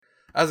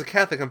As a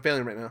Catholic, I'm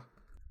failing right now.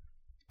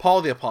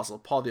 Paul the Apostle.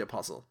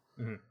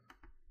 Mm-hmm.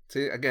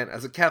 See, again,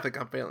 as a Catholic,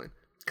 I'm failing.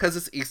 Because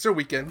it's Easter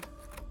weekend.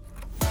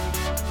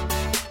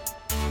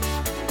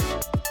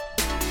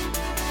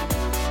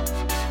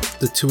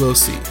 The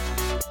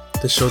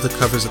 2OC, the show that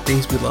covers the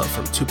things we love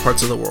from two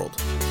parts of the world.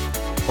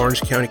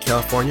 Orange County,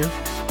 California,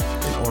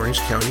 and Orange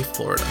County,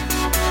 Florida.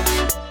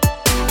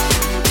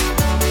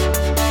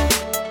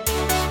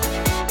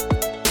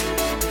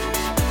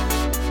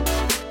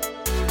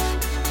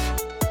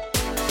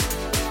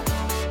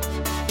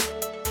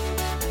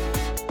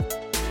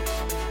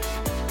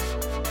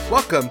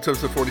 Welcome to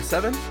episode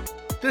 47.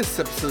 This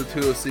episode of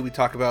 2OC, we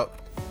talk about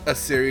a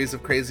series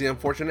of crazy,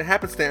 unfortunate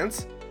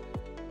happenstance,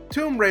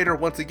 Tomb Raider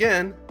once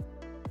again,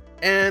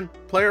 and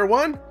Player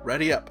One,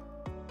 ready up.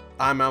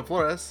 I'm Mount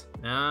Flores.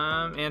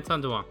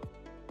 Anton Duong.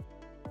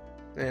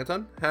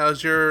 Anton,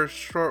 how's your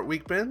short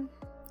week been?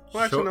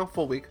 Well, actually, no,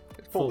 full week.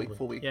 Full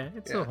week. Yeah,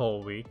 it's a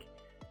whole week.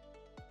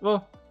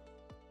 Well,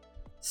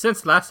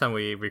 since last time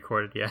we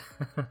recorded, yeah.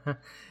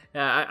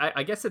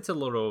 I guess it's a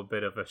little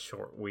bit of a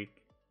short week.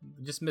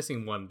 Just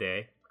missing one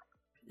day.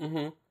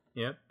 Mm-hmm.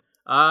 Yep.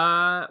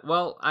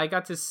 Well, I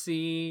got to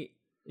see...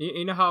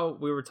 You know how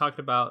we were talking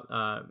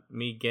about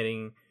me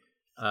getting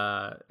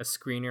a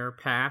screener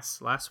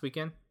pass last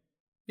weekend?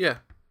 Yeah.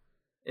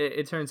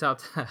 It turns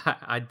out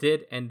I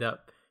did end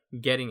up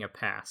getting a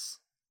pass.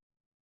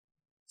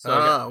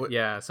 So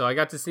so I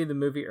got to see the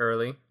movie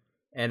early,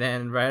 and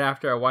then right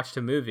after I watched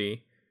the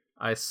movie,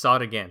 I saw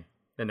it again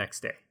the next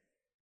day.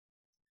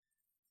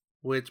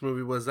 Which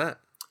movie was that?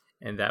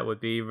 And that would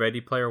be Ready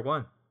Player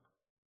One.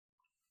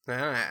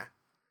 Ah.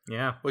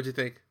 Yeah. What'd you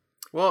think?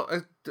 Well,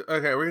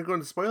 okay, we're gonna go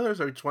into spoilers,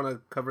 or we just want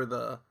to cover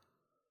the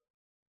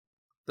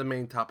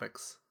main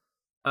topics?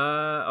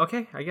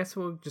 Okay, I guess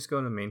we'll just go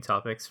into the main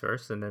topics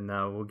first, and then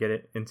we'll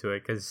get into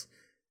it, because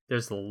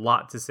there's a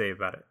lot to say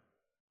about it.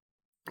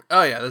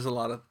 Oh yeah, there's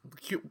a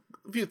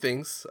few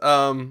things.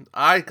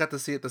 I got to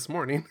see it this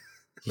morning.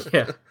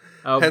 Yeah.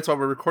 Hence why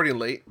we're recording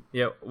late.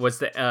 Yeah. Was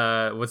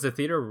the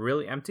theater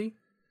really empty?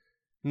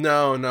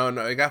 No.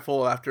 It got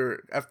full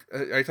after.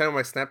 Are you talking about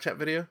my Snapchat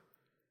video?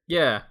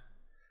 Yeah.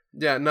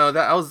 Yeah, no,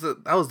 I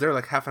was there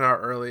like half an hour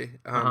early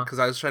because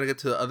I was trying to get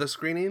to the other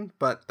screening,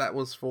 but that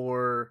was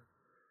for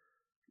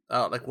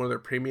like one of their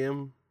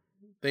premium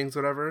things,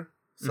 whatever.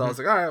 So I was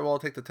like, all right, well, I'll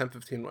take the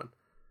 10:15 one.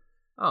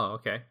 Oh,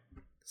 okay.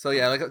 So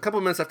yeah, like a couple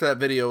minutes after that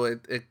video,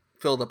 it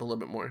filled up a little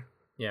bit more.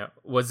 Yeah,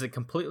 was it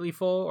completely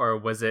full or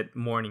was it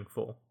morning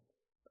full?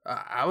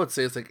 I would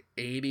say it's like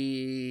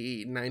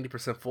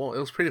 80-90% full. It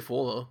was pretty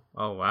full though.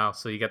 Oh wow!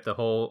 So you got the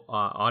whole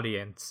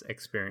audience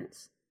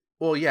experience.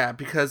 Well, yeah,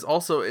 because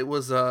also it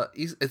was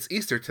it's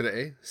Easter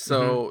today,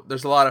 so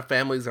there's a lot of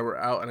families that were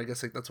out, and I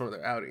guess like that's one of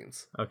their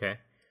outings. Okay,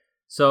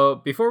 so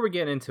before we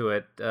get into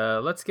it,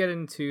 let's get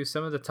into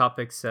some of the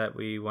topics that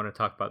we want to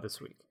talk about this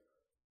week.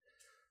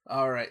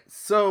 All right,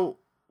 so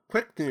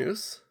quick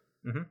news: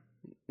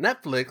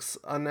 Netflix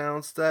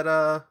announced that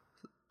a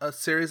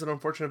series of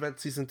Unfortunate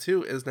Events Season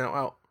 2 is now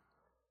out.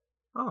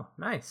 Oh,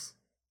 nice!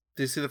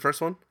 Did you see the first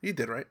one? You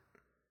did, right?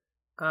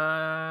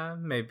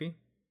 Maybe.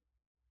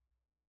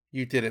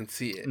 You didn't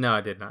see it. No,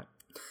 I did not.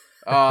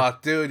 Oh,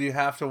 dude, you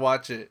have to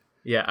watch it.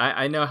 Yeah,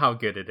 I know how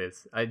good it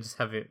is. I just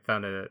haven't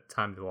found a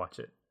time to watch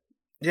it.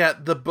 Yeah,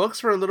 the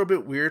books were a little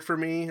bit weird for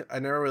me. I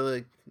never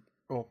really...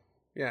 I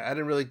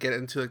didn't really get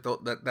into like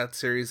that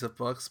series of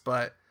books,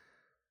 but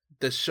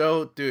the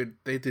show, dude,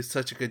 they did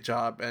such a good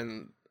job,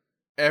 and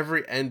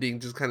every ending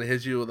just kind of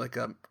hits you like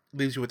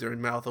leaves you with your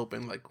mouth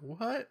open, like,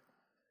 what?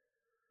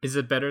 Is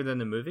it better than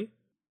the movie?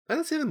 I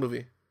didn't see the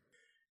movie.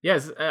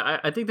 Yes,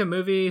 I think the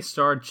movie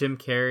starred Jim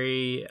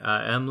Carrey,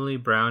 Emily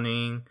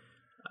Browning,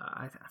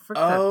 I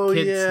forgot that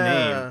kid's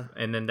name,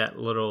 and then that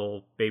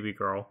little baby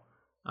girl.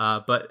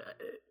 But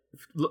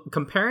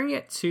comparing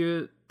it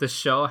to the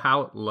show,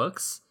 how it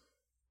looks,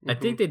 I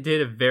think they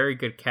did a very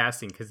good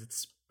casting, because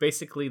it's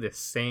basically the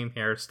same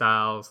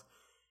hairstyles,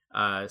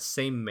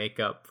 same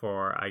makeup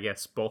for, I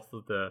guess, both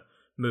of the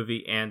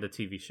movie and the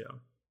TV show.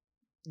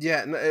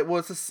 Yeah,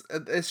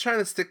 it's trying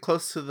to stick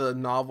close to the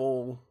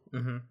novel.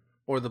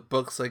 Or the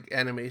books, like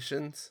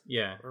animations.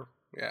 Yeah.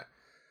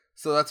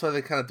 So that's why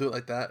they kind of do it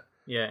like that.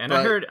 Yeah, and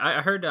I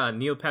heard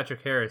Neil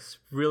Patrick Harris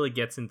really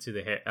gets into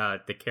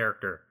the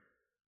character.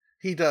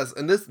 He does,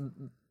 and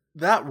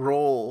that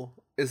role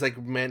is like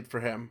meant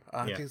for him.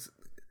 I can't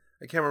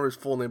remember his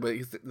full name, but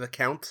he's the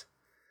Count.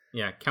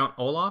 Yeah, Count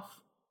Olaf.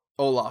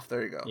 Olaf,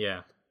 there you go.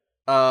 Yeah.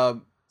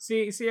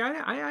 See,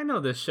 I know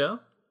this show.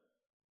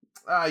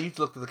 You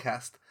looked at the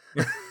cast.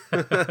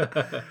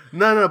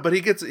 No, but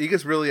he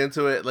gets really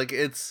into it. Like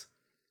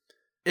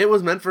it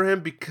was meant for him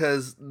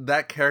because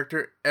that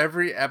character,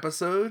 every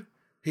episode,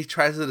 he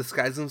tries to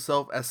disguise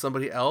himself as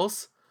somebody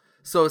else.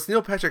 So it's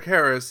Neil Patrick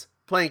Harris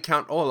playing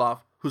Count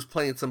Olaf, who's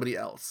playing somebody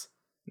else.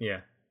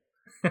 Yeah.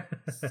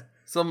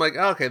 So I'm like,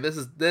 okay, this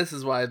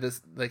is why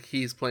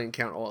he's playing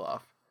Count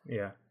Olaf.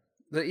 Yeah.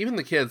 Even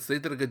the kids, they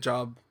did a good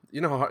job. You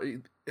know,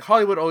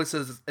 Hollywood always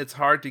says it's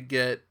hard to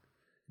get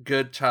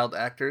good child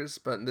actors,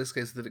 but in this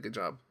case, they did a good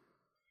job.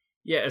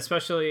 Yeah,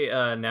 especially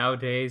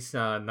nowadays,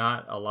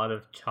 not a lot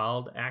of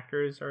child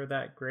actors are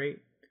that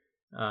great.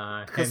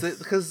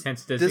 Because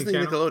Hence Disney Disney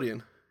Channel.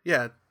 Nickelodeon.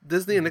 Yeah,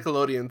 Disney and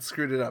Nickelodeon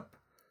screwed it up.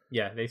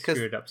 Yeah, they screwed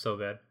it up so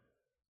bad.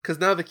 Because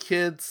now the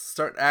kids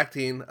start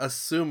acting,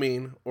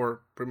 assuming,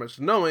 or pretty much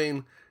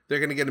knowing, they're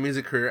going to get a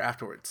music career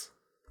afterwards.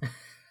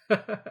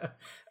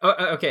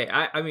 Okay,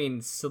 I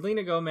mean,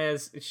 Selena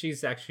Gomez,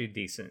 she's actually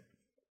decent.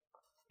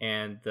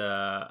 And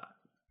I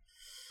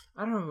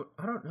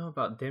don't know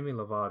about Demi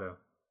Lovato.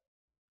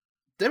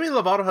 Demi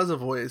Lovato has a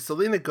voice.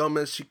 Selena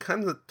Gomez, she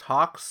kind of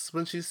talks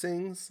when she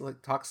sings, like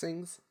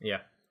sings. Yeah.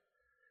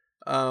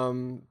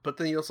 But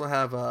then you also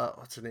have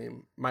what's her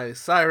name? Miley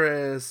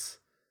Cyrus.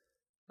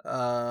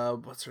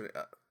 What's her name?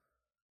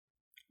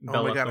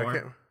 Oh my god, Thorne. I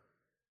can't.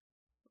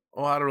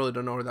 Oh, I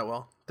don't know her that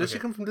well. Did she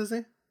come from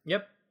Disney?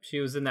 Yep, she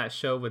was in that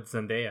show with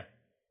Zendaya.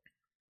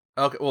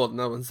 Okay, well,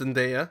 no,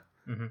 Zendaya.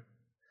 Mm-hmm.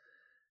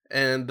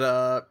 And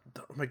oh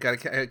my god,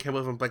 I can't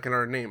believe I'm blanking on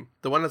her name.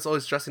 The one that's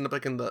always dressing up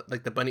like in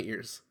the bunny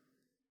ears.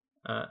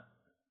 Are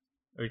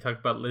you talking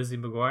about Lizzie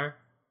McGuire?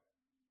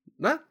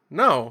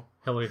 No.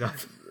 Hilary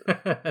Duff.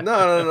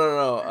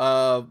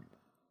 No.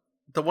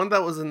 The one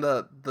that was in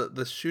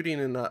the shooting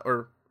in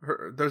there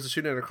was a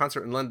shooting at a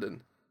concert in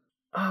London.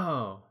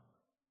 Oh,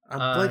 I'm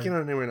blanking on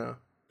her name right now.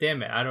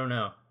 Damn it, I don't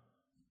know.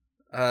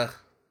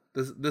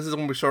 This is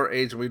when we show our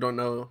age and we don't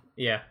know.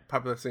 Yeah,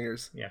 popular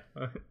singers. Yeah.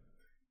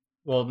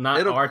 Well,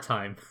 not our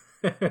time.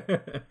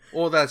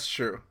 Well, that's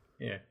true.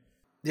 Yeah.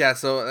 Yeah,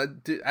 so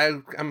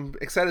I'm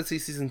excited to see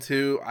season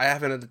 2. I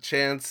haven't had the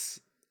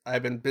chance.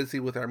 I've been busy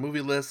with our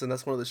movie list, and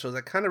that's one of the shows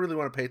I kind of really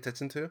want to pay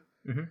attention to.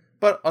 Mm-hmm.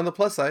 But on the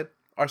plus side,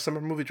 our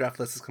summer movie draft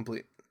list is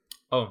complete.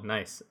 Oh,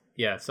 nice.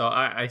 Yeah, so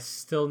I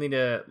still need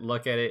to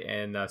look at it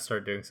and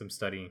start doing some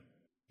studying.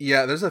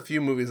 Yeah, there's a few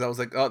movies I was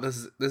like, oh,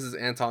 this is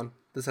Anton.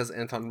 This has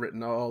Anton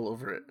written all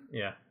over it.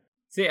 Yeah.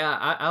 See,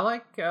 I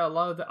like a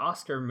lot of the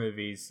Oscar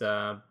movies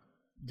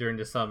during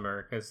the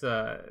summer because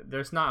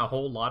there's not a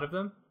whole lot of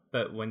them.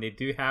 But when they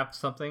do have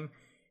something,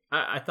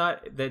 I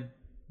thought that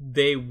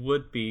they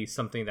would be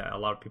something that a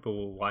lot of people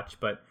will watch.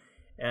 But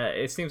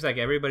it seems like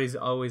everybody's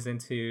always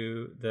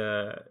into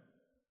the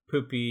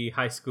poopy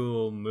high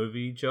school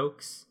movie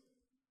jokes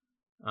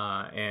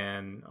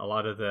and a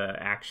lot of the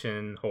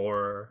action,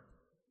 horror.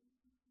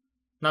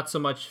 Not so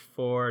much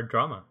for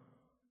drama.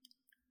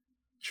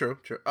 True.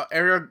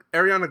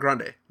 Ariana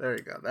Grande. There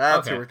you go.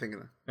 That's what we're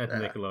thinking of. That's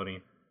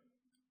Nickelodeon.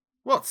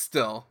 Well,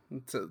 still,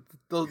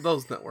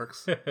 those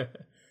networks.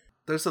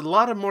 There's a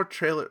lot more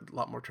trailers.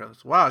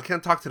 Wow, I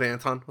can't talk today,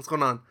 Anton. What's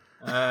going on?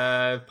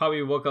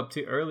 Probably woke up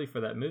too early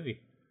for that movie.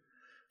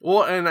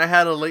 Well, and I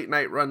had a late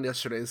night run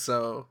yesterday,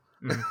 so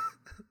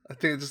I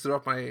think I just threw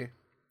off my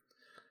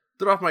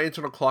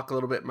internal clock a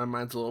little bit. My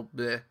mind's a little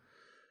bit.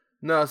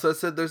 No, so I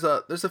said there's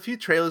a few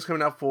trailers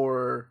coming out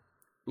for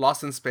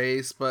Lost in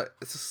Space, but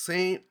it's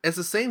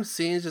the same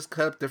scenes, just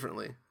cut up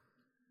differently.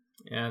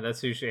 Yeah,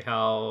 that's usually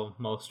how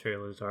most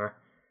trailers are.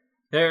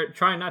 They're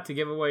trying not to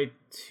give away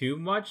too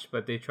much,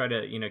 but they try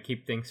to,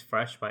 keep things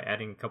fresh by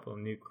adding a couple of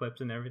new clips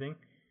and everything.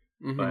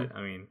 Mm-hmm. But,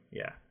 I mean,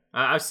 yeah.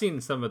 I've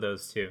seen some of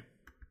those, too.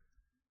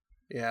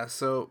 Yeah,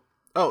 so...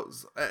 Oh,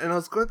 and I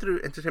was going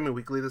through Entertainment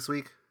Weekly this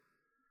week,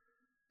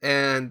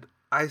 and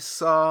I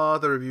saw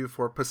the review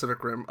for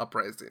Pacific Rim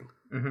Uprising.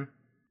 Mm-hmm.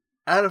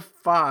 Out of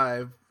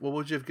 5, what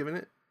would you have given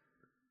it?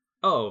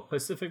 Oh,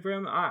 Pacific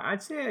Rim?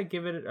 I'd say I'd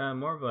give it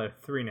more of a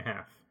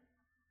 3.5.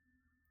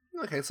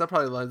 Okay, so that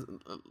probably lies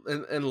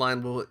in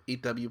line with what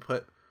EW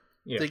put.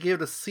 Yeah. They gave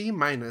it a C-,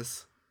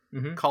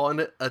 calling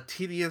it a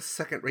tedious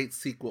second-rate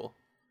sequel.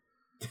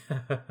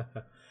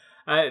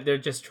 They're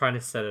just trying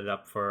to set it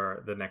up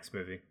for the next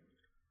movie.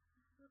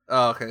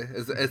 Oh, okay.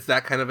 It's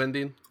that kind of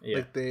ending? Yeah.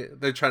 Like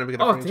they're trying to make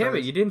it a franchise? Damn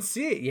it, you didn't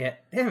see it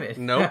yet. Damn it.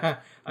 Nope.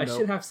 I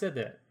should have said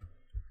that.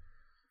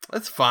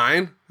 That's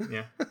fine.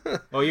 Yeah.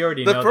 Well, you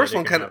already know the first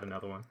one kind of have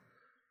another one.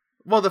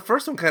 Well, the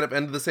first one kind of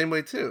ended the same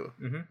way, too.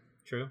 Mm-hmm.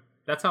 True.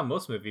 That's how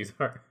most movies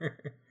are.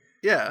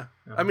 Yeah.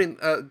 Uh-huh. I mean,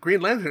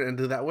 Green Lantern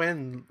ended that way,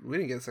 and we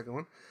didn't get a second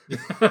one.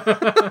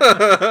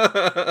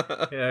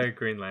 Yeah,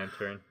 Green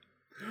Lantern.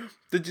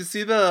 Did you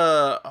see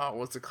the,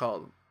 what's it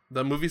called?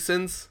 The movie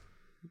Sins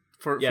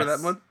for that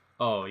one?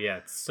 Oh, yeah,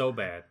 it's so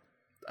bad.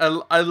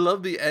 I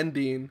love the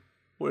ending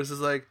where it's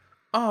just like,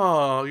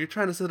 oh, you're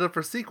trying to set it up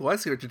for a sequel. I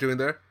see what you're doing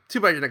there. Too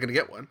bad you're not going to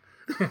get one.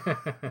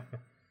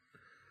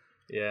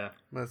 Yeah.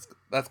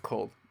 That's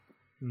cold.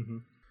 Mm-hmm.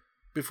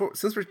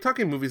 Since we're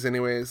talking movies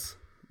anyways,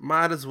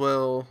 might as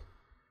well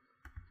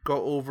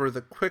go over the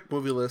quick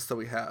movie list that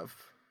we have.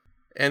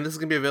 And this is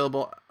going to be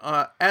available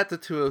at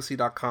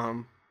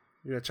the2oc.com.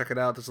 You're going to check it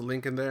out. There's a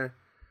link in there.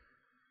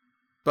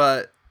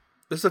 But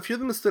there's a few of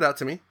them that stood out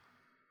to me.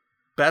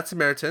 Bad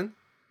Samaritan.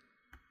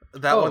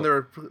 That one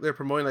they're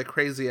promoting like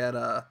crazy at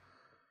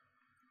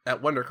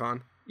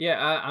WonderCon. Yeah,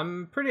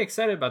 I'm pretty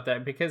excited about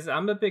that because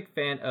I'm a big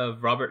fan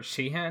of Robert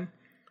Sheehan.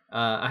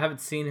 I haven't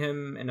seen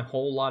him in a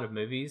whole lot of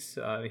movies.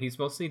 He's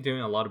mostly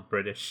doing a lot of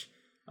British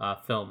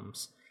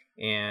films.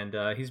 And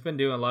he's been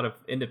doing a lot of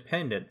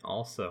independent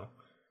also.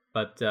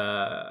 But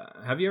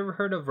have you ever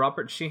heard of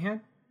Robert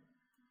Sheehan?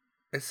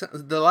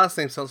 The last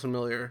name sounds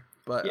familiar,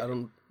 but yeah. I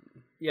don't.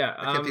 Yeah,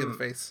 I can't think of the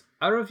face.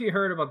 I don't know if you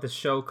heard about the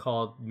show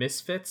called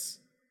Misfits.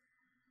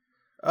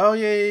 Oh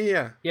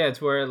yeah. Yeah,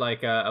 it's where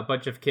like a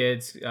bunch of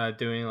kids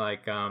doing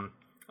like a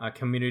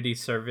community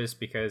service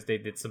because they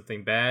did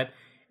something bad,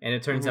 and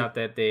it turns out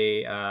that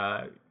they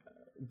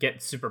get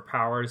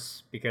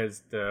superpowers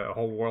because the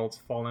whole world's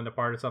falling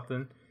apart or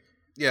something.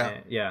 Yeah,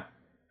 and, yeah,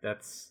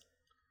 that's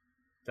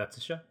a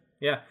show.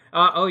 Yeah.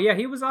 Oh yeah,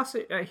 he was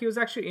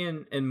actually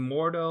in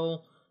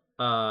Immortal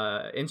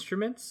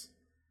Instruments.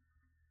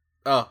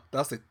 Oh, that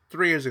was like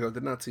 3 years ago.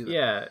 Did not see that.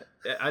 Yeah,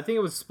 I think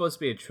it was supposed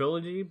to be a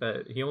trilogy,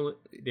 but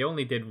they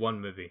only did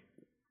one movie.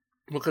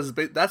 Well, because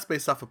that's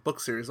based off a book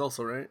series,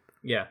 also, right?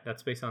 Yeah,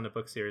 that's based on the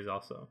book series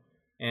also,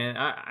 and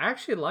I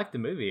actually liked the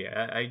movie.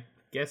 I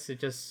guess it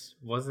just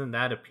wasn't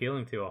that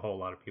appealing to a whole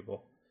lot of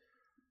people.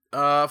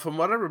 From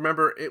what I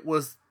remember, it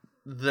was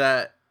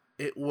that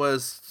it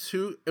was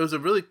a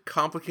really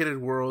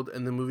complicated world,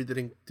 and the movie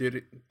didn't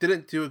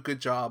do a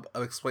good job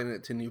of explaining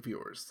it to new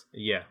viewers.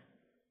 Yeah.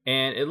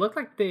 And it looked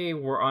like they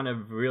were on a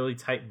really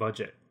tight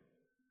budget.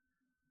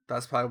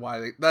 That's probably why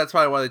they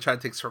tried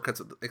to take shortcuts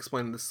with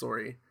explaining the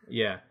story.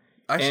 Yeah.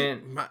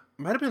 Actually,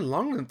 might have been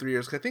longer than 3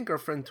 years. Cause I think our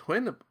friend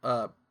Twin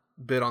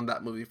bid on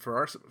that movie for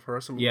our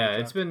movie. Yeah,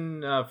 it's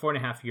been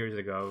 4.5 years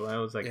ago. It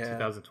was like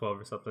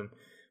 2012 or something.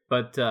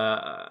 But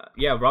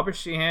yeah, Robert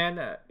Sheehan,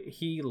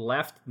 he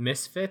left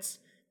Misfits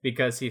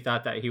because he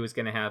thought that he was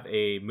going to have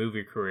a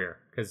movie career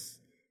because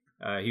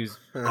he was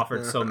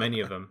offered so many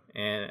of them,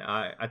 and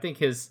I think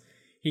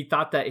he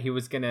thought that he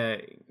was gonna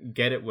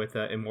get it with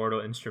Immortal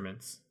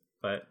Instruments,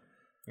 but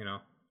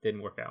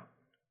didn't work out.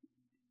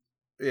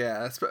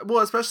 Yeah,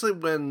 well, especially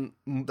when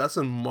that's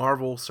when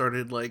Marvel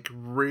started like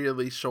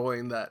really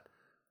showing that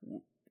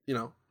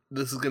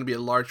this is gonna be a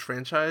large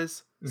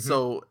franchise. Mm-hmm.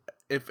 So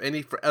if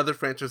any other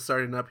franchise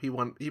starting up, he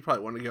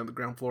probably wanted to get on the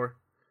ground floor.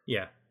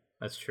 Yeah,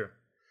 that's true.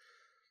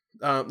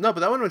 No, but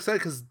that one I'm excited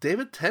because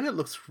David Tennant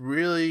looks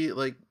really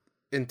like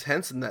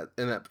intense in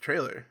that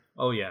trailer.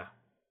 Oh yeah.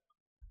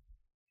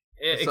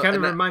 It kind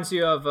of reminds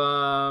you of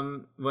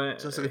when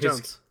Jessica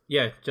Jones.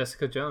 Yeah,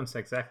 Jessica Jones,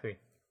 exactly.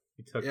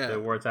 You took the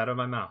words out of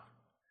my mouth.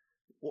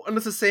 Well, and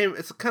it's the same.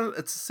 It's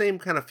the same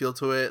kind of feel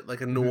to it, like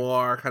a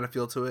noir kind of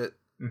feel to it.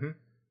 Mm-hmm.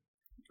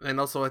 And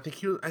also, I think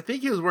he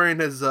was wearing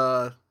his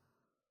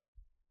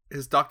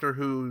Doctor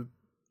Who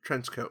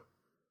trench coat,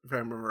 if I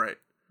remember right.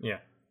 Yeah,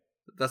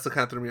 that's the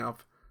kind of threw me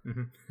off.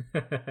 Mm-hmm.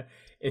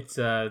 It's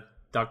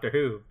Doctor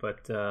Who,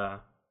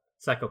 but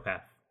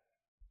psychopath.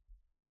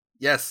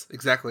 Yes,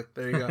 exactly.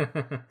 There you go.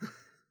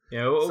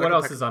 Yeah, what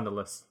else is on the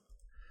list?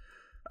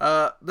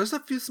 There's a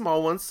few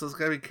small ones, so it's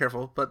gotta be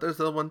careful. But there's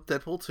the one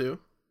Deadpool 2,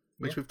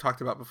 which we've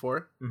talked about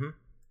before. Mm-hmm.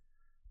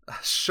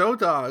 Show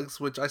Dogs,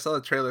 which I saw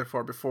the trailer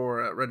for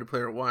before Ready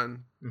Player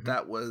One. Mm-hmm.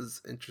 That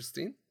was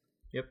interesting.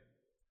 Yep.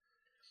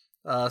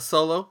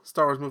 Solo,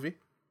 Star Wars movie.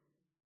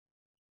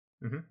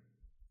 Mm-hmm.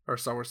 Or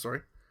Star Wars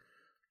story.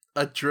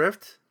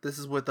 Adrift. This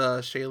is with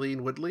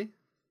Shailene Woodley.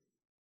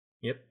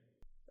 Yep.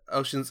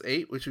 Ocean's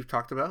 8, which we've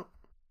talked about.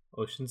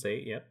 Ocean's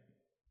 8, yep.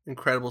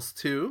 Incredibles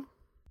 2.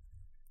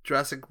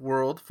 Jurassic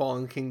World,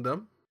 Fallen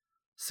Kingdom.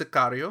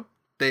 Sicario,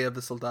 Day of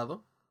the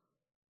Soldado.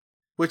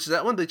 Which,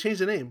 that one, they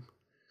changed the name.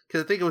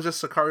 Because I think it was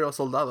just Sicario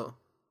Soldado.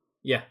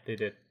 Yeah, they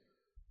did.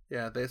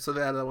 Yeah, they added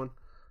that one.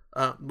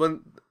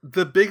 When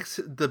the biggest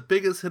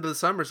hit of the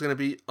summer is going to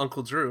be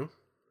Uncle Drew.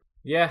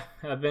 Yeah,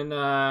 I've been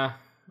I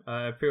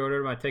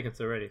pre-ordered my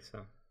tickets already,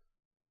 so.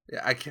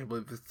 Yeah, I can't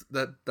believe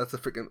that's a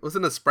freaking...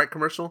 Wasn't it a Sprite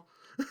commercial?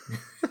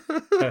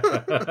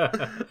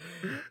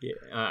 Yeah,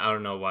 I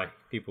don't know why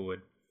people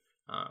would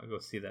go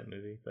see that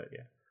movie, but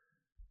yeah.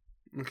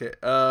 Okay,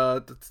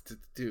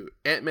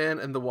 Ant-Man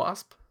and the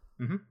Wasp.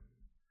 Mm-hmm.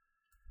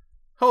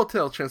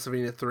 Hotel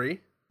Transylvania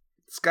 3.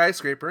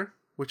 Skyscraper,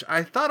 which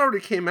I thought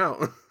already came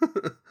out.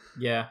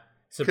 Yeah,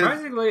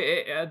 surprisingly,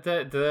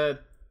 the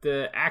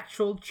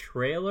actual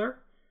trailer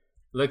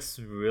looks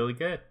really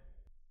good.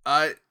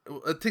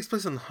 It takes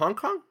place in Hong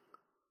Kong?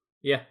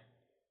 Yeah.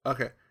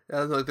 Okay.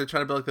 Like they're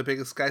trying to build like the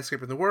biggest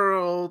skyscraper in the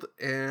world,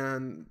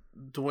 and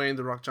Dwayne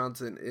 "The Rock"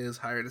 Johnson is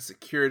hired as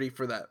security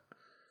for that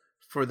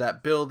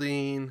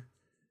building,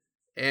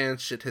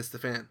 and shit hits the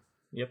fan.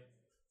 Yep.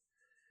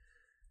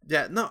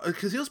 Yeah, no,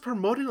 because he was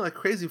promoting like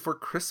crazy for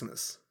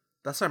Christmas.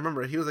 That's what I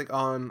remember. He was like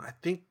on, I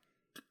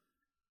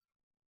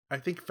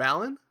think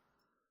Fallon.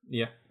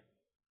 Yeah.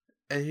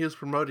 And he was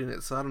promoting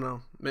it, so I don't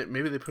know.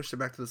 Maybe they pushed it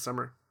back to the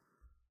summer.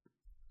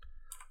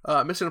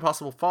 Mission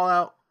Impossible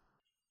Fallout.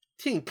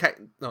 Teen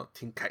Titans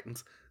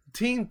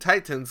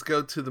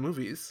go to the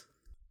movies.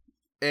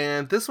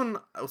 And this one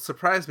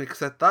surprised me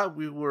because I thought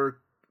we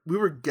were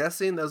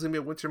guessing that was going to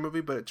be a winter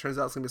movie, but it turns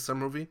out it's going to be a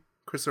summer movie.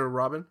 Christopher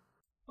Robin.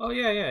 Oh,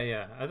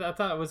 yeah. I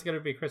thought it was going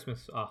to be a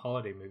Christmas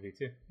holiday movie,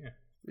 too. Yeah.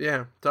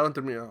 Yeah, that one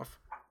threw me off.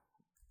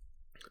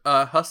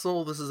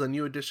 Hustle, this is a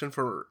new addition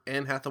for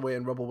Anne Hathaway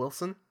and Rebel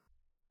Wilson.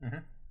 Mm-hmm.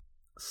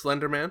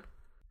 Slender Man.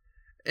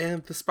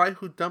 And The Spy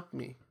Who Dumped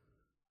Me.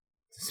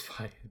 The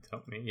Spy Who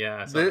Dumped Me.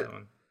 Yeah, I saw that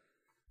one.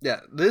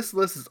 Yeah, this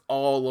list is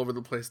all over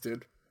the place,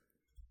 dude.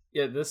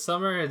 Yeah, this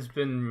summer has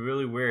been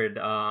really weird.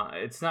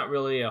 It's not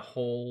really a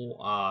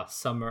whole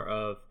summer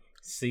of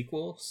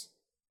sequels.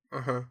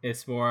 Uh-huh.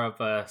 It's more of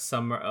a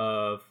summer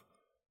of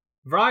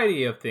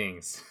variety of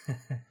things.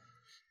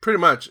 Pretty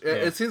much. Yeah.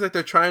 It seems like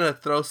they're trying to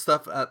throw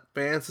stuff at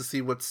fans to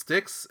see what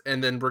sticks,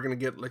 and then we're going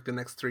to get like the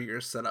next 3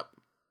 years set up.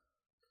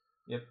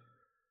 Yep.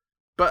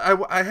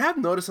 But I have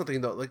noticed something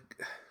though. Like,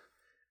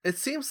 it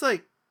seems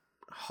like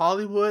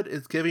Hollywood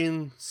is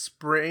giving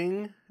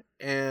spring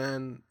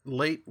and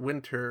late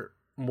winter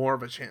more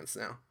of a chance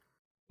now.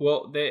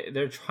 Well,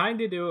 they're trying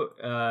to do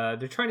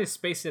they're trying to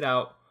space it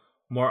out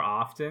more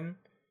often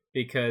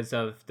because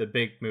of the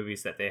big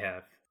movies that they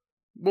have.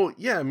 Well,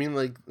 yeah, I mean,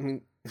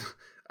 and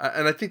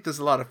I think there's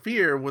a lot of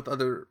fear with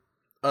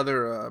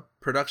other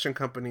production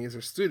companies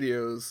or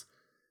studios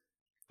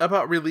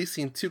about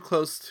releasing too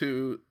close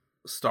to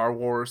Star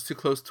Wars, too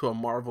close to a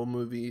Marvel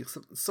movie,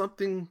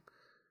 something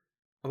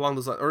along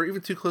those lines, or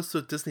even too close to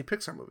a Disney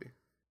Pixar movie.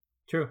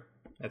 True,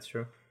 that's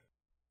true.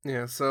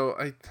 Yeah, so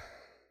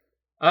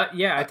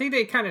I think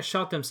they kind of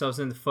shot themselves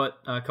in the foot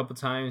a couple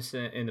times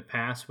in the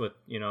past with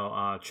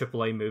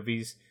AAA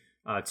movies,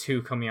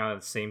 two coming out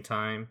at the same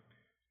time,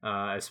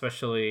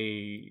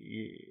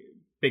 especially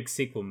big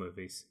sequel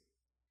movies.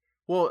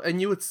 Well,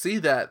 and you would see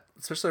that,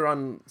 especially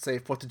around, say,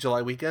 4th of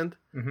July weekend.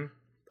 Mm-hmm.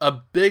 A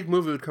big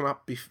movie would come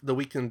out the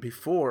weekend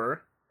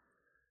before,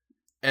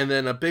 and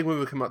then a big movie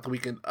would come out the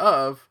weekend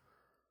of,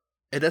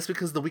 and that's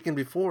because the weekend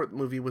before the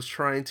movie was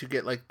trying to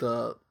get like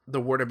the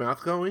word of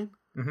mouth going.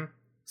 Mm-hmm.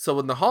 So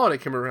when the holiday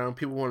came around,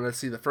 people wanted to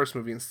see the first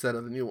movie instead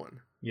of the new one.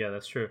 Yeah,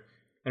 that's true.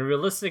 And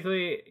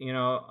realistically,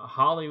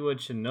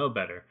 Hollywood should know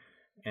better,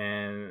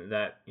 and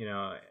that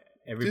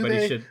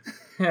everybody should.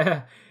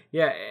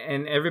 Yeah,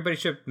 and everybody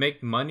should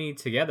make money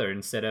together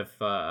instead of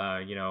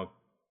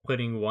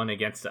putting one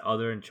against the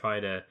other and try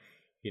to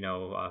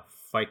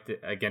fight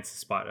against the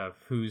spot of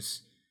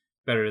who's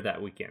better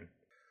that weekend.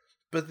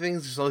 But the thing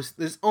is,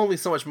 there's only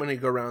so much money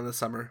to go around this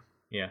summer.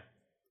 Yeah.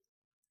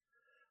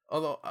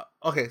 Although,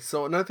 okay,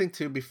 so another thing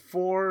too,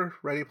 before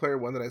Ready Player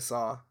One that I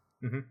saw,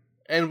 mm-hmm.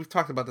 and we've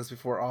talked about this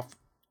before off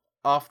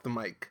the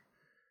mic,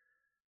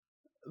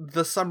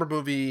 the summer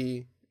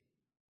movie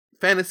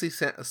fantasy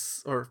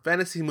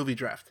movie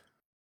draft.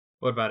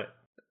 What about it?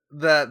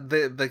 That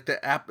the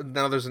app,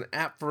 now there's an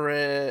app for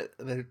it.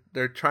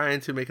 They're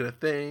trying to make it a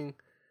thing,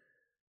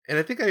 and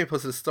I think I even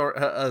posted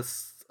a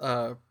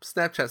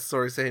Snapchat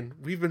story saying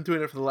we've been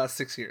doing it for the last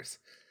 6 years.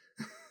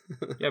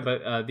 Yeah,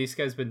 but these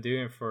guys been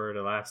doing it for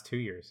the last 2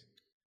 years.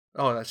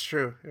 Oh, that's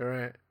true. You're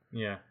right.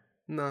 Yeah.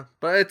 No,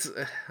 but it's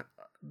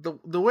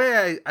the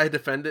way I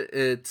defend it.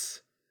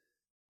 It's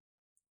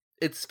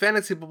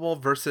fantasy football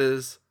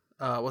versus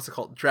what's it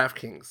called?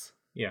 DraftKings.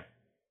 Yeah.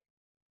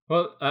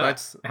 Well,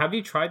 have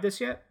you tried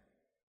this yet?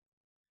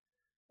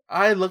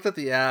 I looked at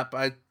the app.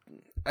 I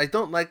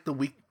don't like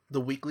the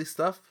weekly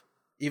stuff.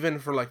 Even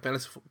for like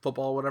fantasy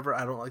football or whatever,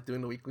 I don't like doing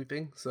the weekly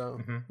thing.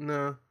 So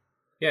no.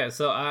 Yeah,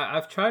 so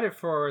I've tried it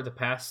for the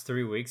past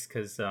 3 weeks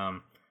because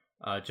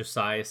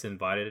Josias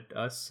invited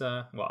us.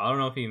 Well, I don't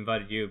know if he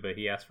invited you, but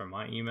he asked for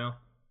my email.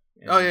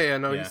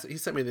 And, he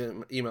sent me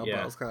the email, but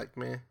I was kind of like,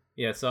 man.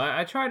 Yeah, so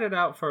I tried it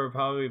out for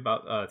probably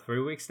about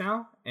 3 weeks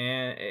now,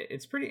 and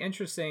it's pretty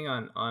interesting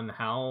on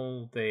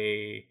how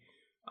they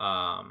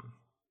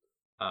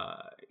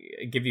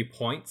give you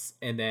points,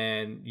 and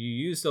then you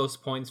use those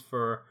points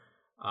for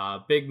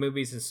big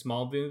movies and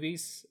small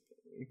movies,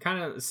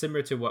 kind of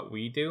similar to what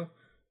we do.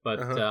 But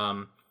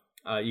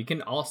you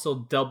can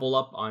also double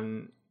up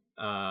on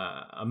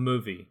a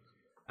movie.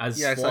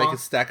 So you can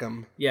stack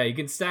them. Yeah, you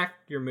can stack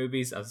your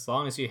movies as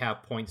long as you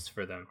have points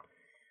for them.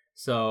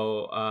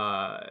 So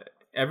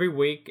every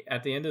week,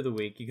 at the end of the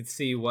week, you can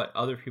see what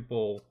other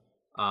people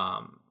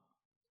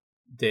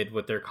did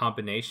with their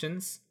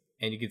combinations,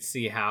 and you can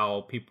see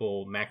how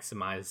people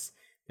maximize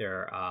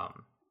their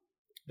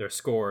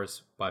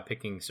scores by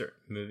picking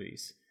certain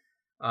movies.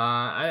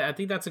 I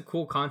think that's a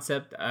cool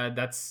concept.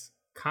 That's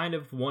kind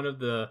of one of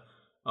the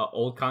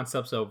old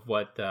concepts of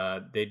what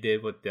they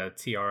did with the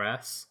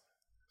TRS,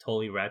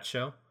 Totally Rad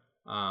Show.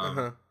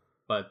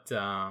 But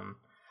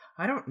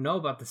I don't know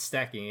about the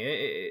stacking.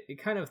 It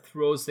kind of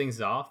throws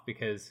things off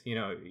because,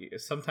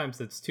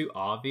 sometimes it's too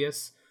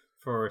obvious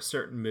for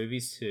certain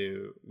movies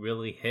to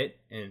really hit,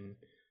 and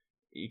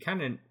you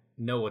kind of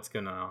know what's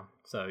going on.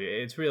 So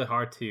it's really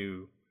hard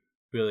to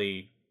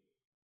really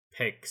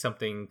pick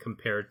something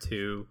compared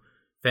to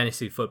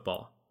fantasy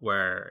football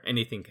where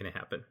anything can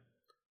happen.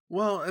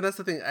 Well, and that's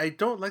the thing. I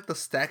don't like the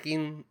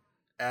stacking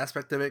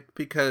aspect of it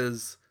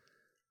because,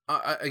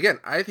 again,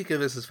 I think of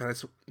this as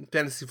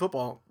fantasy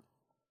football.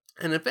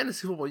 And in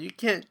fantasy football, you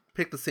can't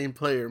pick the same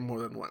player more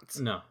than once.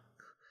 No.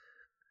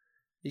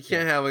 You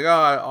can't have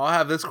I'll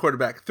have this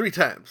quarterback 3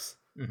 times.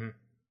 Mm-hmm.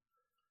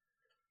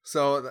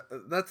 So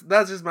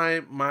that's just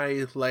my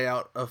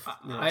layout of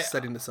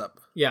setting this up.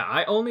 Yeah,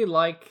 I only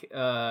like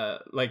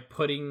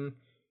putting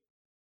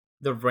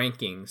the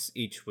rankings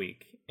each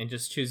week and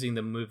just choosing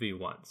the movie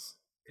once.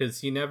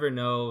 Because you never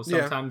know.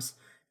 Sometimes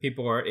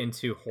people are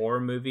into horror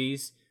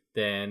movies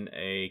than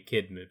a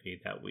kid movie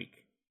that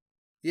week.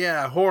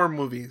 Yeah, horror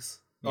movies.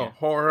 Yeah. Oh,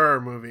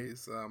 horror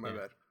movies. Oh, my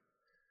bad.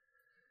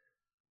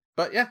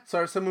 But yeah, so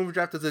our Summer Movie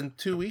Draft is in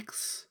 2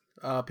 weeks.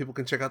 People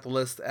can check out the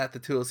list at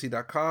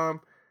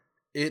the2oc.com.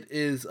 It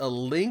is a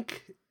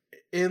link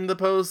in the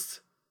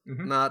post,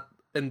 not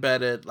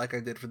embedded like I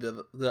did for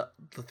the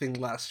thing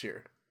last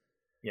year.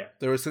 Yeah,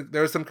 there was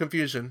some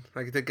confusion.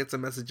 I did get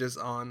some messages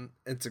on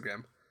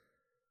Instagram.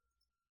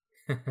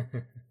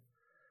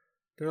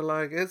 They're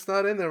like, it's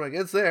not in there. I'm like,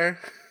 it's there.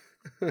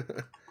 All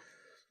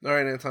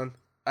right, Anton.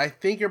 I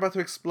think you're about to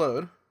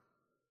explode.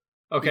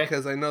 Okay.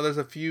 Because I know there's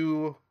a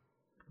few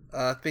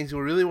things we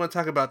really want to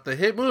talk about. The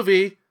hit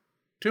movie,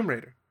 Tomb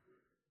Raider.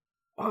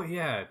 Oh,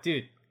 yeah,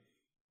 dude.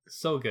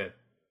 So good.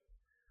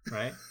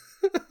 Right?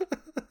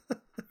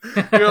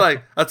 You're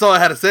like, that's all I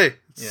had to say.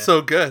 It's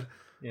so good.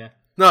 Yeah.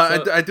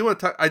 No, so, I do want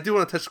to talk. I do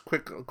want to touch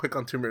quick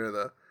on Tomb Raider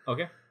though.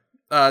 Okay.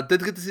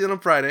 Did get to see it on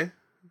Friday.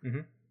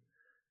 Mm-hmm.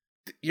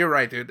 You're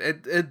right, dude.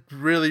 It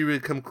really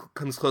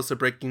comes close to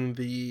breaking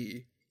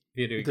the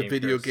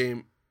video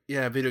game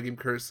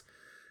curse.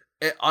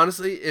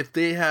 Honestly, if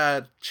they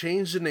had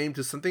changed the name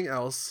to something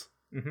else,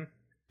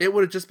 it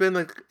would have just been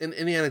like an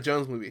Indiana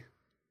Jones movie.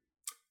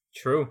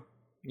 True.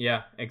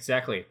 Yeah,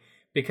 exactly.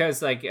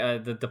 Because like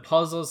the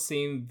puzzles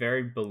seem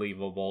very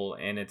believable,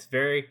 and it's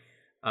very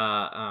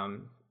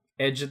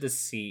edge of the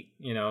seat,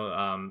 you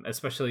know,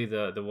 especially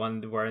the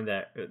one we're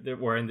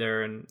in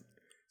there and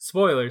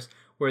spoilers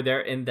where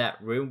they're in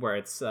that room where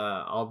it's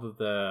all of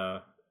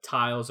the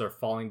tiles are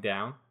falling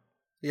down.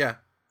 Yeah.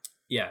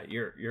 Yeah,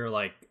 you're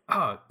like,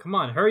 oh, come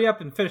on, hurry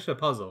up and finish the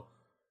puzzle.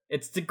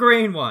 It's the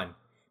green one.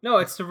 No,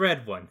 it's the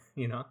red one,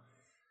 you know?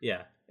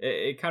 Yeah,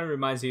 it kind of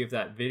reminds you of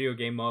that video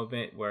game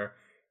moment where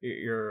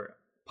you're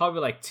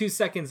probably like 2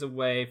 seconds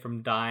away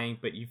from dying,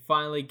 but you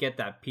finally get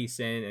that piece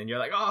in and you're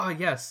like, oh,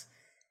 yes.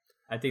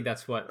 I think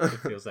that's what it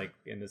feels like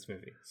in this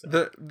movie.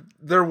 So.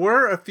 There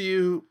were a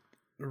few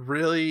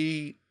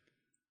really,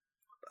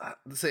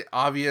 let's say,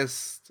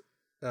 obvious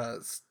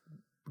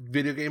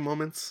video game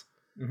moments.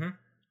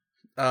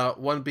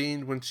 One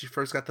being when she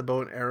first got the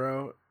bow and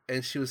arrow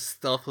and she was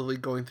stealthily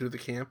going through the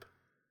camp.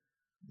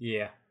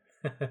 Yeah.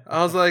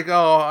 I was like,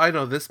 oh, I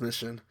know this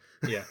mission.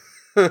 Yeah.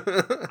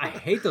 I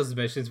hate those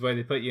missions where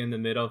they put you in the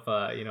middle of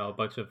a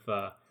bunch of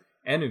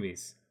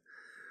enemies.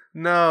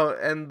 No,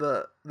 and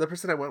the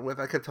person I went with,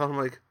 I kept telling him,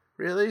 like,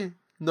 really?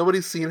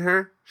 Nobody's seen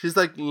her? She's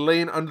like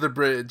laying under the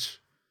bridge,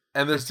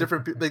 and there's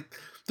different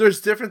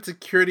there's different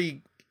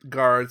security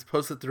guards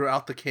posted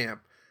throughout the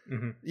camp.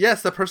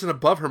 Yes, the person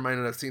above her might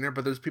not have seen her,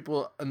 but there's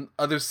people on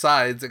other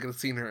sides that could have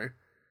seen her.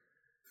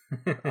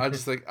 I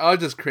was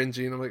just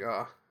cringing. I'm like,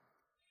 oh.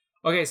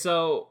 Okay,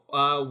 so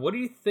what do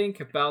you think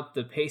about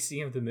the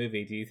pacing of the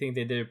movie? Do you think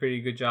they did a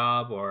pretty good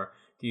job, or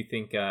do you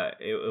think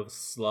it was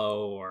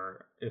slow,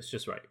 or it was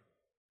just right?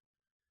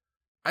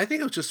 I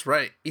think it was just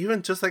right.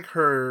 Even just like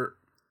her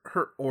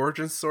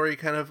origin story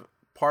kind of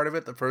part of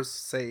it, the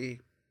first, say,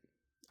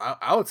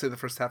 I would say the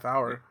first half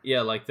hour.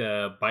 Yeah, like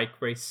the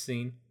bike race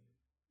scene.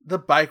 The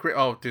bike race.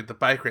 Oh, dude, the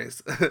bike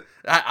race.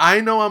 I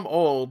know I'm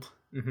old.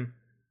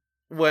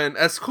 When,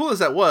 as cool as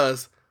that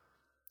was,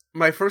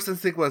 my first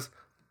instinct was,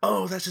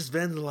 oh, that's just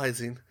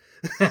vandalizing.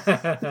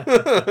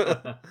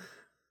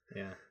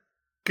 Yeah.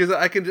 Because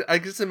I can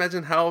just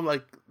imagine how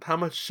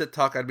much shit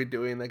talk I'd be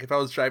doing, like if I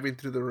was driving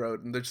through the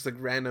road and there's just like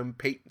random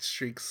paint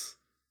streaks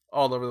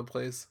all over the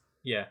place.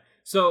 Yeah.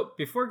 So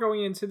before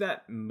going into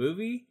that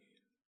movie,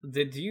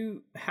 did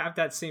you have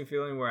that same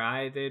feeling where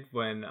I did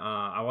when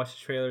I watched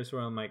the trailers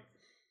where I'm like,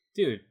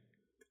 dude,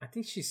 I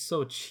think she's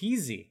so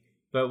cheesy.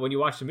 But when you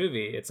watch the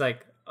movie, it's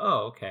like,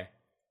 oh, okay.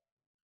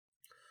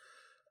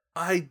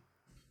 I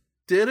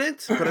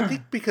didn't, but I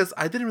think because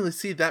I didn't really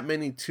see that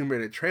many Tomb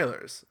Raider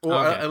trailers, or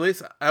at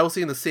least I was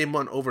seeing the same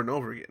one over and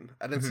over again.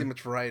 I didn't see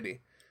much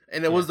variety,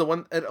 and it was the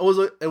one. It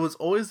was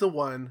always the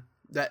one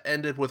that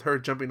ended with her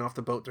jumping off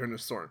the boat during the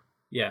storm.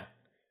 Yeah.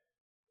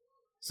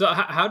 So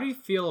how do you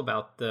feel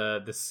about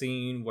the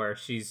scene where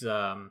she's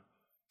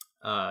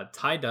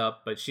tied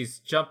up, but she's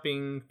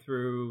jumping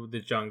through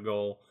the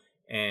jungle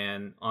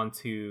and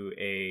onto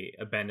a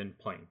abandoned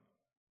plane?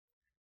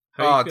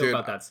 How do you feel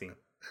about that scene?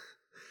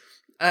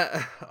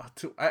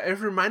 It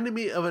reminded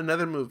me of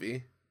another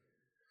movie.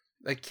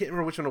 I can't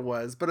remember which one it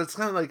was, but it's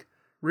kind of like,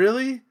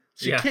 really?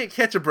 She can't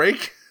catch a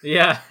break?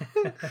 Yeah.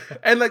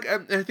 And like,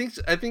 I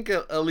think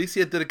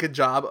Alicia did a good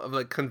job of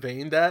like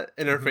conveying that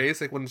in her face,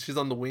 like when she's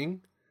on the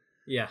wing.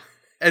 Yeah.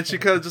 And she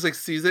kind of just like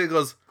sees it and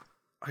goes,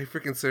 are you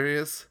freaking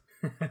serious?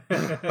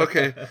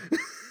 Okay.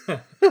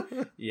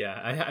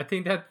 Yeah, I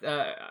think that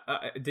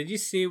did you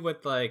see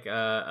with like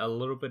a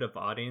little bit of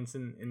audience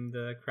in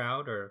the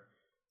crowd, or?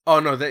 Oh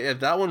no,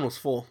 that one was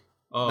full.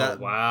 Oh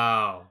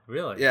wow,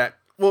 really? Yeah,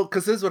 well,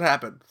 because this is what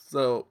happened.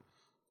 So,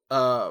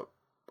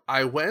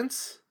 I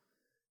went,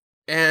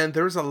 and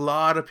there was a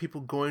lot of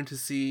people going to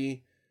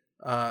see.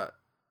 Ready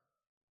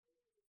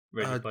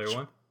Player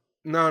One?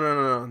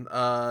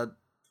 No.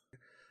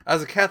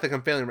 As a Catholic,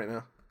 I'm failing right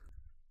now.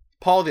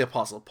 Paul the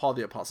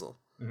Apostle.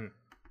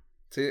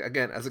 See,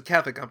 again, as a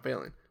Catholic, I'm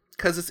failing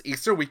because it's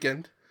Easter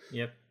weekend.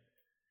 Yep.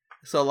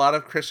 So a lot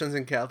of Christians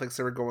and Catholics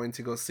that were going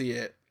to go see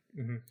it.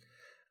 Mm-hmm.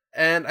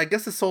 And I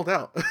guess it sold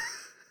out.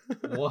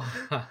 What?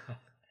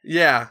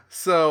 Yeah.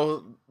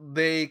 So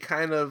they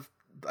kind of,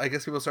 I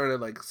guess people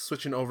started like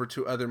switching over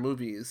to other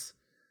movies.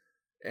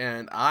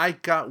 And I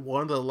got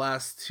one of the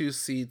last two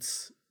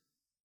seats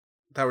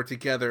that were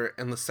together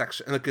in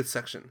the good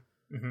section.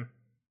 Mm-hmm.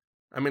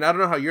 I mean, I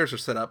don't know how yours are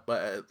set up,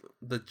 but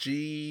the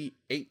G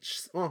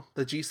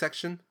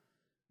section,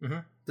 mm-hmm.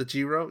 the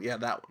G row, yeah,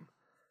 that one.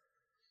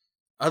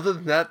 Other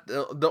than that,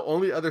 the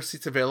only other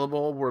seats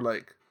available were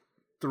like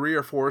 3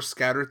 or 4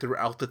 scattered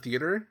throughout the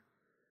theater,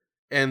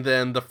 and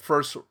then the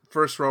first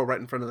row right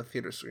in front of the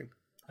theater screen.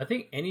 I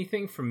think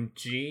anything from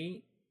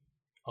G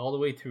all the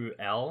way through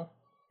L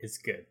is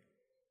good.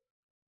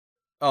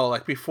 Oh,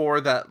 like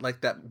before that, like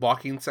that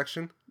walking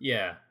section?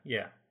 Yeah.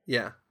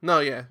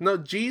 No,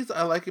 G's,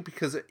 I like it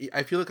because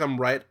I feel like I'm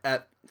right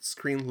at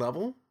screen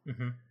level.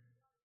 Mm-hmm.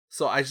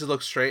 So I just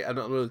look straight. I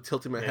don't really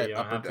tilting my head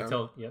up or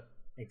down. Yep,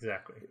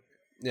 exactly.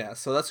 Yeah,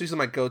 so that's usually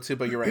my go-to,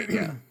 but you're right,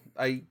 yeah.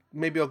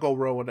 Maybe I'll go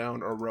row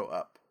down or row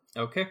up.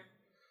 Okay.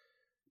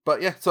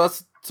 But yeah, so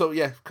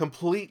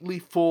completely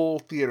full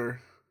theater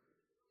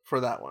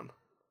for that one.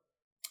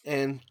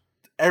 And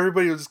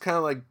everybody was just kind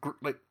of like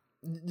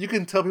you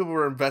can tell people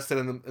were invested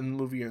in the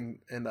movie and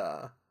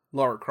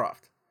Lara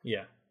Croft.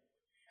 Yeah.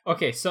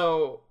 Okay,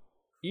 so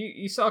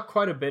you saw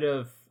quite a bit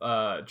of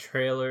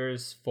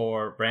trailers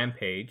for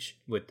Rampage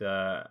with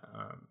Dwayne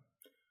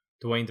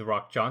 "The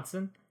Rock"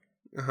 Johnson.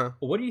 Uh-huh.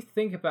 What do you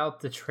think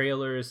about the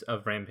trailers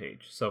of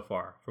Rampage so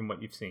far, from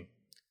what you've seen?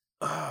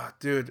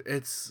 Dude,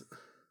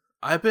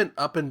 I've been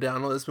up and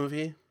down on this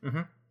movie.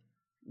 Mm-hmm.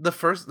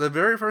 The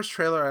very first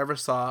trailer I ever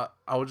saw,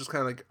 I was just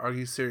kind of like, "Are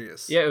you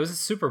serious?" Yeah, it was a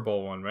Super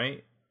Bowl one,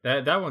 right?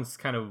 That one's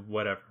kind of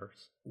whatever.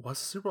 Was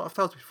it Super Bowl? I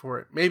thought it was before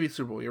it. Maybe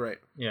Super Bowl. You're right.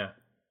 Yeah,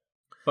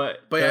 but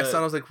yeah, I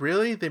was like,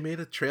 really? They made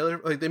a trailer?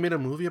 Like they made a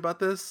movie about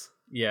this?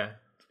 Yeah.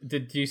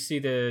 Did you see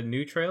the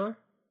new trailer?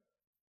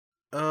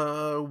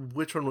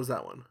 Which one was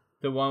that one?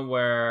 The one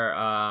where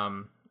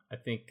I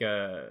think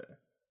the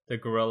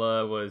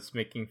gorilla was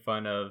making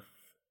fun of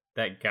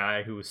that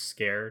guy who was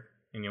scared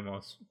and he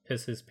almost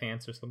pissed his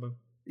pants or something.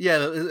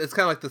 Yeah, it's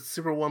kind of like the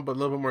Super one, but a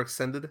little bit more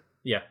extended.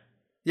 Yeah.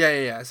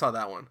 Yeah. I saw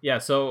that one. Yeah,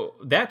 so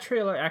that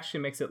trailer actually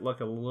makes it look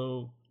a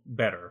little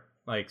better,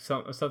 like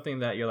something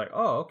that you're like,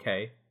 oh,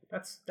 okay,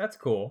 that's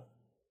cool.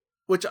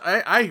 Which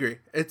I agree.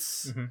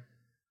 It's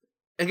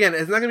again,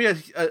 it's not gonna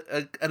be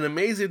an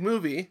amazing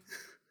movie,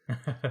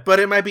 but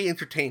it might be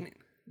entertaining.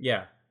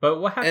 Yeah, but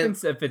what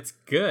happens if it's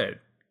good?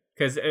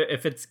 Because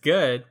if it's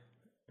good,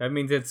 that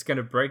means it's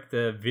gonna break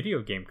the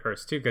video game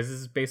curse too. Because this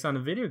is based on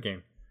a video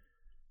game.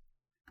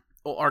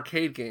 Well,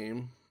 arcade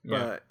game,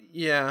 but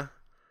yeah.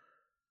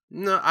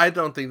 No, I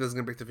don't think this is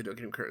gonna break the video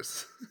game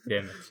curse.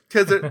 Damn it!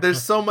 Because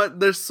there's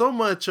so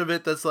much of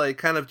it that's like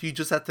kind of you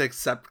just have to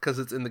accept because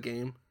it's in the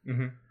game.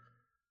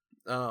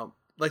 Mm-hmm.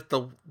 Like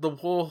the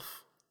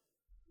wolf.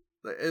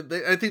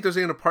 I think there's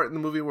even a part in the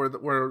movie where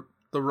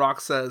the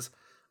Rock says,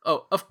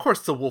 "Oh, of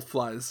course the wolf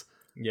flies."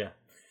 Yeah.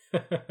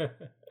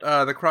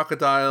 The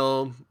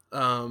crocodile.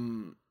 I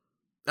don't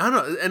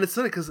know, and it's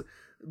funny because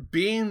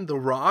being the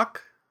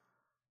Rock,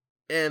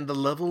 and the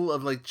level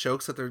of like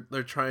jokes that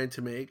they're trying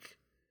to make.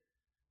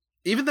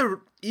 Even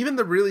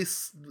the really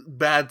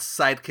bad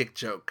sidekick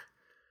joke,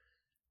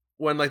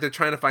 when like they're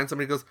trying to find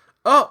somebody, goes,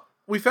 "Oh,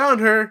 we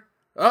found her.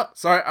 Oh,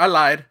 sorry, I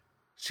lied.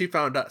 She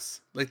found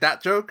us." Like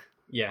that joke.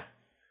 Yeah,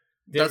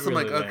 that's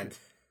really like okay.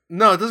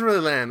 No, it doesn't really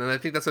land, and I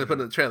think that's what they put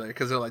in the trailer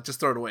because they're like, just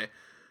throw it away.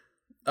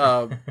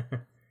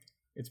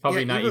 It's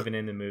probably not even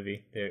in the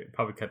movie. They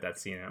probably cut that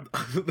scene out.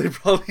 They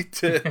probably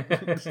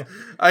did.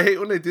 I hate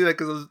when they do that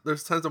because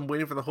there's times I'm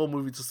waiting for the whole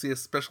movie to see a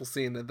special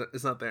scene that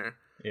it's not there.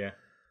 Yeah.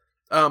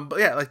 But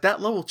yeah, like that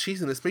level of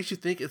cheesiness makes you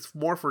think it's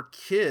more for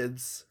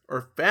kids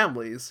or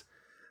families.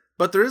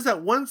 But there is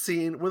that one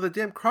scene where the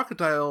damn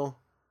crocodile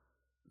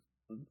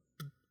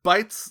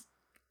bites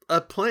a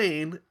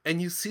plane,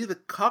 and you see the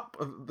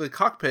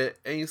cockpit,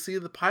 and you see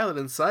the pilot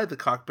inside the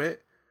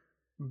cockpit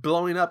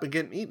blowing up and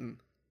getting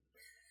eaten.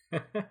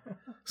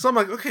 So I'm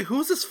like, okay,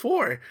 who's this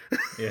for?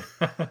 Yeah.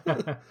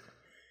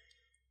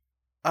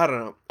 I don't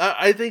know.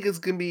 I think it's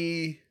gonna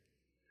be.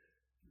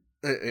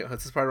 Is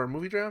this part of our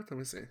movie draft? Let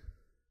me see.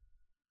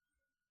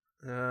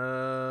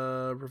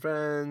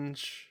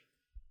 Revenge.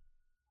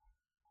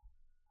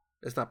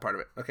 It's not part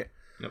of it. Okay.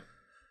 Nope.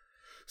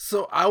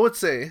 So I would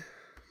say,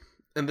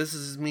 and this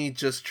is me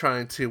just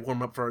trying to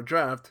warm up for our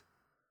draft,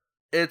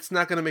 it's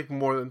not going to make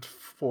more than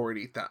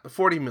 40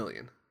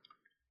 million.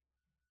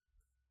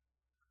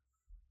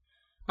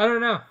 I don't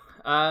know.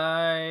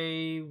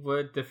 I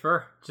would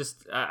defer.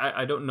 Just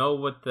I don't know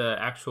what the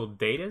actual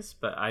date is,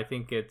 but I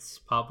think it's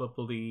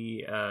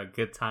probably a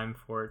good time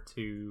for it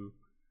to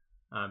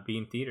be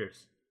in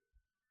theaters.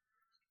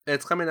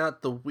 It's coming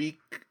out the week,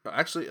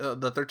 actually,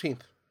 the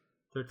 13th.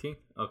 13th?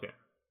 Okay.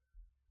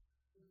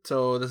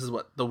 So this is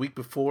what, the week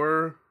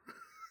before?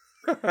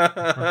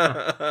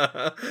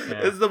 Yeah.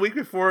 It's the week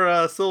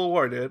before Civil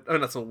War, dude. Oh,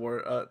 not Civil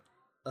War.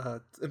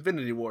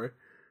 Infinity War.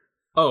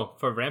 Oh,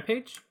 for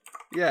Rampage?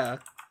 Yeah.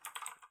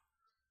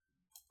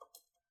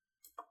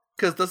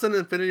 Because doesn't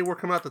Infinity War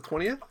come out the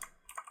 20th?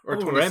 Or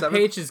 27th?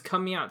 Rampage is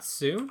coming out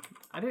soon?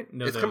 I didn't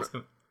know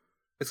that.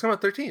 It's coming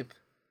out 13th.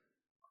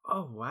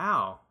 Oh,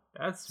 wow.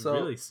 That's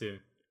really soon.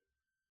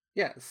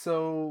 Yeah,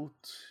 so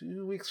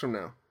 2 weeks from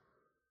now.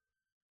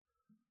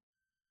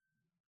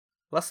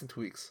 Less than 2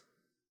 weeks.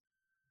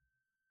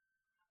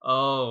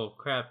 Oh,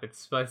 crap.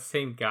 It's the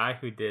same guy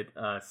who did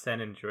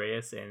San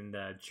Andreas and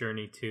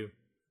Journey 2.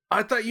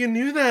 I thought you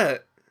knew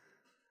that.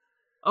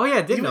 Oh, yeah,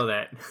 I did know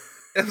that.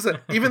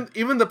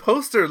 even the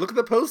poster. Look at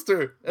the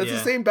poster. It's the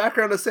same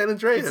background as San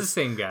Andreas. It's the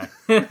same guy.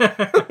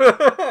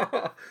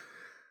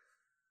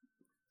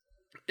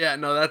 Yeah,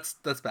 no,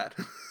 that's bad.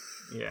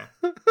 Yeah.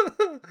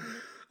 I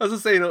was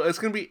just saying, it's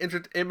gonna be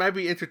it might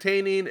be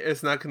entertaining.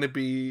 It's not gonna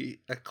be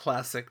a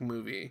classic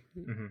movie.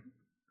 Mm-hmm.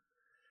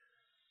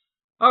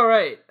 All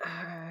right,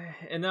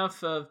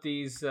 enough of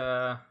these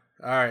all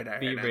right,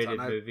 B-rated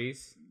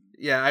movies.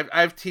 Yeah,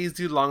 I've teased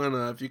you long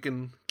enough. You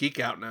can geek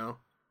out now.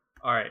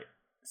 All right,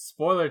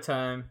 spoiler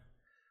time.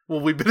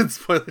 Well, we've been in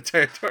spoiler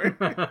territory.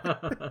 All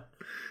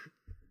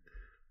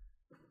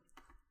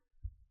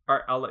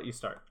right, I'll let you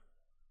start.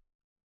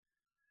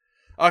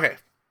 Okay,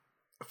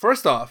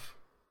 first off,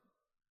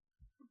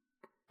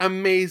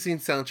 amazing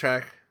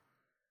soundtrack.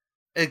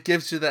 It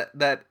gives you that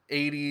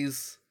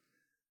 80s,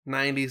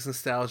 90s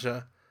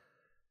nostalgia.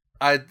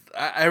 I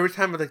every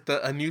time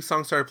a new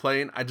song started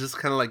playing, I just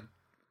kind of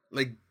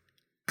like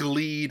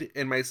gleed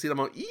in my seat. I'm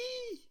like, ee!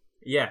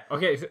 Yeah.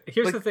 Okay. So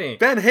here's the thing.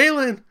 Van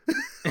Halen.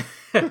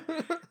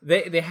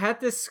 They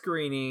had this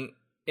screening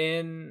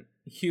in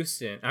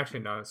Houston. Actually,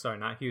 no, sorry,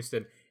 not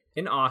Houston.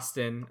 In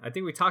Austin. I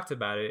think we talked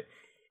about it.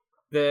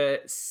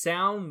 The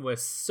sound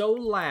was so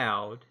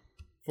loud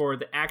for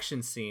the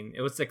action scene.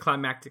 It was the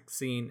climactic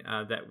scene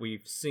that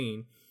we've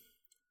seen.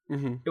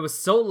 Mm-hmm. It was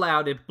so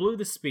loud it blew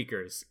the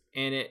speakers,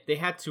 and they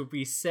had to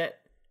reset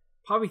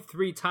probably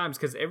 3 times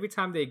because every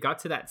time they got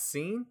to that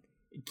scene,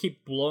 it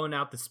kept blowing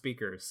out the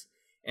speakers.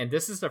 And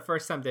this is the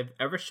first time they've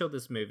ever showed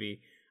this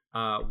movie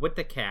with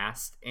the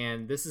cast,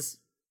 and this is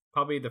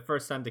probably the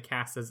first time the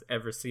cast has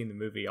ever seen the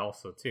movie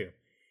also too.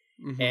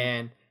 Mm-hmm.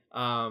 And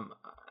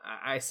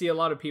I see a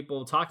lot of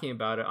people talking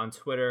about it on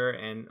Twitter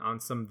and on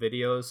some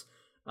videos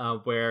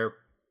where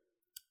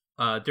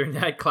during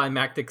that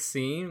climactic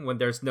scene when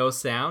there's no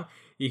sound,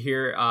 you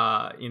hear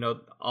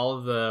all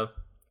of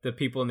the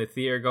people in the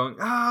theater going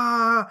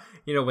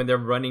when they're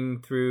running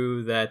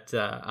through that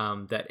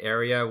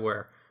area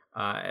where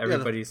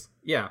everybody's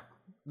the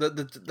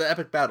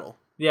epic battle.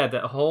 Yeah,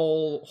 the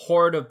whole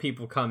horde of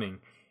people coming,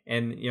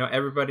 and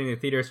everybody in the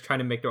theater is trying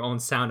to make their own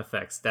sound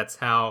effects. That's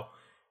how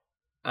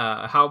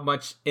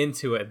much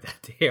into it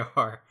that they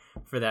are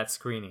for that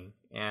screening.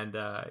 And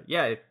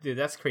dude,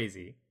 that's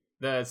crazy.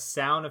 The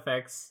sound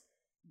effects,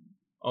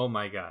 oh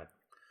my god.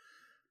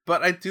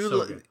 But I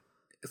do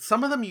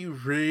some of them you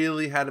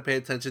really had to pay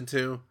attention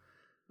to.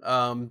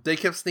 They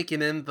kept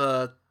sneaking in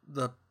the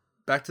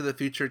Back to the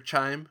Future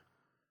chime.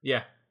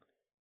 Yeah.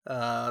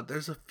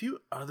 There's a few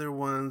other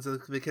ones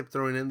that they kept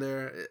throwing in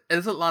there.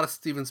 There's a lot of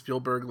Steven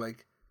Spielberg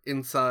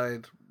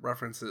inside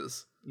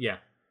references. Yeah.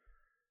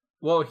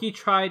 Well, he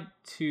tried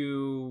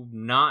to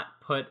not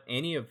put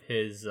any of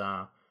his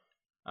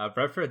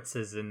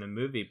references in the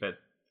movie, but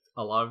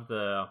a lot of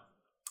the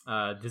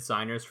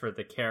designers for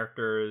the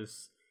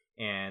characters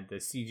and the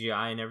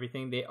CGI and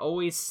everything, they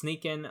always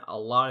sneak in a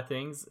lot of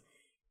things.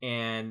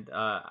 And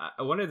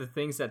one of the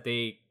things that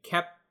they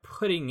kept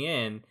putting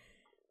in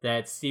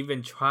that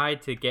Steven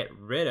tried to get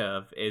rid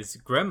of is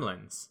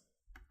gremlins.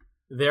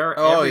 They're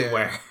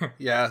everywhere.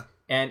 Yeah.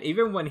 And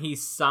even when he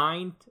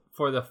signed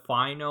for the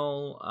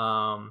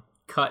final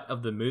cut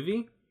of the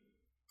movie,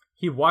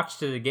 he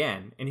watched it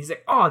again and he's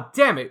like, oh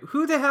damn it,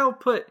 who the hell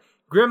put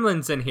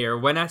gremlins in here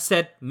when I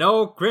said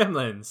no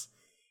gremlins?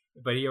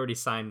 But he already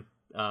signed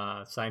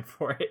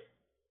for it.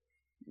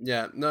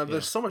 Yeah, no,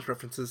 there's so much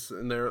references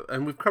in there,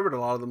 and we've covered a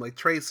lot of them, like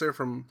Tracer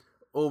from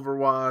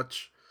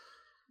Overwatch,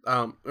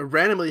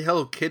 randomly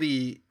Hello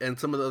Kitty, and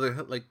some of the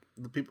other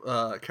the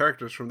people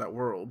characters from that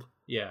world.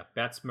 Yeah,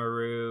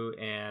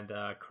 Batsmaru and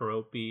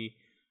Karopi.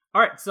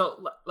 All right,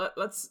 so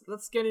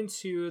let's get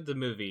into the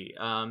movie.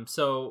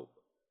 So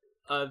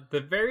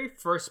the very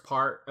first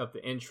part of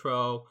the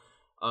intro,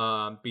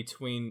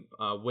 between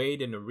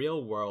Wade in the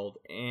real world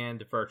and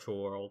the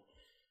virtual world,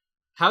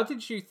 how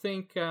did you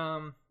think?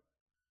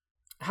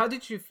 How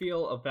did you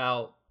feel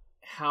about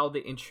how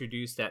they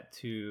introduced that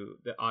to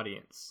the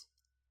audience?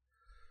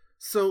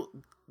 So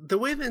the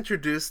way they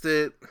introduced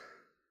it,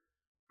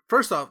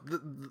 first off,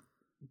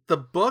 the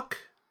book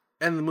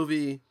and the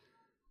movie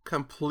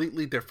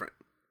completely different.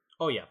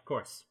 Oh yeah, of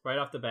course. Right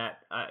off the bat,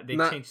 they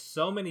changed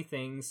so many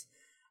things.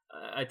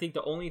 I think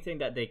the only thing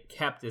that they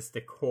kept is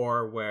the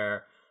core,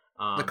 where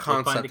the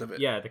concept of it.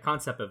 Yeah, the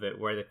concept of it,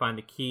 where they find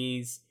the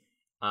keys,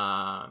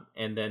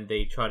 and then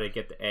they try to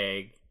get the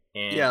egg,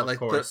 and of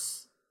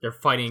course they're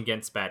fighting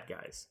against bad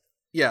guys.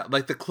 Yeah,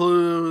 like the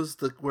clues,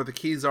 where the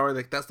keys are,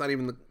 that's not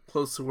even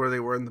close to where they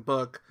were in the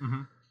book.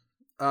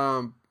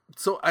 Mm-hmm.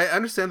 So I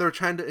understand they were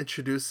trying to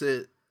introduce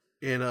it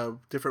in a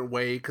different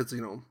way because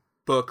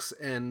books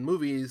and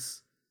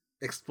movies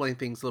explain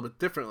things a little bit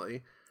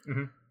differently.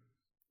 Mm-hmm.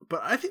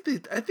 But I think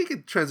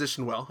it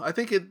transitioned well. I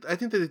think they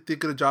did a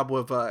good job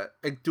of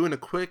doing a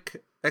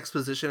quick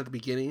exposition at the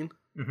beginning.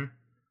 Mm-hmm.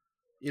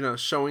 You know,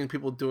 showing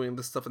people doing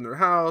this stuff in their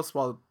house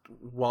while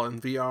in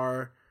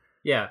VR.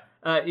 Yeah,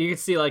 you can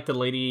see like the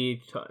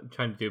lady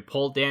trying to do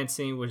pole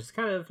dancing, which is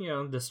kind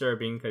of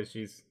disturbing because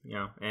she's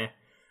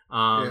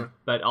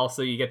But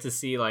also you get to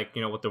see like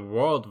what the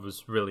world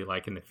was really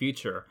like in the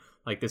future.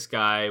 Like this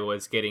guy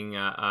was getting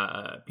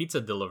a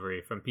pizza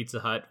delivery from Pizza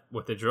Hut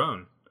with a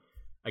drone.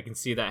 I can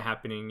see that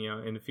happening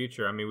in the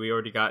future. I mean, we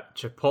already got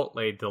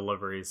Chipotle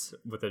deliveries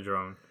with a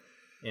drone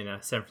in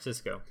San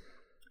Francisco.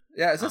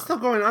 Yeah, is that still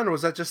going on, or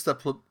was that just a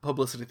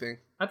publicity thing?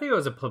 I think it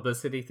was a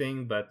publicity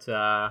thing, but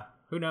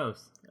who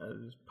knows?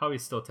 Probably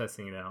still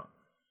testing it out.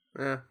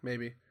 Yeah,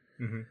 maybe.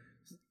 Mm-hmm.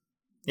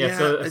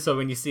 Yeah, so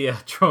when you see a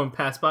drone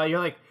pass by, you're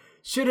like,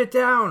 shoot it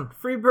down!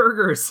 Free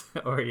burgers!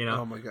 Or,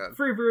 oh my God,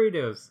 free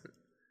burritos.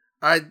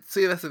 I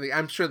see, that's the thing.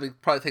 I'm sure they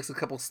probably takes a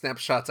couple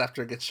snapshots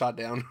after it gets shot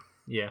down.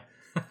 Yeah.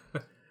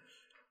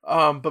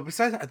 But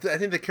besides, I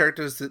think the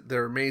characters,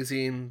 they're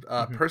amazing.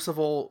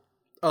 Percival,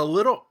 a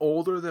little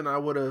older than I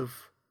would have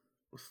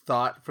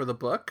thought for the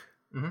book.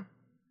 Mm-hmm.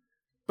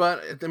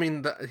 But, I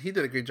mean, he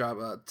did a great job.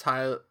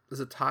 Is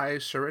it Ty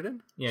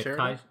Sheridan? Yeah,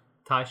 Sheridan?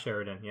 Ty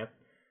Sheridan, yep.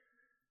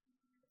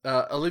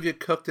 Olivia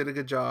Cook did a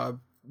good job,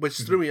 which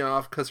threw me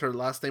off because her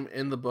last name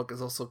in the book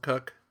is also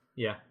Cook.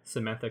 Yeah,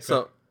 Samantha Cook.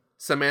 So,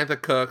 Samantha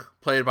Cook,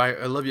 played by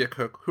Olivia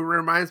Cook, who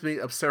reminds me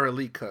of Sarah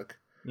Lee Cook.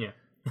 Yeah.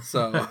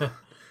 So, a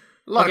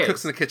lot of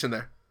cooks in the kitchen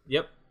there.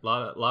 Yep, a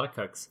lot of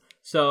cooks.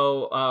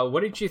 So, what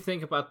did you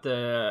think about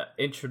the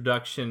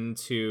introduction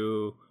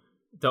to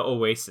the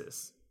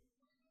Oasis?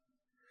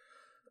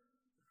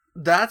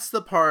 That's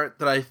the part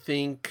that I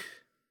think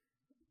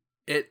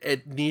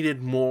it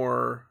needed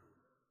more.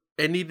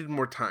 It needed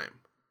more time.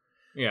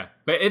 Yeah,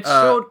 but it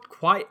showed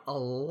quite a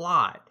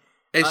lot.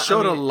 It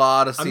showed a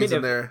lot of scenes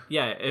in there.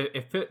 Yeah,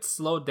 if it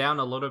slowed down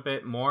a little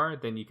bit more,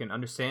 then you can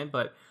understand.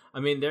 But I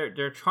mean,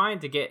 they're trying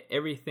to get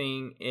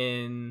everything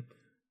in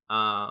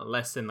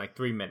less than like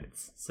 3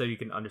 minutes, so you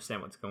can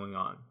understand what's going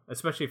on.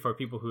 Especially for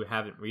people who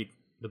haven't read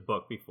the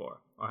book before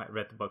or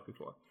read the book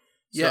before.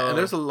 Yeah, and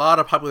there's a lot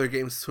of popular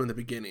games too in the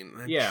beginning.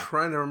 I'm yeah,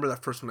 trying to remember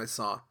that first one I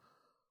saw.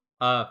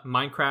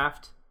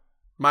 Minecraft.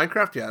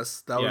 Minecraft,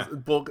 yes, that was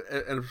bulk,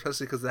 and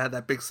especially because they had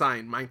that big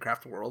sign,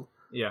 Minecraft World.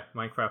 Yeah,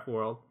 Minecraft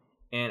World,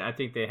 and I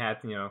think they had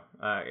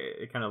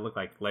it kind of looked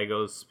like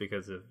Legos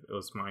because it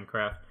was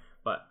Minecraft,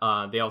 but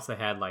they also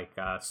had like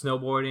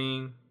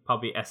snowboarding,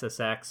 probably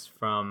SSX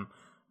from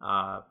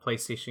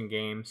PlayStation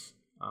games.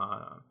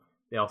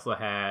 They also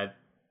had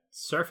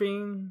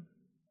surfing.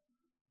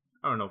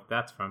 I don't know if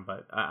that's from,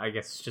 but I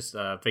guess it's just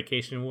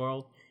Vacation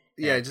World.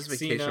 Yeah, just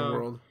Vacation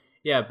World.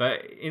 Yeah, but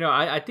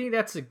I think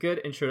that's a good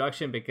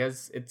introduction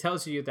because it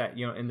tells you that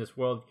in this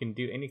world you can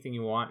do anything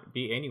you want,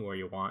 be anywhere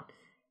you want,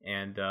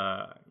 and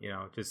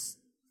just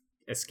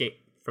escape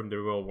from the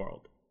real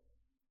world.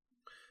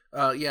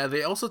 Yeah,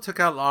 they also took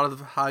out a lot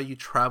of how you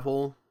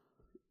travel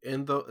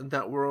in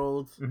that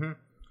world. Mm-hmm.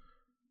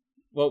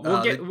 Well,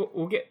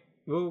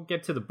 we'll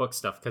get to the book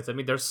stuff because I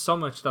mean there's so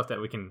much stuff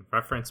that we can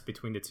reference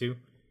between the two.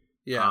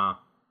 Yeah.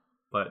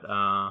 But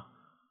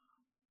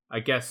I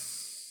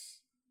guess,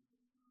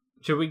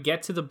 should we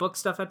get to the book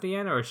stuff at the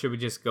end, or should we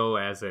just go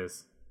as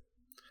is?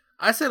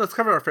 I say let's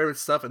cover our favorite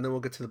stuff, and then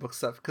we'll get to the book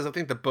stuff, because I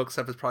think the book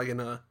stuff is probably going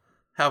to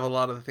have a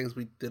lot of the things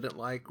we didn't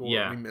like or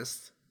we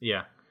missed.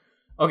 Yeah.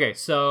 Okay,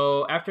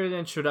 so after the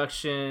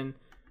introduction,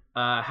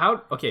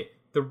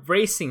 the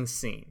racing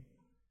scene.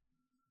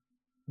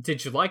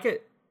 Did you like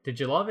it? Did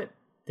you love it?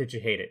 Did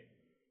you hate it?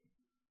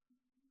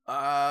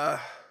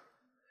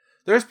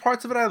 There's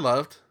parts of it I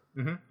loved.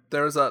 Mm-hmm.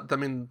 There's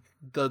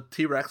the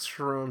T-Rex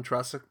from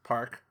Jurassic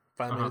Park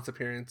finally made its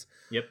appearance.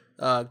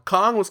 Yep.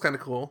 Kong was kind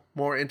of cool,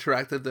 more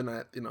interactive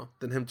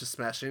than him just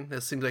smashing.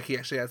 It seems like he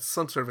actually had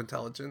some sort of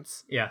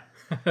intelligence. Yeah.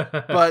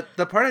 But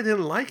the part I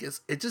didn't like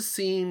is it just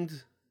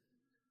seemed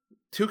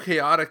too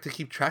chaotic to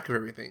keep track of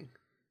everything.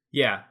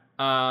 Yeah.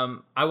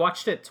 I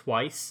watched it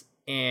twice,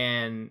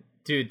 and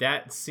dude,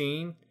 that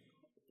scene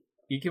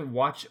you can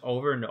watch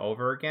over and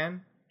over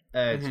again.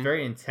 It's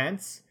very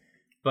intense,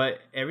 but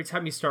every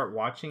time you start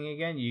watching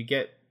again, you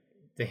get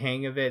the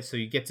hang of it. So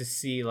you get to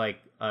see like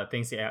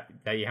things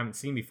that you haven't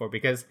seen before,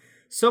 because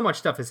so much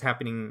stuff is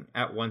happening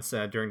at once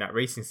during that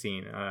racing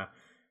scene.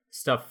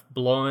 Stuff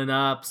blowing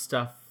up,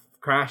 stuff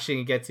crashing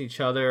against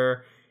each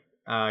other,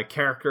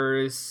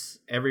 characters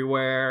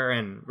everywhere,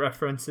 and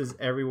references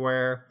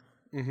everywhere.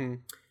 Mm-hmm.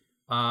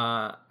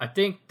 I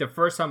think the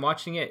first time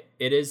watching it,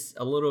 it is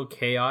a little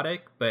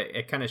chaotic, but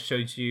it kind of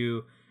shows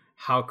you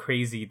how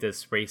crazy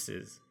this race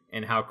is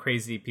and how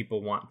crazy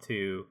people want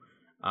to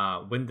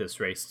win this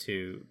race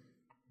to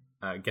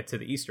get to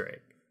the Easter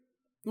egg.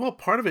 Well,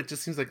 part of it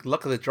just seems like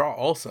luck of the draw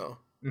also.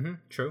 Mm-hmm,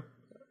 true.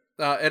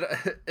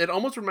 It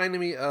almost reminded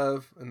me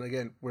of, and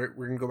again, we're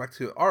going to go back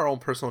to our own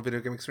personal video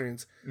game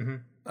experience,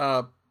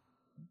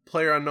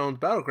 PlayerUnknown's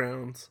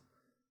Battlegrounds.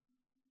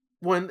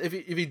 If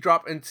you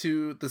drop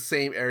into the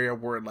same area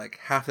where like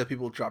half the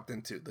people dropped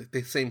into,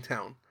 the same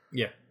town.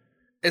 Yeah.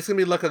 It's gonna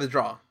be luck of the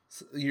draw.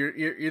 So you're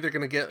either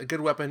gonna get a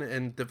good weapon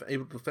and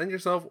able to defend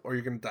yourself, or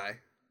you're gonna die.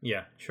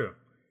 Yeah, true.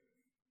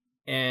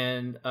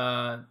 And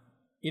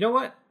you know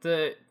what?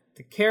 The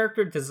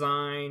character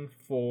design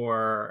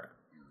for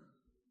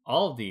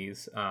all of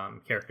these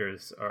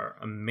characters are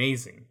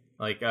amazing.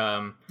 Like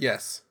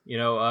yes, you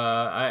know,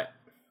 I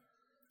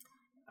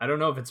don't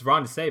know if it's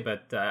wrong to say,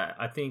 but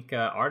I think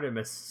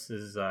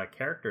Artemis's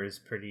character is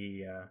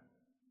pretty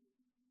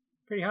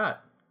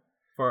hot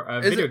for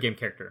a video game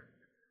character.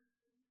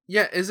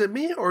 Yeah, is it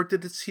me, or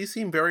did he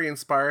seem very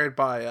inspired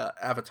by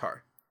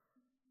Avatar?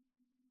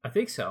 I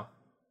think so.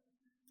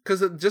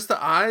 Because just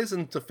the eyes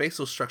and the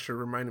facial structure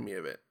reminded me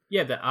of it.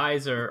 Yeah, the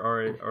eyes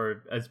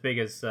are as big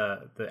as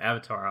the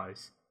Avatar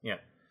eyes. Yeah.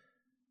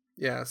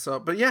 Yeah. So,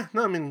 but yeah,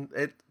 no, I mean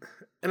it,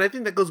 and I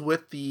think that goes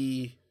with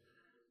the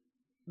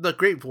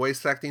great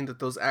voice acting that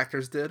those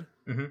actors did.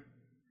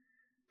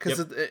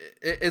 Because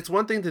it's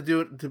one thing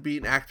to be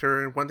an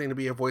actor and one thing to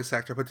be a voice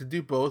actor, but to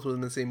do both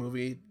within the same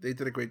movie, they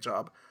did a great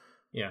job.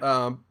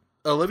 Yeah.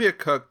 Olivia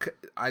Cooke,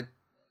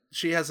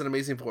 she has an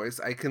amazing voice.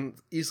 I can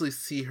easily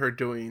see her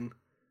doing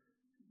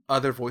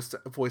other voice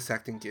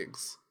acting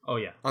gigs. Oh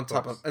yeah. On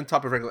top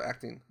of regular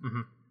acting.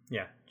 Mm-hmm.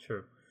 Yeah,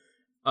 true.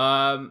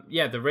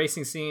 Yeah, the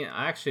racing scene,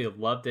 I actually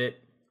loved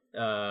it.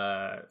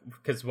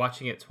 Because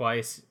watching it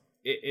twice,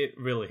 it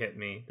really hit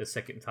me the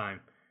second time.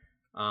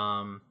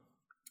 How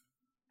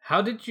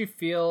did you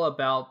feel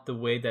about the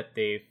way that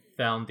they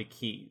found the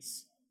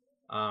keys?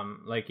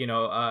 Like, you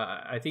know,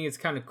 I think it's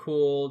kind of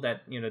cool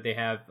that, you know, they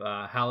have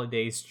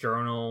Halliday's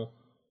journal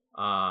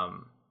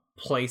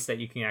place that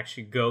you can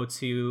actually go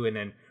to and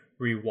then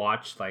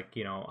rewatch, like,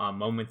 you know,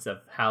 moments of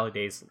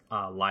Halliday's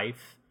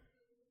life.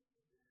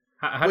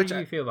 How did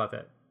you feel about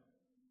that?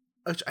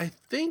 Which I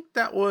think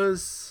that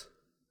was...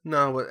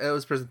 No, it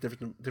was presented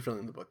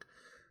differently in the book.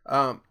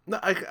 No,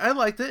 I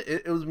liked it.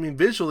 It was, I mean,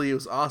 visually it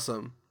was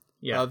awesome.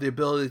 Yeah. The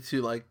ability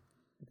to, like,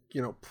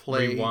 you know,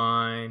 play...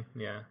 Rewind,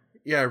 yeah.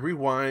 Yeah,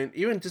 rewind.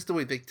 Even just the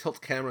way they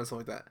tilt camera and stuff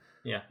like that.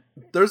 Yeah.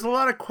 There's a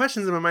lot of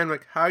questions in my mind,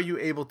 like, how are you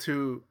able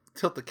to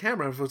tilt the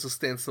camera if it was a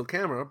standstill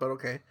camera, but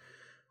okay.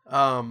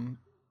 And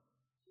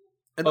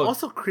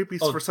also creepy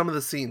for some of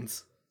the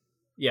scenes.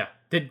 Yeah.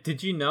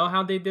 Did you know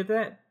how they did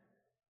that?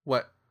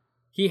 What?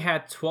 He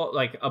had 12,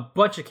 like, a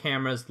bunch of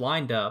cameras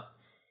lined up,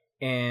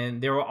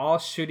 and they were all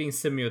shooting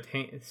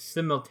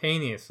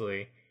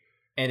simultaneously,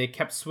 and it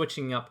kept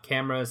switching up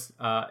cameras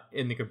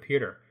in the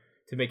computer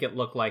to make it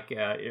look like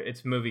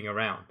it's moving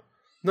around.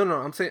 No,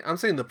 I'm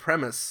saying the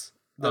premise.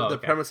 The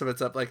premise of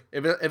it's up. Like,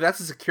 if that's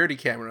a security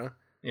camera,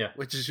 yeah,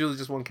 which is usually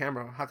just one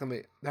camera, how can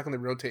they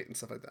rotate and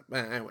stuff like that?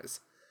 Man, anyways.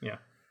 Yeah.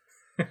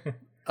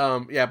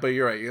 Yeah, but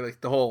you're right. You're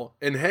like the whole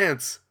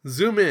enhance,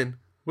 zoom in.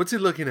 What's he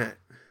looking at?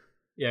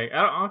 Yeah,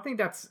 I don't think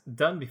that's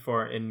done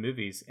before in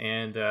movies,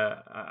 and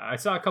I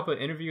saw a couple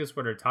of interviews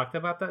where they talked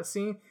about that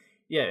scene.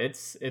 Yeah,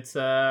 it's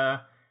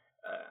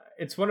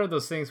one of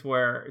those things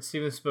where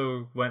Steven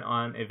Spielberg went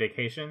on a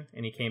vacation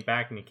and he came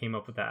back and he came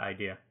up with that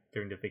idea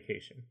during the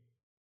vacation.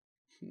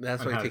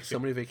 That's why he takes so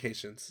many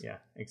vacations. Yeah,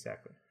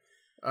 exactly.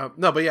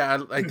 No, but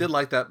yeah, I did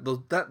like that.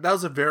 That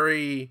was a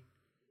very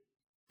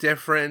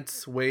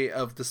different way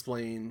of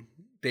displaying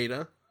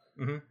data.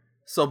 Mm-hmm.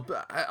 So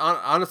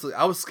honestly,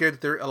 I was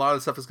scared that a lot of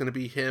the stuff is going to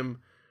be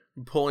him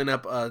pulling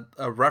up a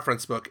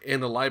reference book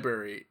in the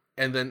library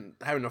and then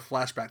having a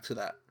flashback to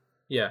that.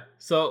 Yeah.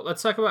 So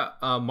let's talk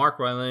about Mark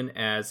Rylance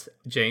as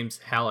James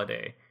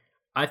Halliday.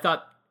 I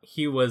thought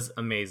he was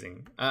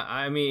amazing.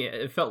 I mean,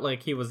 it felt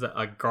like he was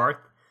a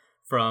Garth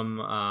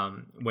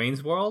from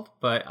Wayne's World,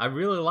 but I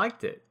really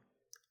liked it.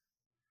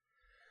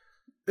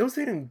 It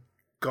wasn't even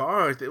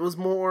Garth. It was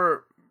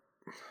more...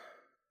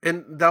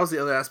 And that was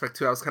the other aspect,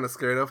 too. I was kind of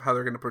scared of how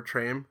they're going to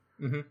portray him.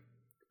 Mm-hmm.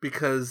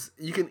 Because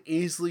you can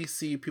easily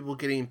see people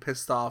getting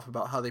pissed off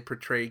about how they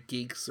portray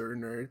geeks or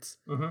nerds.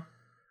 Mm-hmm.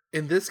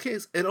 In this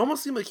case, it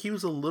almost seemed like he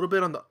was a little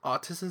bit on the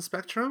autism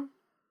spectrum.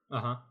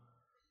 Uh-huh.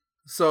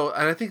 So,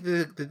 and I think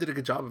they did a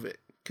good job of it.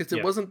 Because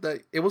it wasn't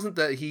that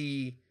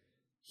he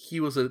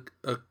was a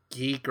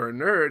geek or a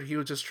nerd. He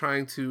was just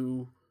trying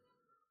to,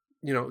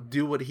 you know,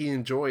 do what he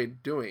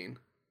enjoyed doing.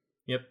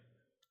 Yep.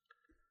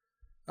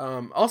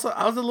 Also,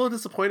 I was a little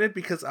disappointed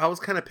because I was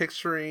kind of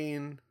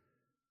picturing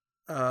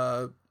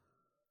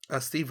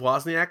Steve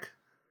Wozniak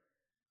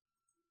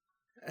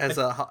as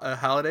a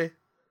Halliday.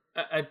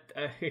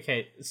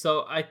 Okay,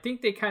 so I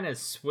think they kind of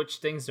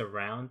switched things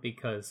around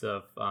because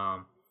of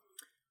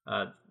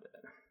I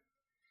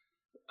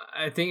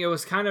think it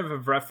was kind of a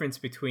reference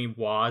between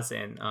Woz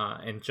and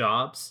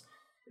Jobs.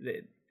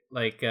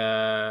 Like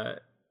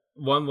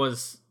one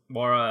was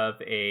more of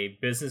a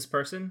business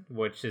person,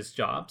 which is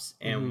Jobs,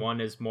 and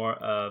one is more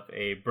of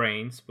a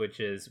brains, which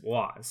is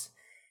Woz.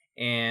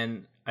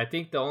 And I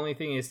think the only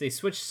thing is they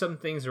switched some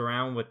things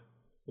around with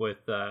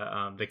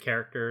the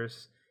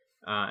characters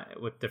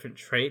with different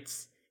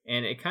traits,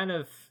 and it kind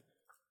of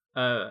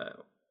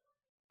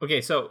okay.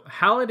 So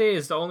Halliday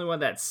is the only one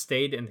that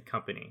stayed in the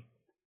company,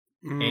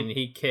 and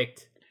he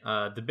kicked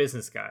the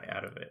business guy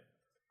out of it.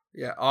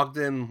 Yeah,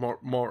 Ogden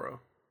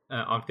Morrow.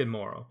 Ogden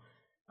Morrow.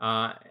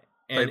 And,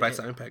 played by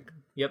Simon Pegg.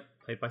 Yep,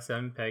 played by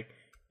Simon Pegg.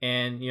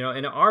 And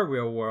in our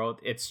real world,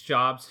 it's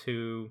Jobs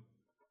who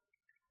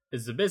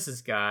is the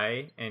business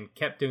guy and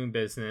kept doing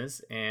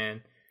business,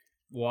 and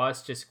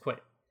Woz just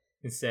quit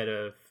instead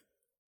of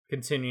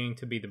continuing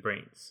to be the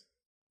brains.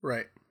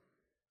 Right.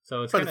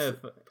 So it's kind of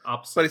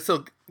opposite. But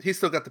he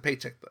still got the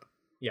paycheck though.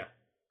 Yeah.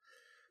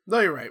 No,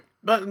 you're right.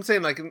 But I'm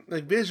saying like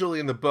visually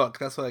in the book,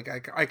 that's what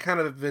I kind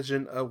of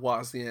envision a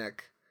Wozniak,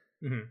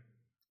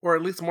 or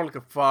at least more like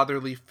a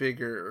fatherly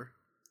figure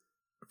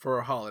for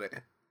a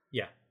Holiday.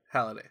 Yeah.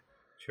 Halliday.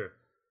 Sure.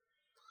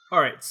 All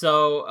right.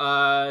 So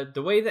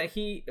the way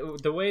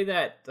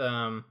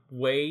that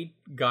Wade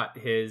got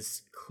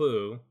his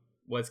clue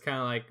was kind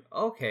of like,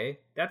 okay,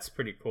 that's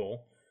pretty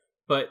cool.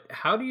 But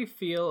how do you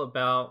feel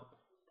about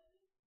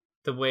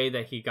the way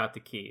that he got the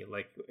key?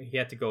 Like he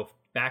had to go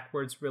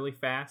backwards really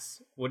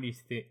fast. What do you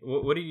think?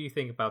 What do you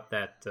think about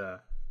that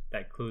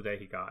clue that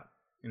he got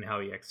and how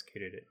he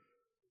executed it?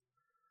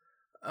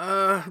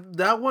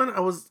 That one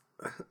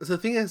the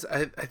thing is,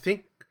 I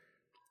think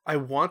I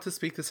want to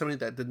speak to somebody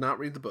that did not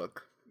read the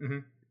book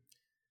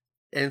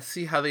and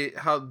see how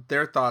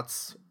their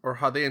thoughts or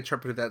how they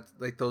interpreted that,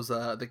 like those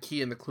the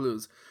key and the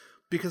clues,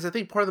 because I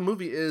think part of the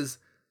movie is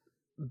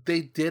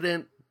they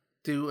didn't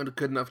do a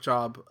good enough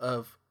job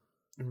of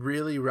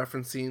really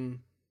referencing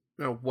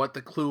what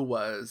the clue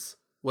was,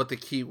 what the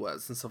key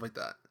was, and stuff like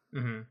that.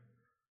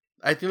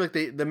 I think like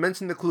they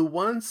mentioned the clue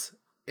once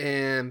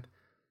and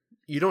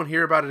you don't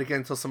hear about it again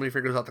until somebody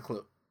figures out the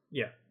clue.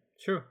 Yeah,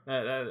 true.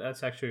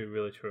 That's actually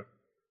really true.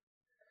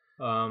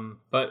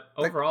 But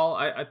overall,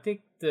 I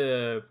think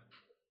the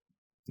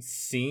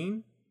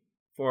scene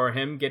for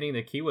him getting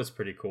the key was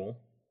pretty cool.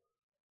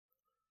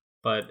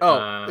 But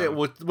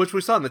which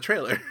we saw in the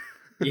trailer.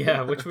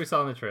 Yeah, which we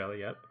saw in the trailer.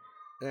 Yep.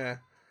 Yeah.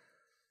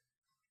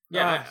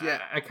 Yeah.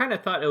 I kind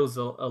of thought it was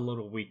a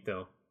little weak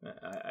though.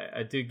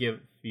 I do give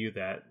you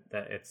that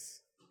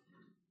it's.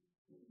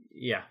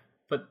 Yeah,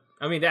 but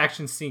I mean the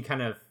action scene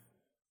kind of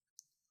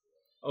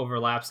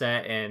overlaps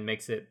that and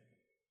makes it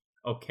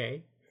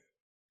okay.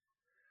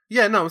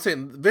 Yeah, no, I'm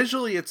saying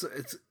visually it's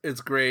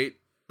great.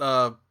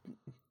 I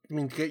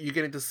mean, you're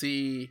getting to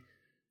see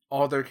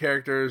all their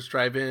characters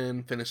drive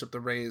in, finish up the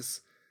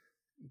race,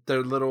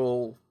 their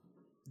little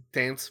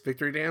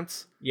victory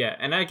dance. Yeah,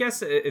 and I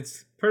guess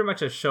it's pretty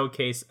much a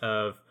showcase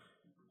of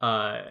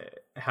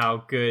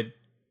how good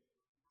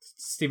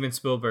Steven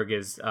Spielberg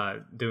is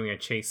doing a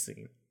chase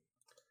scene.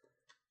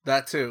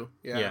 That too,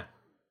 yeah,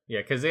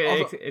 because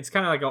it's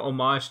kind of like a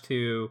homage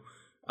to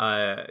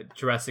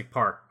Jurassic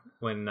Park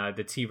when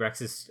the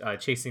T-Rex is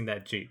chasing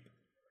that Jeep.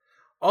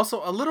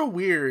 Also, a little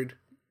weird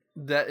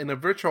that in a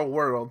virtual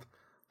world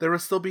there will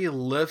still be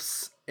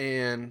lifts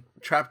and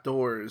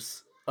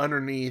trapdoors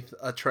underneath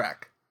a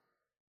track.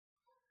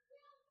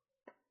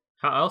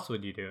 How else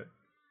would you do it?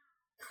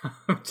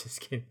 I'm just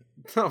kidding.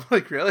 I'm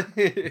like, really?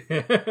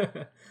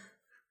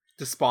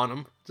 Just spawn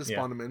them.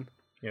 Spawn them in.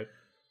 Yep.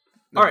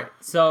 No. All right.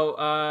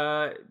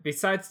 So,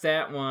 besides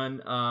that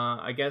one,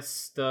 I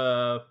guess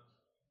the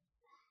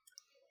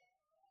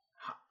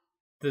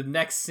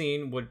next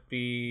scene would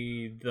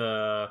be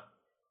the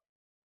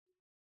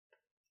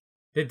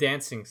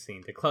dancing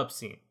scene, the club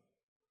scene.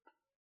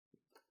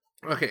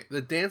 Okay,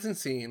 the dancing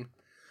scene,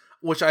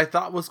 which I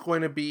thought was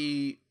going to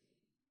be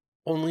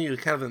only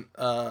kind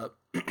of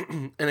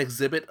an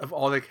exhibit of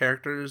all the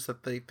characters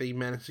that they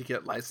managed to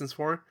get licensed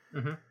for.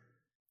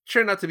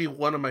 Turned out to be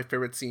one of my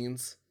favorite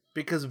scenes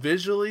because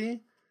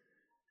visually,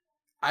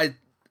 I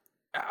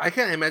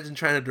can't imagine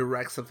trying to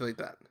direct something like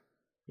that.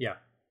 Yeah,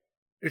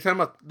 you're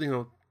talking about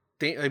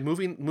like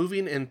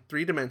moving in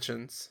 3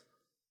 dimensions,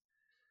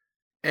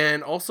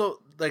 and also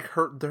like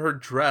her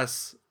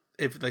dress.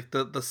 If like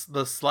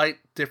the slight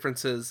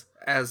differences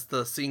as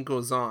the scene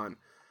goes on,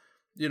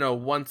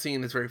 one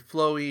scene is very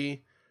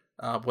flowy.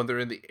 When they're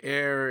in the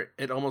air,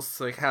 it almost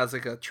like has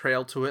like a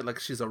trail to it, like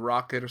she's a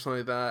rocket or something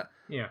like that.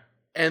 Yeah.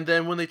 And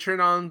then when they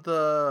turn on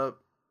the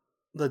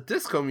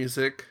disco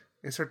music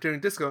and start doing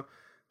disco,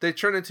 they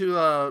turn into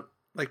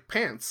like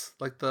pants,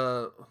 like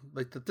the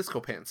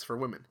disco pants for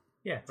women.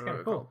 Yeah, it's kind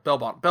of cool. Bell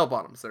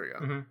bottoms. There you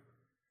go.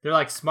 They're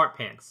like smart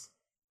pants.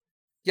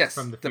 Yes,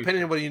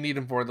 depending on what you need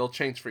them for, they'll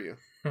change for you.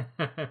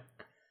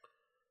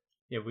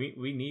 Yeah,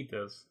 we need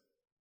those.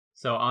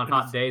 So on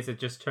hot days, it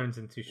just turns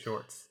into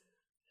shorts.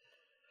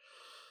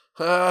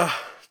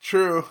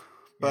 True,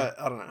 but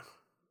yeah. I don't know.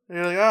 And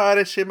you're like, oh, I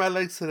didn't shave my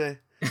legs today.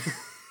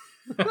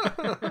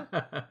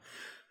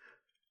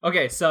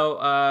 Okay,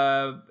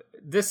 so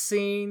this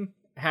scene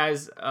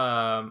has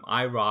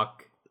IROC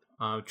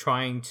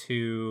trying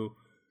to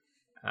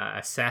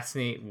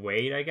assassinate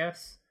Wade, I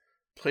guess.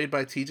 Played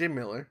by T.J.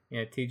 Miller.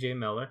 Yeah, T.J.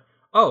 Miller.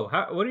 Oh,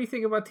 what do you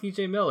think about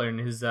T.J. Miller and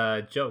his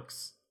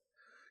jokes?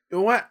 You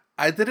know what?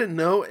 I didn't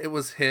know it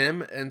was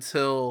him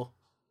until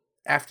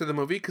after the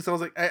movie because I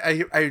was like,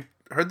 I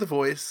heard the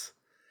voice.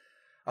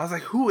 I was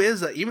like, who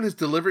is that? Even his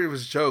delivery of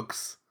his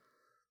jokes,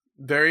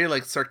 very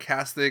like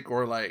sarcastic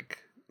or like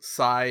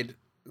side.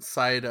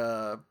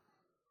 How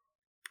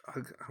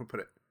put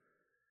it?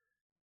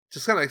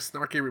 Just kind of like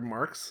snarky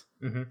remarks.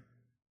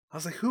 I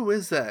was like, who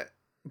is that?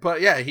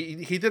 But yeah,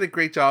 he did a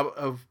great job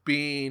of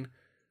being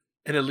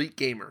an elite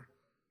gamer.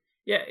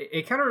 Yeah,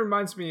 it kind of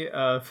reminds me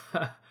of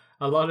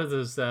a lot of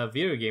those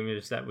video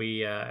gamers that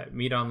we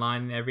meet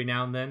online every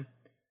now and then.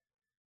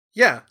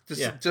 Yeah,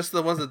 just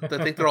the ones that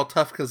think they're all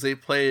tough because they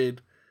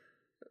played,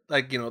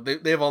 like, you know,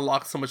 they've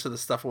unlocked so much of the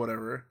stuff or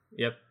whatever.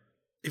 Yep.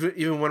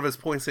 Even one of his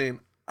points saying,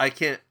 I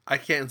can't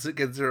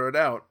get zeroed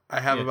out.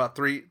 I have about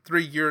 3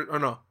 years, or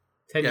no,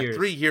 10 years.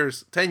 3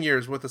 years, 10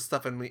 years worth of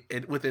stuff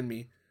within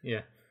me.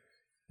 Yeah.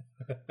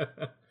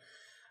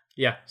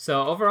 Yeah.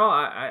 So overall,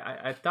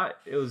 I thought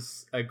it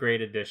was a great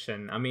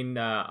addition. I mean,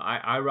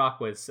 I-Rock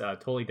was a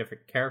totally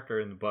different character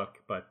in the book,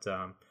 but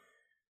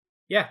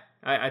yeah,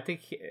 I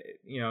think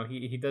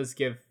he does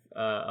give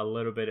a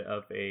little bit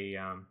of a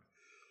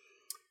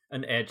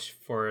an edge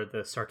for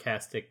the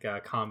sarcastic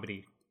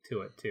comedy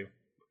to it too.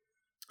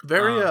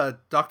 Very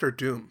Doctor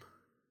Doom.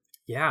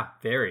 Yeah,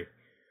 very.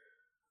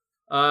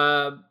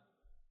 There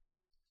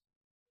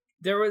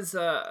was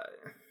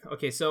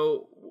okay,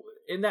 so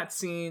in that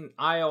scene,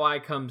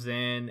 IOI comes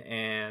in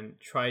and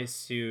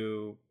tries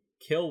to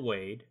kill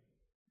Wade.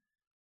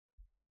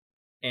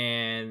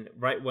 And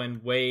right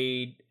when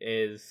Wade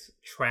is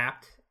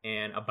trapped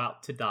and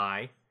about to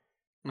die,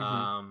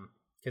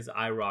 because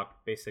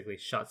I-Rock basically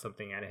shot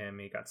something at him,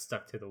 he got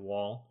stuck to the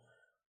wall.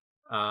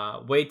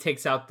 Wade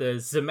takes out the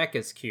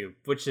Zemeckis cube,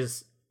 which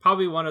is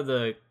probably one of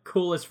the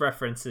coolest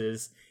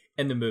references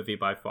in the movie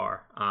by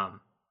far.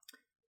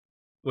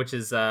 Which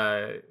is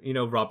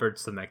Robert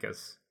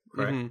Zemeckis,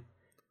 correct?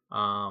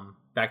 Mm-hmm.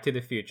 Back to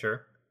the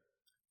Future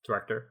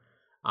director.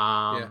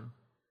 And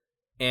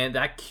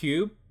that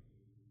cube,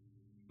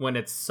 when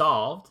it's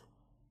solved,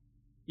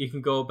 you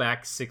can go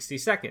back 60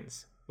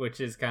 seconds,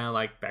 which is kind of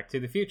like Back to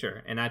the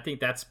Future. And I think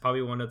that's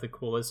probably one of the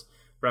coolest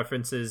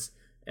references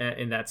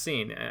in that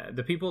scene.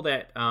 The people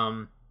that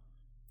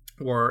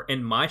were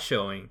in my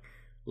showing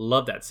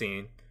love that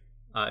scene.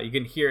 You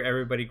can hear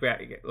everybody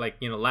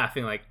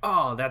laughing like,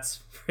 "Oh, that's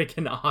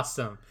freaking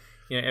awesome!"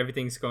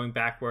 Everything's going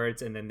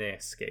backwards, and then they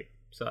escape.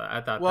 So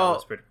I thought that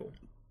was pretty cool.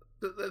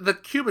 The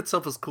cube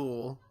itself is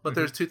cool, but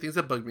there's two things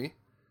that bug me.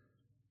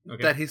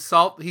 Okay. That he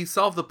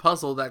solved the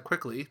puzzle that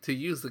quickly to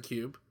use the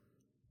cube.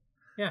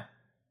 Yeah.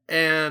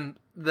 And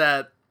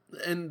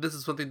this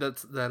is something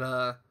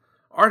that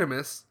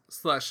Artemis /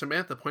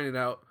 Samantha pointed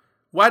out.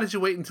 Why did you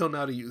wait until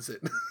now to use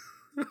it?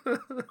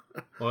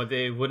 Well,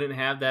 they wouldn't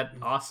have that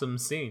awesome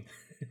scene.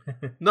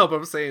 No, but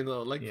I'm saying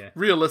though,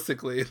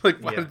 realistically,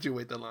 why did you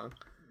wait that long?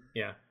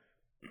 Yeah.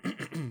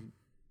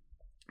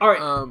 All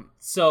right.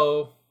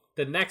 So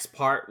the next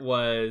part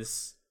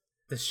was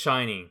The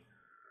Shining.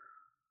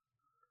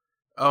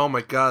 Oh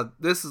my god,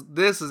 this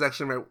is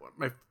actually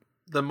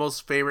the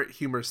most favorite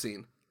humor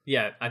scene.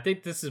 Yeah, I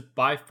think this is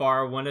by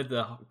far one of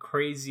the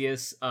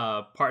craziest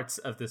parts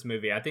of this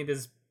movie. I think this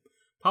is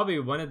probably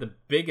one of the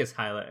biggest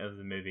highlight of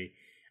the movie,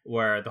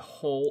 where the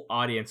whole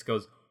audience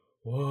goes,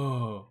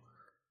 "Whoa,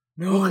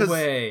 no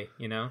way!"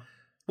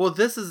 Well,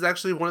 this is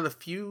actually one of the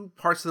few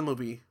parts of the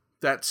movie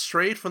that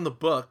strayed from the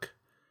book,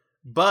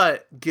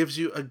 but gives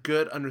you a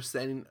good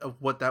understanding of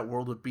what that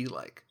world would be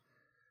like.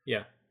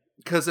 Yeah.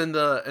 Because in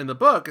the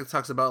book, it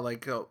talks about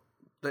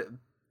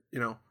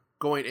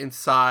going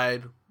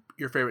inside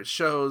your favorite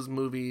shows,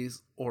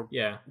 movies, or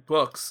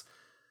books,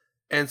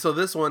 and so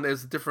this one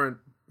is a different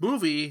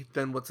movie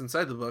than what's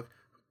inside the book,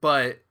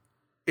 but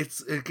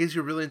it gives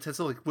you really intense.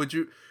 Like,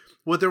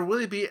 would there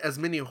really be as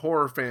many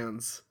horror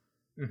fans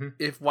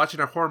if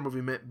watching a horror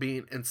movie meant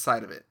being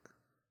inside of it?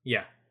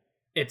 Yeah,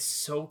 it's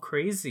so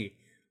crazy.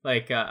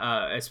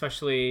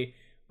 Especially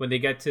when they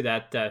get to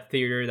that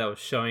theater that was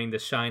showing The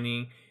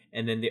Shining.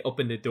 And then they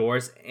open the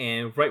doors,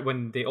 and right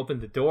when they open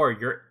the door,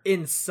 you're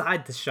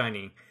inside The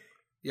Shining.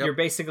 Yep. You're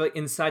basically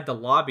inside the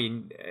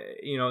lobby.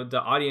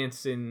 The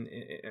audience in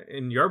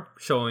your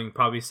showing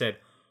probably said,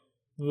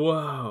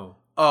 "Whoa!"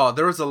 Oh,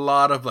 there was a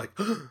lot of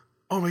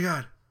 "Oh my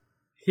god!"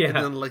 Yeah, and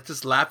then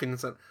just laughing and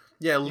stuff.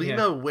 Yeah,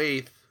 Lena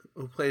Waithe,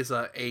 who plays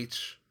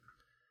H,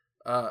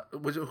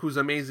 who's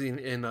amazing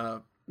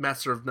in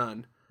Master of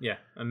None. Yeah,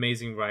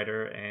 amazing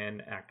writer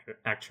and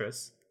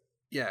actress.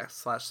 Yeah,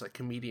 /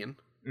 comedian.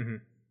 Mm-hmm.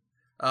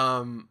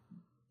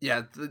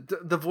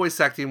 The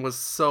voice acting was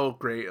so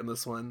great in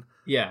this one.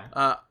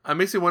 Yeah. I'm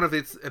basically one of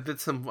it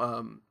did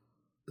some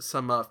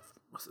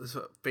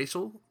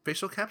facial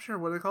capture.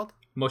 What are they called?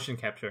 Motion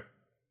capture.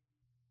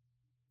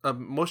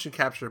 Motion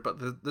capture, but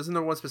isn't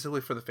there one specifically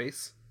for the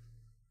face?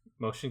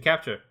 Motion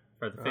capture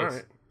for the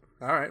face.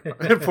 All right,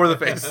 for the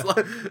face.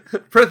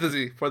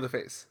 Parenthesis for the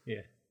face.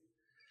 Yeah.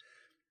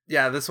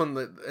 Yeah, this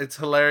one, it's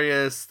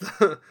hilarious.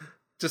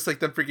 Just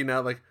them freaking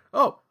out,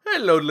 "Oh,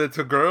 hello,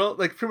 little girl!"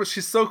 Pretty much,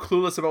 she's so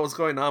clueless about what's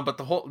going on.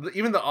 But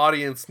even the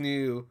audience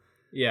knew.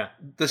 Yeah.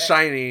 The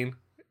Shining,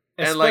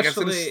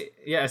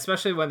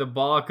 especially when the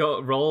ball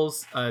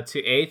rolls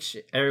to H,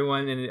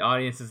 everyone in the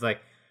audience is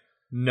like,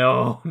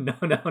 "No, no,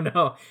 no,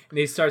 no!" And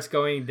he starts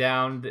going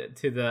down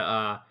to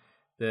the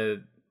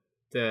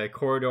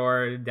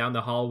corridor, down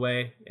the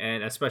hallway,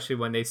 and especially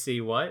when they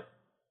see what?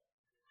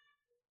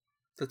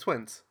 The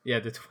twins. Yeah,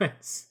 the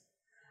twins.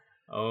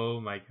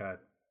 Oh my god.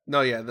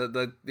 No, yeah,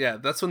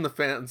 that's when the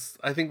fans.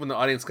 I think when the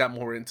audience got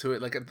more into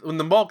it, like when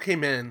the mall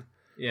came in.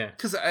 Yeah.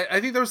 Because I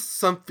think there was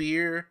some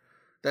fear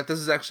that this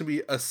is actually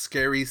be a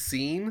scary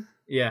scene.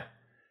 Yeah.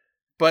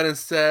 But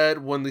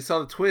instead, when they saw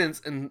the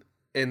twins and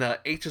in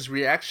H's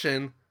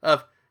reaction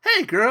of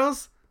 "Hey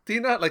girls," do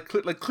you not like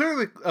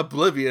clearly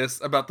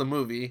oblivious about the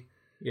movie,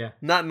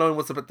 not knowing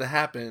what's about to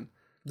happen,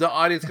 the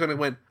audience kind of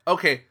went,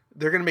 "Okay,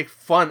 they're gonna make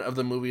fun of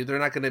the movie. They're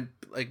not gonna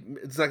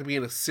it's not gonna be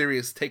in a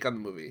serious take on the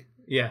movie."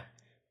 Yeah.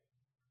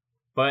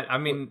 But I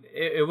mean,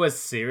 it was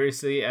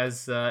seriously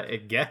as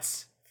it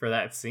gets for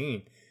that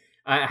scene.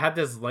 I had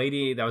this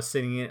lady that was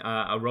sitting in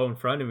a row in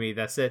front of me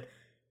that said,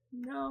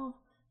 "No."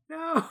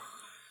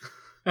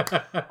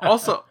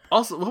 also,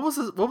 what was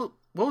this? What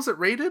was it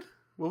rated?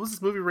 What was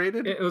this movie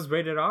rated? It was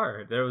rated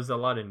R. There was a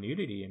lot of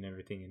nudity and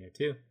everything in it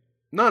too.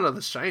 No,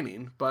 The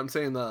Shining. But I'm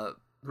saying the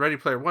Ready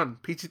Player One,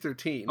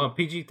 PG-13. Oh,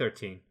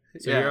 PG-13.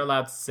 So you're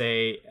allowed to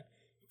say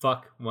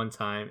 "fuck" one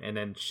time and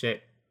then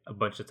 "shit" a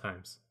bunch of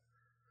times,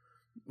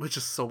 which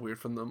is so weird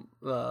from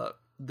the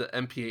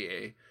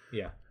MPAA.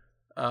 Yeah.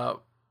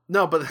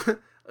 No, but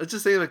let's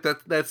just say like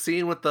that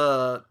scene with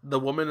the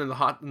woman in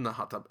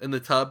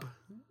the tub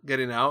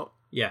getting out.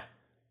 Yeah.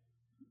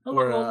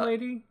 Hello, old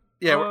lady.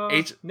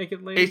 Yeah,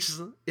 naked lady. H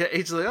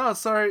is like, "Oh,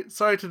 sorry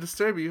to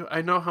disturb you.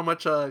 I know how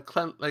much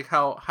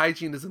how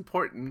hygiene is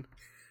important."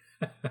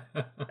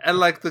 And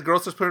like the girl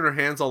starts putting her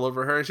hands all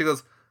over her, and she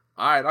goes,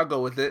 "All right, I'll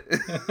go with it."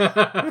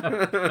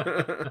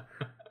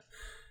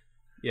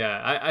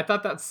 Yeah, I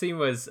thought that scene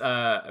was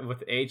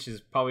with H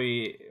is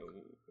probably,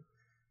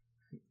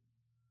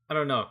 I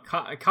don't know,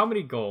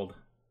 comedy gold.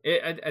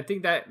 I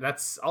think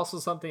that's also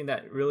something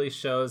that really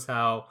shows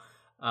how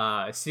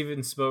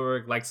Steven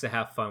Spielberg likes to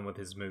have fun with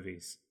his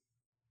movies.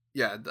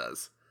 Yeah, it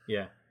does.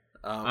 Yeah.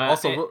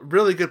 Also,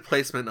 really good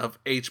placement of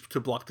H to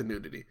block the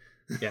nudity.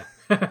 Yeah.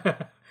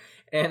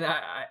 And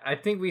I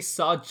think we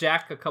saw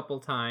Jack a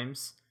couple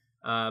times,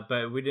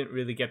 but we didn't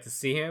really get to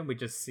see him. We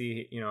just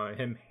see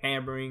him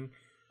hammering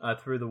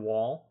through the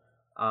wall,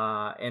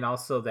 and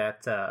also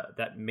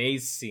that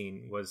maze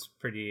scene was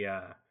pretty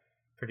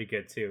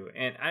good too.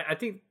 And I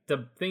think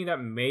the thing that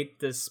made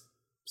this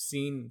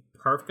scene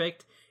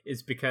perfect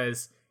is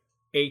because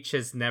H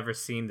has never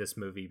seen this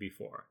movie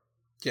before.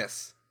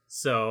 Yes.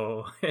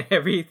 So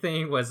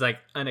everything was like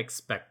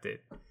unexpected.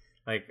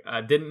 Like I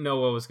didn't know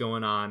what was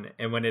going on,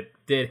 and when it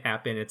did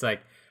happen, it's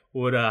like,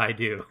 what do I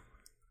do?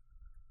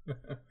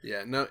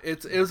 Yeah, no,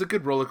 it was a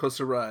good roller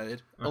coaster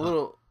ride. A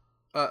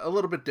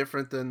little bit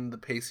different than the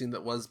pacing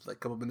that was like a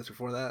couple minutes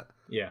before that.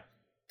 Yeah.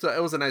 So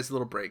it was a nice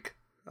little break.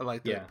 I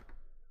liked it. Yeah.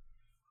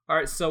 All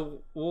right,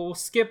 so we'll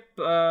skip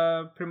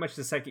pretty much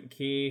the second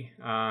key.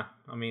 I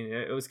mean,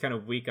 it was kind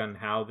of weak on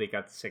how they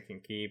got the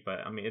second key, but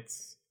I mean,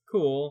 it's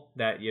cool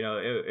that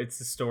it's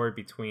the story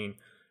between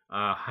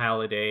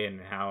Halliday and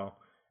how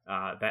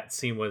that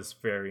scene was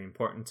very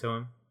important to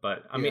him.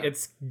 But I mean,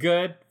 it's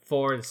good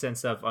for the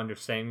sense of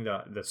understanding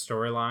the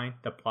storyline,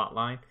 the plot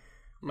line.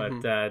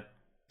 But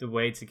the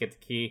way to get the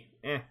key,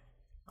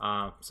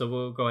 so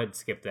we'll go ahead and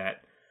skip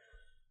that.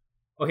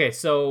 Okay,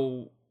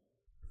 so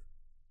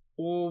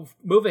we'll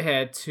move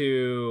ahead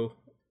to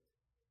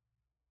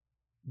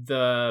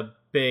the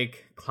big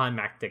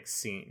climactic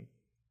scene.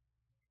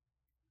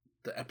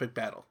 The epic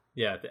battle.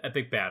 Yeah, the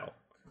epic battle.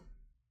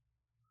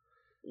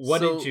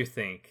 What did you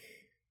think?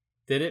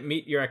 Did it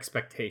meet your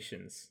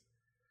expectations?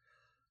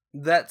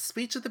 That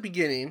speech at the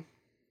beginning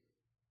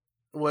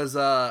was,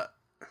 I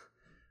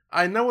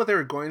know what they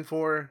were going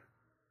for.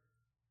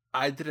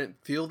 I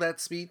didn't feel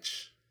that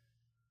speech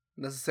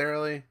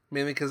necessarily,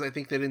 mainly because I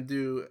think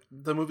the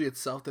movie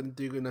itself didn't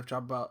do a good enough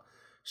job about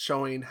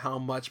showing how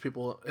much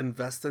people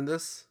invest in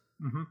this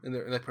in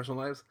their personal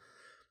lives.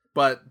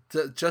 But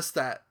just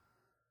that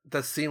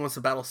scene once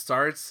the battle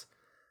starts,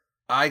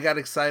 I got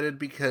excited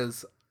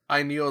because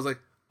I knew I was like,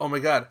 oh my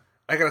god,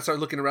 I gotta start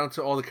looking around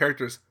to all the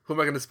characters. Who am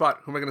I gonna spot?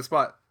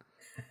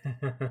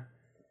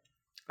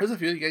 There's a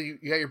few. You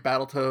got your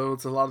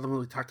Battletoads. A lot of them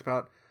we talked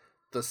about.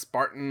 The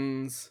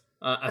Spartans.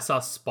 I saw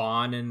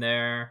Spawn in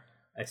there.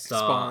 I saw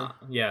Spawn.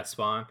 Yeah,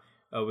 Spawn.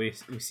 We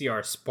see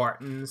our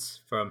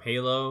Spartans from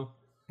Halo.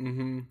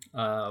 Mm-hmm.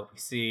 We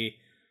see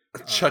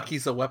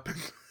Chucky's a weapon.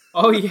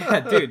 Oh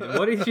yeah, dude.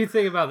 What did you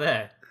think about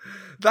that?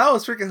 That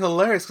was freaking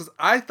hilarious because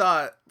I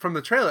thought from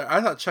the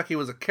trailer, Chucky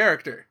was a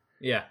character.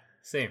 Yeah,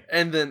 same.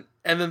 And then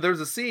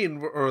there's a scene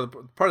or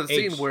part of the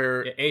scene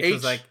where H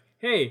was like,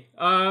 "Hey,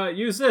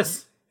 use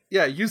this."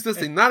 Yeah, use this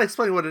thing. Not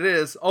explaining what it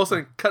is. All of a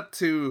sudden, cut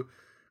to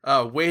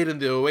Wade in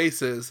the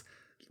Oasis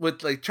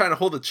with like trying to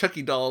hold the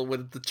Chucky doll,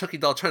 with the Chucky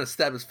doll trying to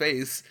stab his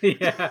face.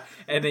 Yeah,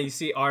 and then you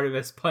see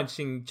Artemis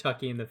punching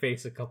Chucky in the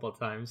face a couple of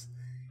times,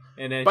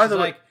 and then she's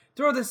like,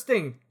 "Throw this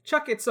thing,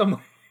 chuck it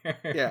somewhere."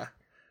 Yeah.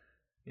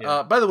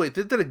 Yeah. By the way,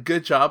 they did a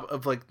good job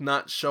of like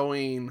not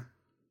showing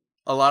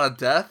a lot of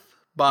death.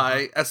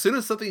 By as soon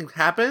as something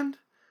happened,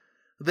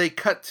 they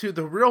cut to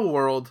the real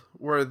world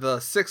where the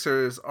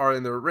Sixers are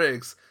in their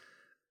rigs,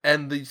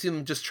 and you see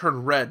them just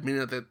turn red,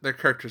 meaning that their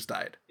characters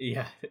died.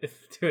 Yeah,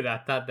 dude, I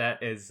thought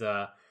that is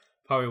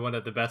probably one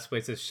of the best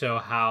ways to show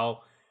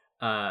how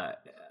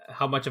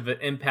much of an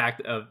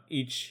impact of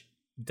each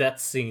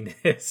death scene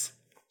is.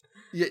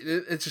 Yeah,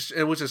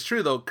 which is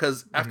true though,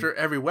 because after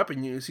every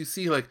weapon use, you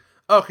see like,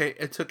 okay,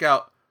 it took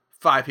out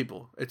 5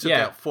 people, it took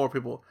out 4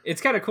 people. It's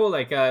kind of cool.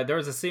 Like there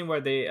was a scene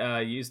where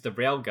they used the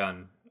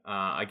railgun.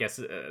 I guess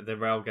the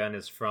railgun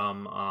is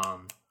from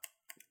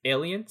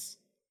Aliens.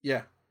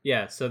 Yeah.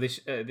 So they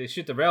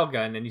shoot the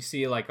railgun, and you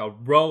see like a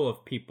row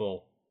of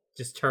people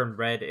just turn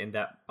red in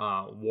that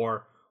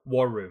war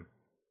room.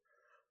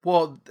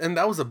 Well, and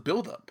that was a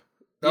buildup.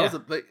 That was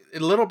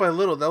little by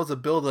little. That was a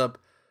buildup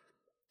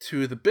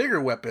to the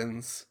bigger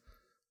weapons,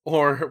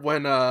 or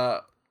when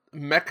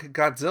Mech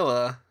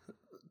Godzilla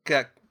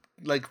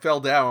fell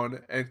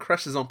down and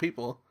crushed his own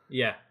people.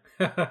 Yeah.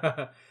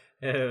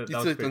 You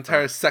see the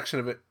entire section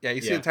of it. Yeah,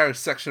 you see the entire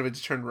section of it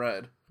just turn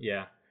red.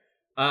 Yeah.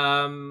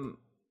 Iron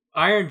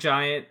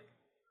Giant.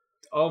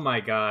 Oh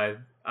my god,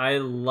 I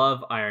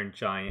love Iron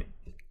Giant,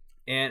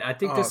 and I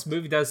think this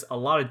movie does a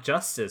lot of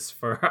justice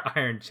for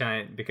Iron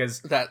Giant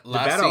because that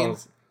last scene.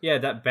 Yeah,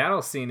 that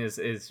battle scene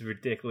is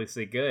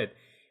ridiculously good,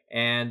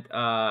 and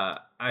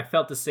I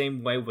felt the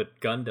same way with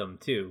Gundam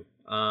too.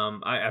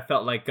 I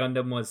felt like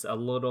Gundam was a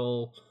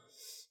little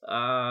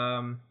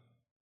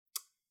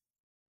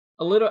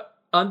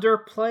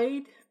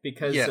underplayed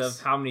because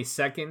of how many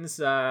seconds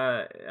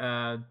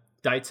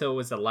Daito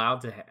was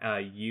allowed to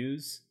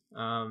use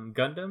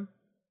Gundam.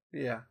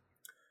 Yeah.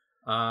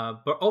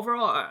 But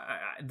overall,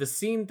 the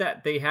scene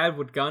that they had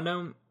with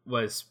Gundam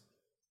was,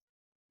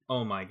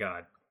 oh my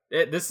god.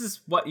 This is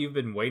what you've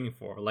been waiting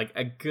for, like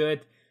a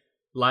good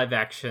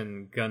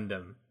live-action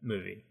Gundam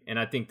movie. And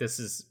I think this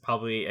is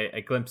probably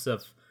a glimpse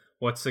of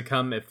what's to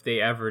come if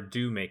they ever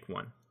do make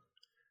one.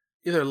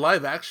 Either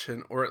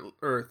live-action or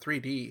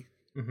 3D.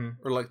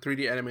 Or like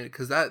 3D animated,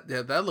 because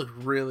that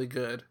looked really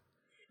good.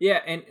 Yeah,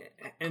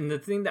 and the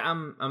thing that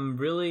I'm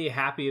really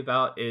happy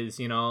about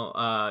is,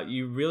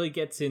 you really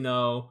get to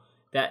know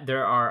that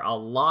there are a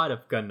lot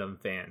of Gundam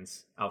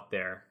fans out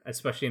there,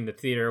 especially in the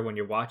theater when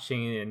you're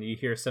watching and you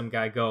hear some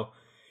guy go,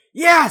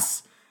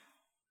 "Yes!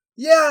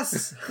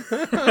 Yes!"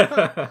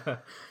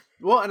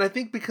 Well, and I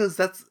think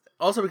that's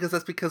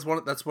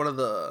one of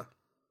the,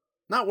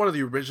 not one of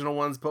the original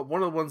ones, but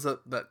one of the ones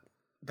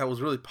that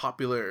was really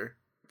popular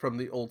from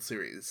the old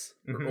series.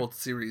 Or old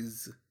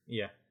series.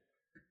 Yeah.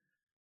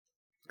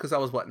 Because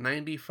that was,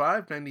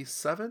 95,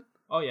 97?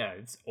 Oh, yeah,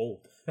 it's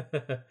old.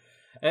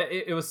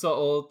 It was so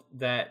old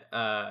that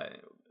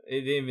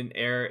it didn't even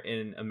air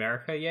in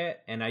America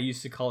yet, and I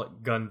used to call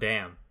it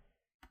Gundam.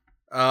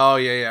 Oh,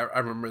 yeah, I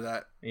remember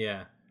that.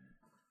 Yeah.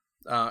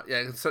 So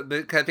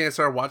I think I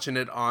started watching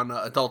it on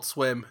Adult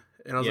Swim,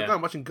 and I was like, oh,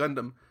 I'm watching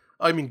Gundam.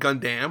 Oh, I mean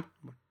Gundam?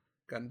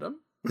 Gundam?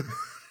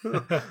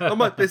 I'm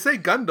like, they say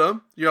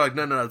Gundam. You're like,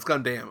 no, it's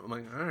Gundam. I'm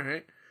like, all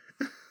right.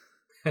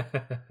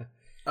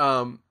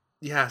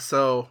 Yeah,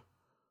 so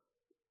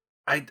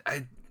I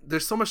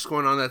there's so much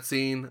going on in that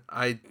scene.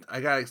 I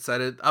got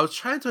excited. I was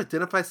trying to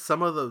identify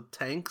some of the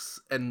tanks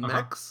and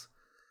mechs,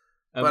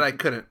 but I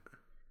couldn't.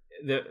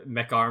 The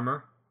mech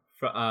armor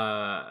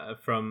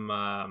from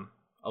a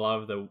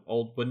lot of the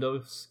old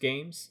Windows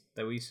games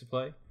that we used to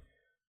play.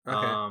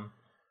 Okay.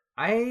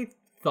 I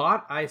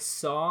thought I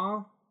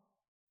saw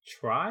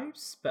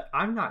tribes, but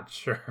I'm not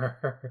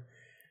sure.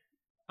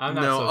 I'm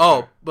not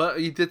sure.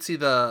 But you did see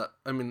not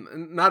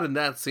in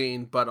that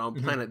scene, but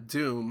on Planet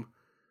Doom,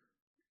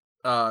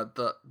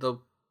 the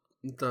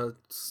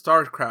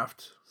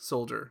StarCraft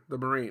soldier, the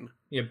Marine.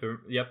 Yep,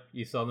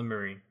 you saw the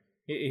Marine.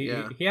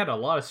 He had a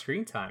lot of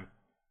screen time.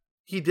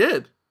 He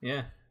did.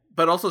 Yeah.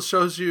 But also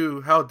shows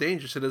you how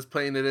dangerous it is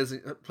playing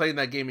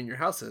that game in your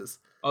house is.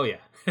 Oh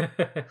yeah.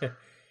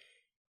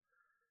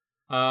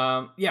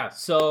 Yeah,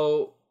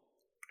 so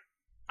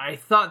I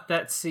thought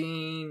that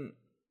scene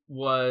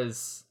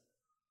was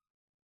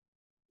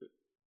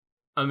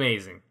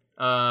amazing.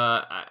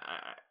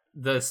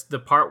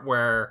 The part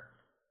where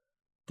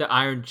the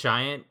Iron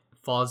Giant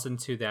falls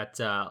into that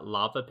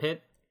lava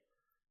pit.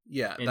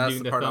 Yeah, that's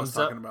the part I was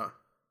talking about.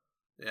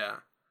 Yeah.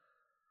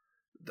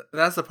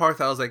 That's the part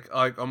that I was like,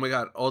 oh my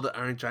god, all the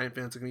Iron Giant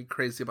fans are gonna be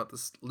crazy about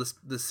this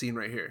scene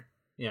right here.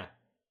 Yeah.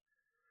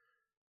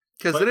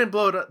 Because they didn't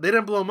blow it up. They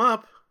didn't blow him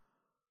up.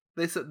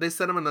 They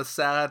sent him in a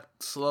sad,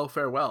 slow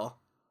farewell.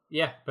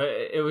 Yeah, but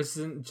it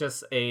wasn't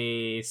just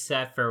a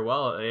sad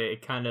farewell.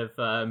 It kind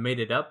of made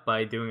it up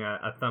by doing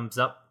a thumbs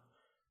up.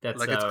 That's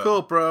like, it's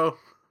cool, bro.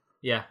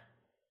 Yeah.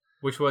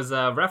 Which was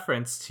a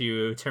reference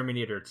to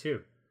Terminator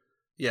 2.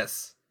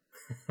 Yes.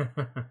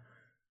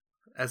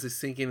 As he's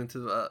sinking into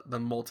the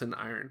molten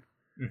iron.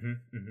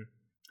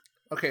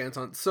 Okay,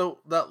 Anton. So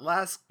that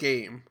last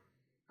game,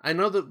 I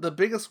know that the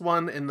biggest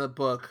one in the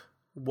book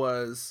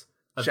was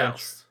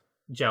Joust.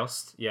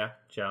 Joust.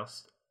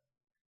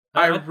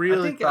 I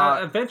really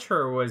thought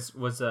Adventure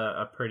was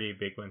a pretty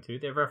big one too.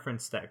 They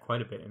referenced that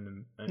quite a bit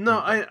in the. No,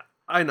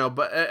 I know,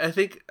 but I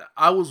think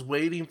I was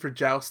waiting for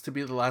Joust to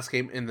be the last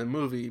game in the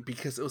movie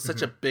because it was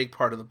such a big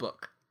part of the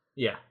book.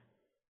 Yeah.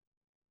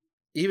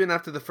 Even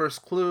after the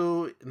first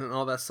clue and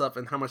all that stuff,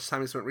 and how much time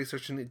he spent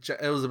researching it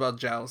was about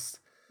Joust.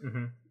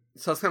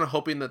 So I was kind of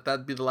hoping that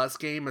that'd be the last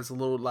game as a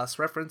little last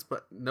reference,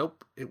 but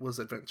nope, it was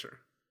Adventure.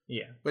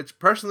 Yeah. Which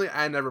personally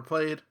I never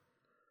played.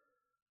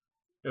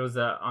 It was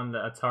on the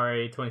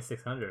Atari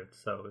 2600,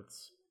 so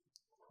it's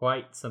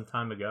quite some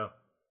time ago.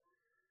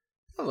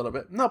 A little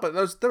bit. No, but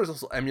there was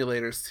also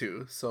emulators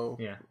too. So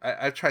yeah,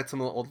 I've tried some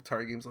of the old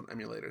Atari games on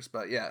emulators.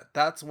 But yeah,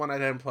 that's one I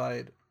haven't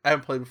played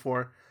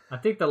before. I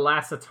think the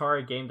last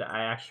Atari game that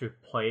I actually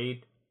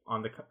played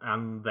on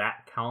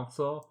that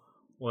console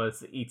was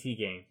the E.T.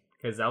 game.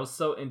 Because I was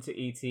so into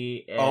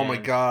E.T. Oh my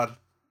god.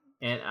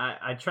 And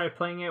I tried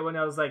playing it when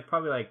I was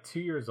probably 2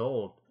 years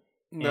old.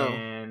 No.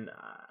 And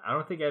I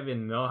don't think I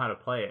even know how to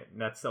play it.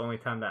 That's the only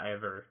time that I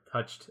ever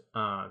touched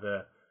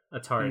the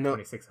Atari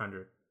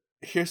 2600.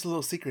 Here's a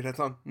little secret,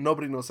 Anton.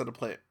 Nobody knows how to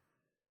play it.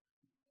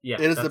 Yeah.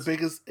 It is the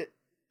biggest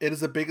it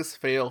is the biggest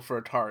fail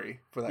for Atari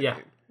for that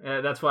game.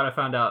 That's what I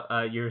found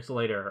out years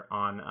later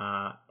on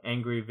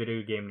Angry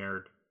Video Game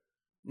Nerd.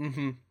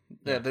 Mm-hmm.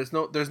 Yeah, there's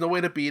no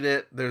way to beat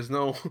it. There's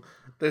no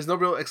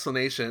real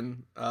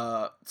explanation.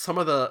 Some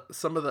of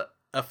the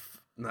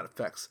not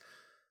effects.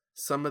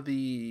 Some of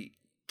the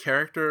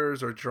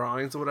characters or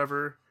drawings or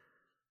whatever.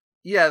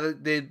 Yeah,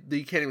 they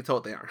you can't even tell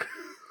what they are.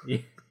 Yeah.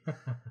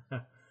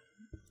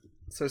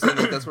 So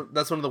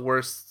that's one of the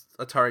worst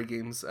Atari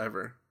games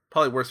ever.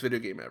 Probably worst video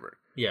game ever.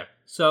 Yeah.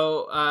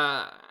 So,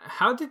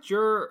 how did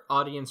your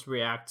audience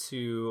react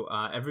to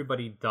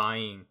everybody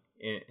dying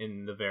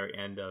in the very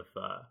end of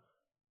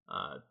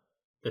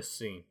this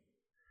scene?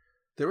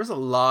 There was a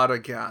lot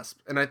of gasp,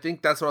 and I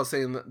think that's what I was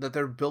saying, that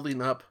they're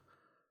building up,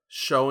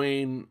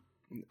 showing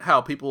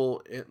how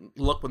people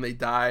look when they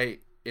die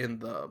in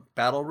the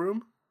battle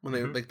room when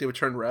they would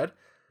turn red.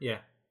 Yeah.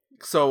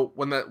 So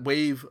when that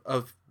wave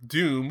of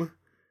doom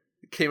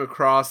came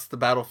across the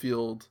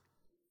battlefield,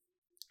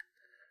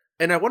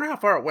 and I wonder how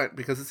far it went,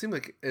 because it seemed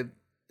like it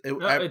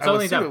went off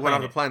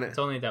the planet. It's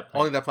only that planet.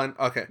 Only that planet.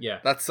 Okay. Yeah.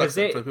 That sucks.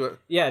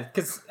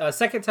 Because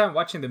second time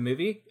watching the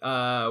movie,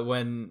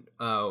 when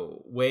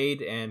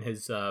Wade and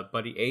his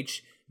buddy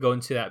H go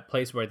into that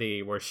place where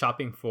they were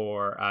shopping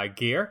for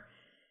gear,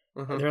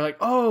 they're like,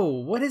 "Oh,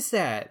 what is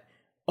that?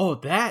 Oh,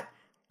 that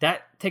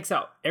takes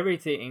out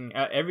everything,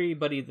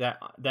 everybody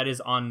that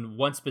is on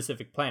one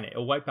specific planet.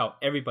 It'll wipe out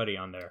everybody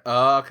on there.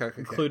 Okay.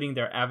 Including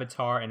their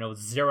avatar, and it'll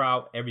zero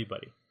out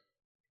everybody."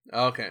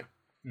 Okay.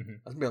 There's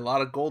gonna be a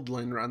lot of gold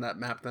laying around that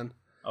map then.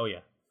 Oh yeah.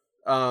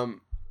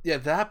 Yeah,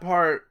 that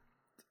part.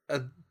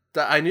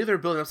 I knew they were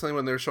building up something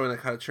when they were showing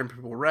how to turn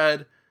people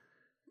red.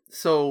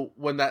 So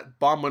when that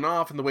bomb went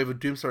off and the wave of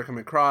doom started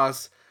coming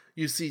across,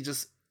 you see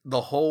just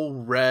the whole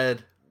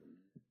red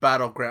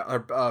battle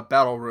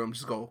room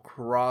just go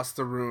across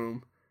the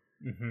room.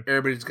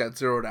 Everybody just got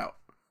zeroed out.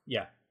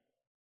 Yeah.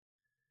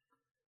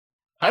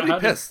 I'd be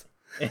pissed.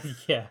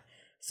 Yeah.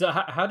 So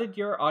how did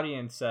your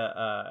audience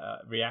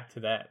react to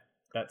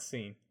that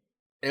scene?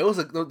 It was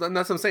that's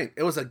what I'm saying.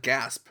 It was a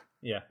gasp.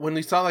 Yeah. When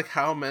you saw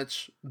how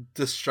much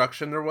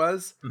destruction there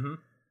was,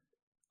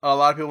 a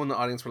lot of people in the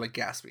audience were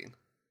gasping.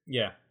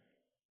 Yeah.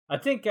 I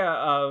think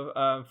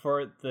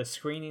for the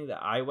screening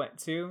that I went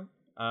to,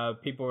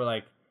 people were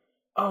like,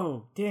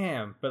 "Oh,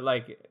 damn!" But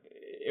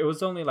it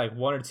was only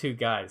one or two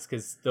guys,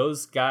 because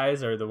those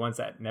guys are the ones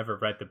that never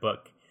read the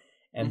book.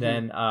 And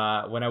then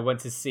when I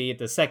went to see it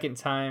the second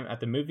time at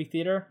the movie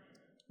theater,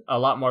 a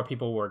lot more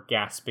people were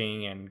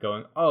gasping and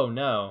going, "Oh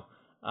no,"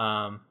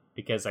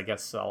 because I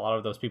guess a lot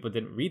of those people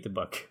didn't read the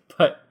book.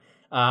 But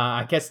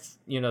I guess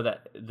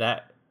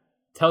that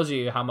tells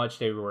you how much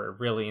they were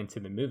really into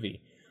the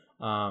movie.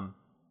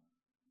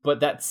 But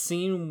that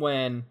scene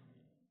when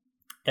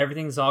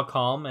everything's all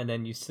calm, and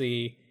then you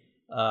see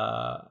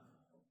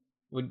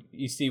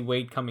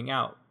Wade coming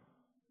out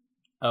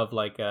of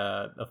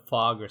a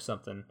fog or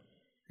something.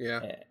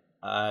 Yeah.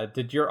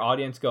 Did your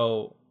audience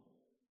go,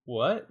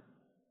 "What?"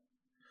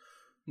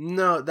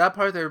 No, that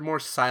part they were more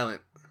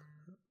silent.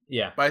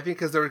 Yeah. But I think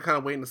because they were kind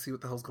of waiting to see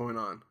what the hell's going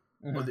on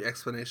with the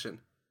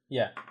explanation.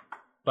 Yeah.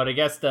 But I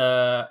guess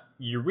the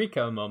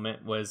eureka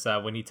moment was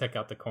when he took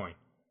out the coin.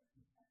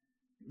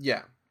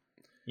 Yeah.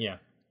 Yeah.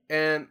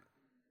 And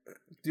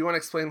do you want to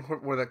explain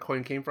where that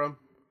coin came from?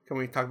 Can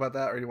we talk about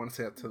that, or do you want to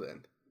say that to the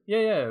end?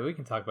 Yeah, we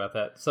can talk about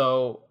that.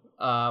 So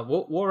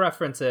we'll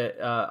reference it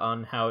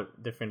on how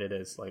different it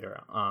is later,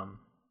 and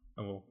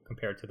we'll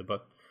compare it to the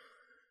book.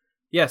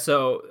 Yeah,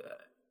 so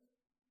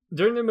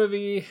during the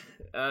movie,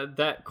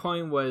 that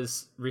coin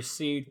was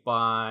received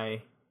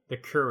by the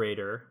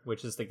curator,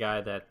 which is the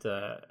guy that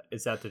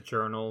is at the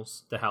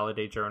journals, the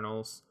holiday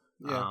journals.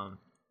 Yeah.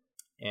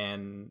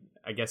 And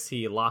I guess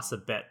he lost a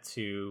bet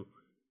to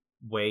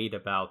Wade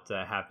about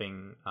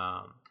having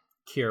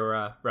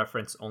Kira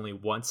referenced only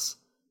once.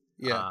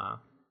 Yeah.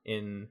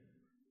 In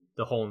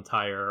the whole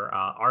entire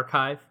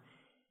archive.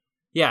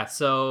 Yeah,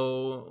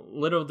 so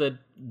little did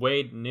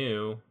Wade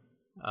knew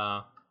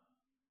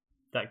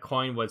that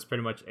coin was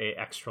pretty much a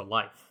extra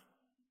life.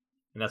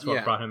 And that's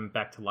what brought him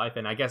back to life.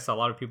 And I guess a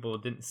lot of people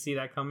didn't see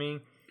that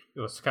coming. It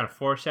was kind of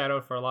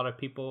foreshadowed for a lot of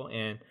people.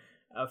 And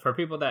for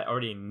people that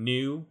already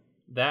knew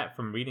that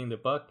from reading the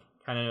book,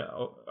 kind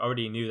of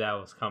already knew that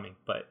was coming.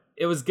 But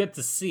it was good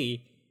to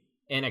see.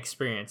 and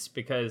experience,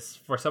 because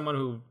for someone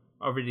who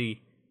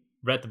already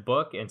read the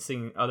book and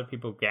seeing other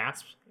people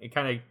gasp, it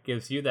kind of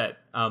gives you that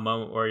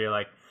moment where you're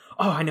like,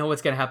 oh, I know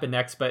what's going to happen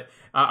next, but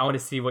I want to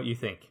see what you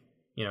think,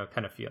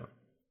 kind of feeling.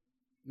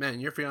 Man,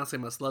 your fiance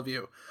must love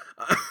you.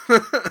 She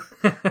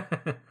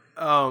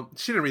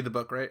didn't read the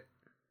book, right?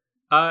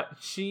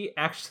 She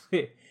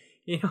actually,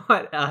 you know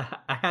what?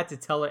 I had to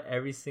tell her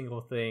every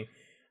single thing,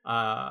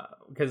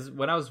 because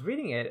when I was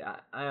reading it,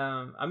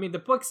 I mean, the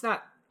book's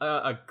not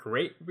a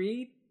great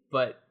read,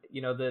 but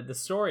the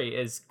story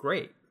is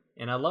great,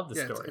 and I love the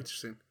story. It's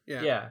interesting.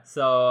 Yeah. Yeah.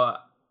 So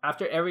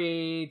after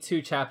every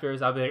 2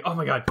 chapters, I'll be like, "Oh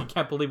my god, you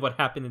can't believe what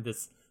happened in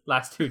this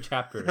last 2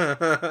 chapters."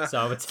 So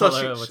I would tell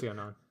her what's going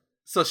on.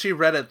 So she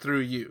read it through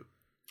you.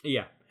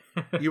 Yeah.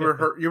 You were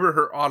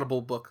her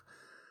audible book.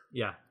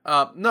 Yeah.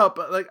 No,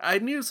 but like I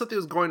knew something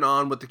was going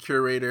on with the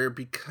curator,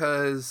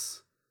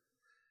 because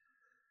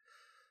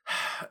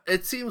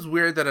it seems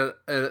weird that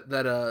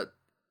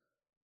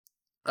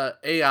a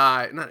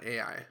AI, not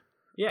AI,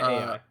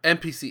 AI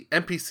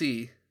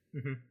NPC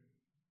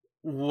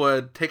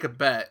would take a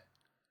bet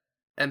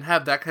and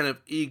have that kind of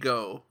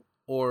ego,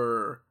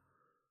 or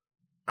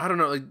I don't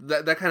know, like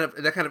that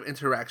kind of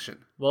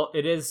interaction. Well,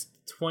 it is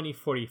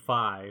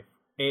 2045.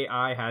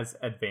 AI has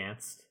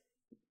advanced,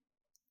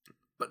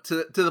 but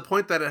to the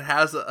point that it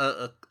has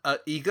a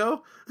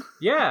ego.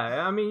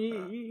 Yeah, I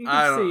mean, you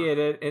can see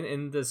it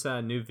in this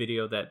new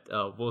video that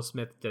Will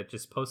Smith that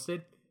just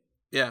posted.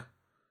 Yeah,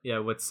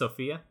 with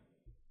Sophia,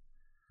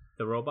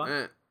 the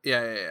robot.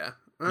 Yeah.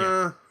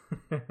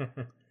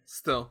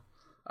 Still,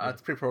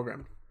 it's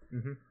pre-programmed.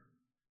 Mm-hmm.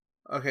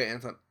 Okay,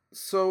 Anton.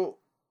 So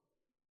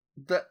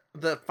the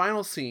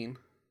final scene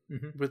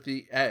with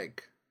the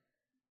egg.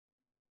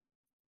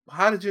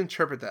 How did you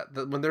interpret that?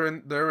 When they're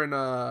in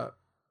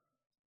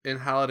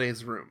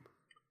Halliday's room.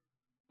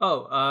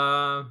 Oh,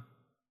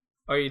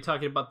 are you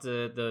talking about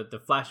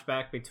the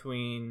flashback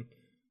between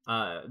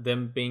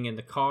them being in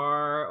the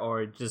car,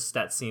 or just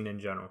that scene in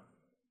general?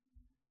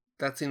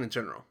 That scene in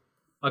general.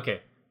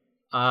 Okay.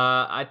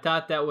 I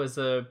thought that was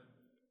a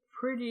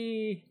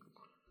pretty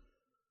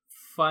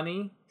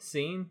funny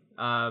scene,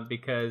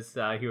 because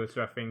he was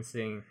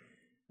referencing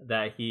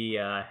that he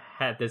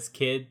had this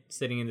kid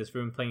sitting in this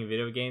room playing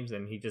video games,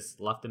 and he just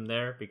left him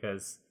there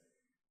because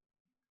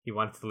he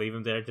wanted to leave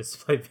him there just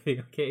to play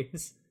video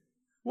games.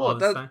 Well,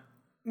 that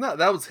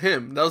was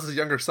him. That was his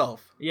younger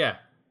self. Yeah.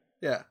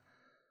 Yeah.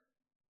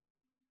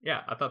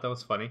 Yeah, I thought that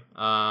was funny.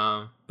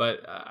 But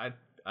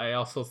I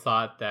also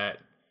thought that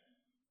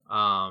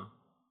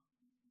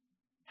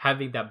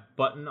having that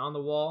button on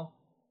the wall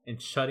and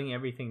shutting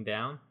everything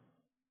down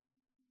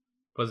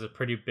was a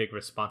pretty big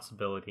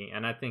responsibility,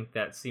 and I think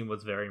that scene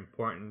was very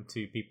important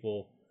to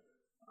people,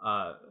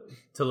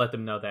 to let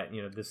them know that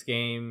this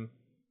game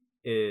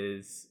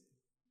is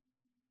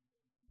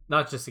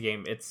not just a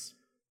game; it's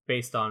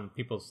based on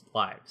people's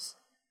lives.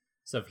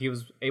 So if he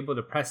was able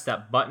to press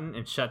that button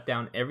and shut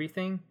down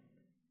everything,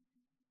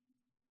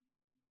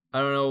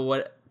 I don't know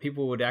what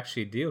people would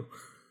actually do.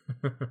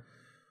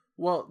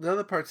 Well, the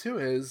other part too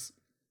is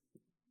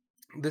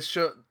this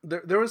show.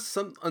 There was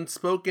some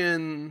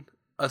unspoken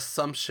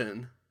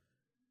assumption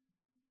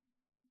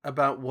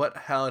about what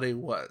Halliday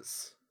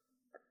was.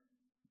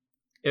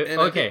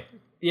 Okay.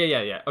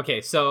 Yeah.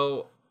 Okay,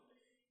 so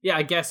yeah,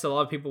 I guess a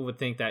lot of people would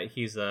think that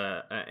he's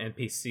a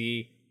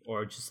NPC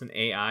or just an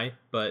AI,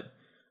 but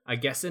I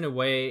guess in a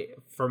way,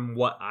 from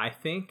what I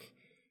think,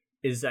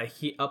 is that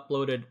he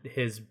uploaded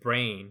his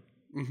brain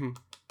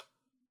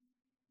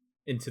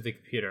into the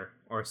computer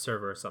or a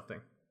server or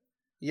something.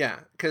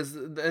 Yeah,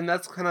 and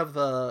that's kind of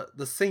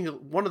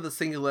one of the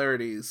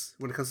singularities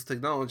when it comes to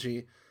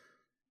technology,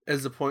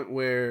 is the point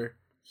where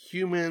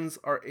humans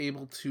are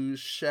able to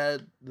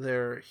shed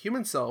their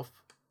human self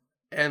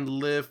and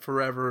live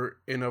forever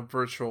in a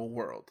virtual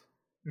world,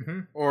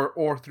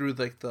 or through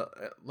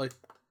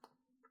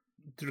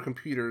through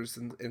computers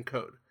and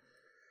code.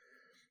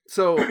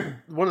 So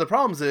one of the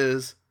problems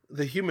is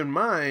the human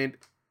mind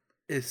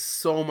is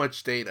so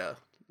much data.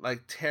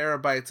 Like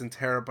terabytes and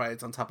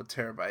terabytes on top of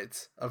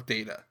terabytes of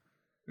data.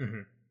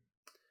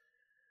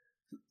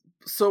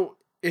 So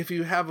if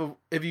you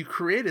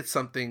created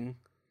something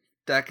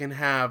that can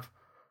have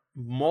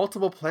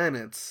multiple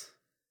planets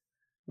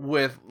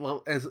with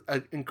as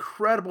an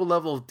incredible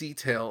level of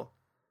detail,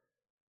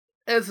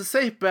 it's a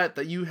safe bet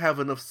that you have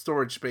enough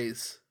storage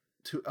space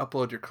to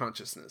upload your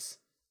consciousness.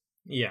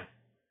 Yeah.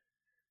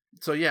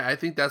 So yeah, I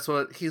think that's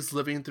what he's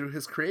living through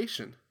his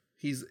creation.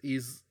 He's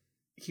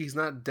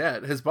not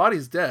dead. His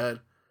body's dead,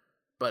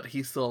 but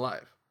he's still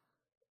alive.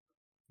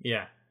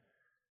 Yeah.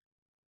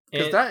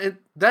 Because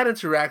that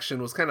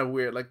interaction was kind of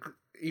weird. Like,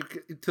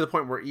 to the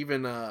point where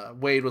even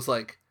Wade was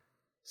like,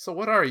 "So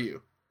what are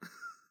you?"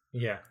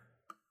 Yeah.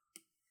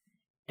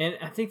 And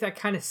I think that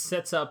kind of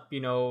sets up,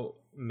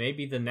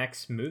 maybe the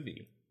next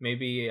movie.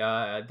 Maybe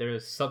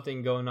there's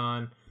something going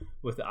on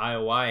with the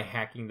IOI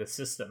hacking the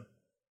system.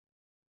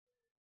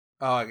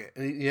 Oh, okay.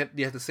 And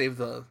you have to save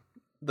the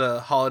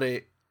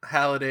Halliday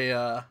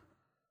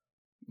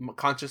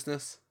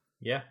consciousness.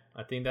 Yeah,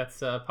 I think that's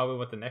probably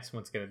what the next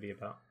one's going to be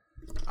about.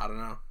 I don't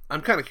know.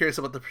 I'm kind of curious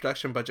about the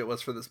production budget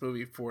was for this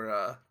movie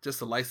for just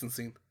the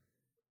licensing.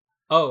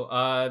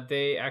 Oh,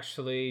 they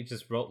actually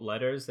just wrote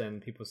letters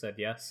and people said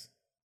yes.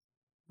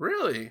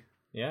 Really?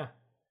 Yeah.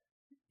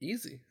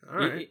 Easy. All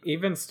right.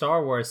 Even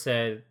Star Wars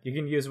said you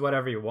can use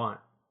whatever you want,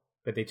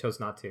 but they chose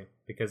not to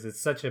because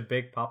it's such a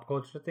big pop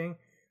culture thing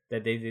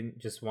that they didn't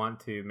just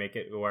want to make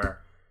it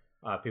where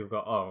people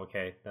go, oh,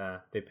 okay,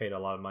 they paid a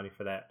lot of money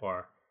for that,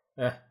 or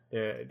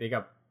they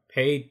got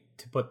paid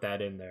to put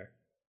that in there.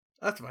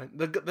 That's fine.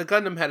 The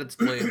Gundam had its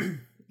blade.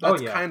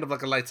 That's kind of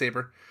like a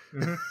lightsaber.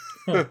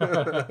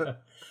 Mm-hmm.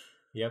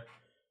 Yep.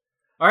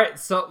 All right,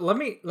 so let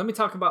me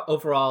talk about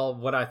overall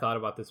what I thought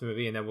about this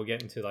movie, and then we'll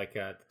get into like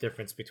the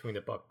difference between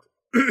the books.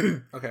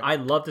 Okay. I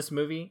love this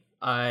movie.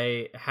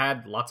 I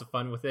had lots of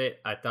fun with it.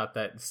 I thought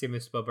that Steven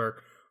Spielberg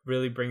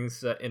really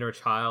brings the inner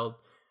child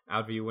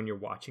out of you when you're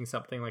watching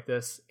something like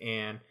this,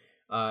 and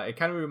it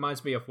kind of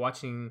reminds me of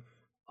watching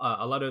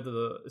a lot of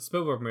the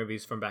Spielberg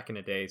movies from back in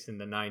the days in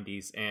the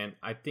 90s, and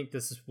I think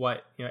this is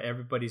what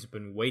everybody's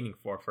been waiting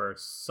for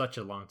such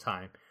a long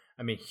time.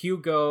 I mean,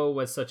 Hugo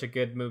was such a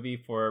good movie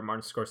for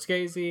Martin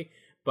Scorsese,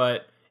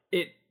 but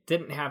it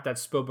didn't have that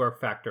Spielberg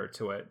factor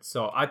to it.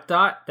 So I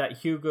thought that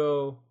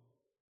Hugo,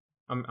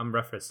 I'm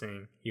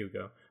referencing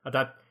Hugo, I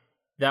thought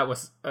that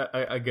was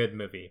a good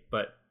movie,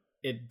 but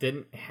it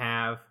didn't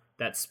have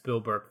that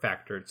Spielberg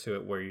factor to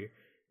it where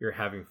you're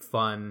having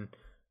fun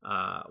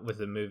with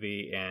the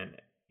movie and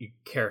you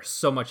care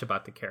so much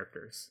about the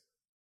characters.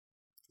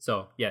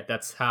 So yeah,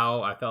 that's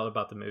how I felt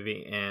about the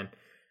movie. And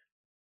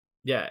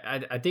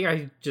yeah, I think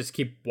I just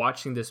keep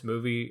watching this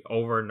movie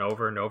over and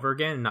over and over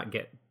again and not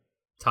get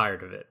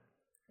tired of it.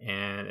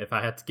 And if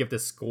I had to give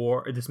this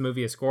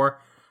movie a score,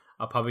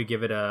 I'll probably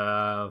give it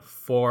a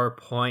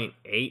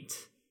 4.8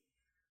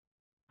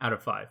 out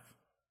of 5.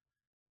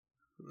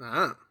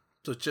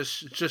 So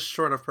just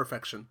short of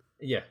perfection.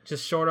 Yeah,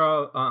 just short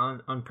of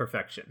on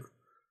perfection.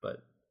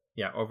 But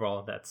yeah,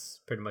 overall,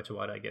 that's pretty much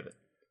what I give it.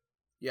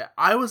 Yeah,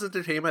 I was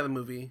entertained by the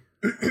movie.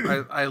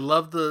 I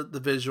love the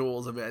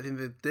visuals of it. I think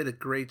they did a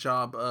great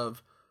job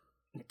of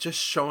just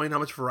showing how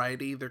much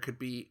variety there could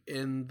be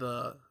in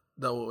the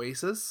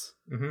Oasis.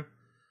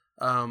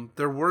 Mm-hmm.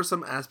 There were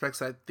some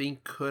aspects I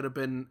think could have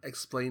been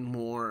explained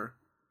more.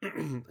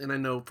 And I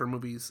know for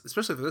movies,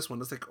 especially for this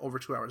one, it's like over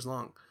 2 hours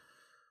long.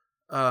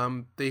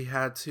 They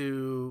had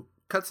to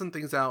cut some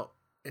things out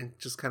and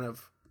just kind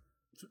of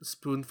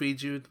spoon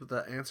feed you with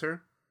the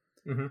answer.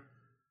 Mm-hmm.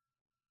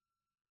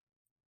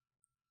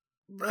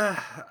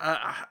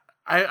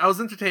 I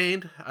was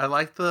entertained. I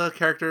liked the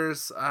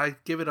characters. I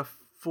give it a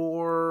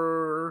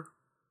 4.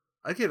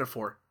 I give it a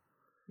 4.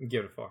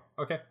 Give it a 4.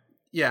 Okay.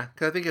 Yeah,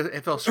 because I think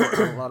it fell short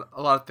on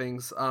a lot of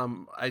things.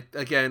 I'd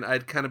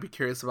kind of be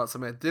curious about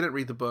somebody that didn't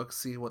read the book,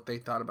 see what they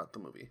thought about the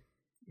movie.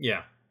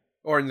 Yeah.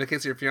 Or in the case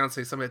of your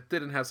fiance, somebody that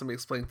didn't have somebody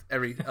explain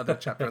every other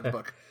chapter of the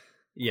book.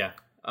 Yeah.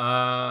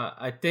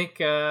 I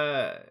think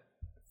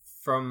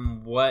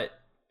from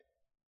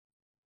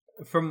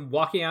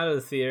walking out of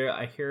the theater,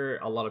 I hear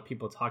a lot of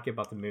people talking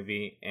about the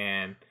movie,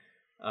 and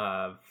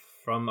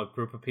from a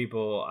group of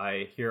people,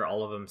 I hear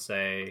all of them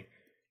say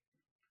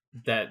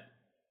that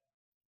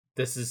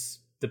this is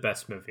the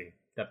best movie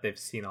that they've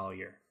seen all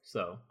year.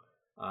 So,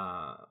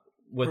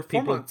 with We're 4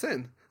 people, months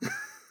in.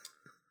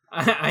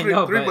 I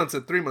know, 3 months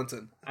in. 3 months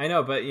in. I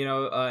know, but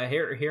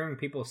hearing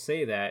people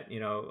say that,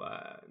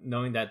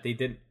 knowing that they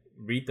didn't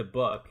read the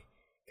book,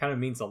 kind of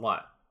means a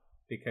lot,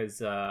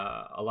 because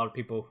a lot of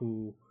people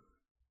who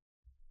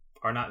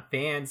are not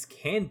fans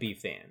can be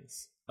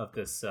fans of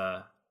this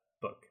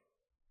book.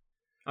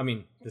 I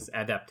mean, this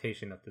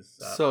adaptation of this.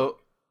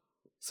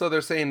 So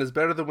they're saying it's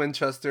better than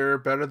Winchester,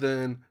 better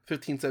than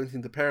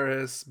 1517 to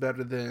Paris,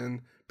 better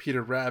than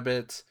Peter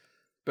Rabbit,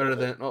 better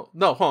than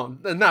no,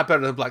 hold on, not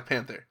better than Black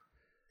Panther.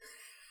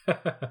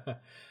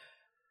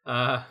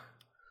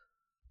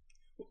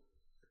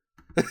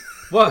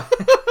 What?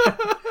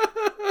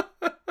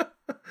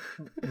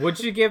 Would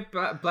you give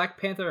Black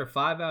Panther a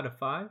 5 out of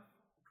 5?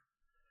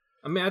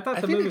 I mean, I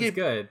thought the movie was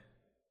good.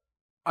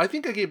 I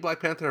think I gave Black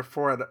Panther a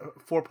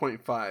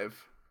 4.5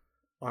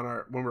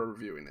 on when we're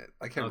reviewing it.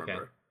 I can't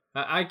remember.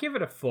 I give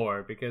it a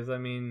 4 because I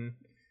mean,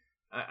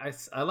 I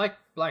like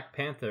Black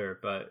Panther,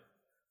 but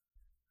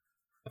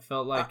I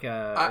felt like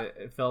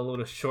it fell a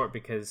little short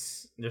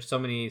because there's so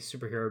many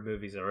superhero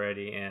movies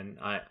already, and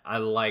I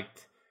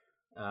liked,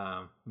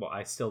 I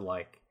still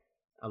like,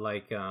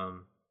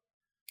 Iron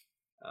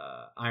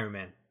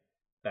Man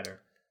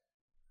better.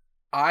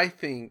 I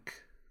think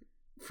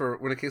for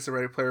when it comes to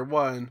Ready Player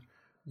One,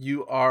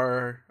 you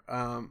are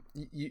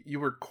you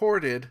were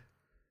courted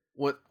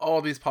with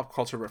all these pop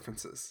culture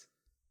references.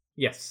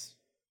 Yes,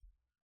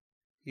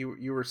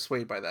 you were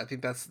swayed by that. I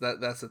think that's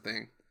the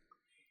thing.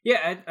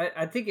 Yeah,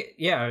 I think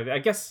I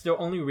guess the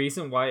only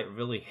reason why it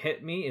really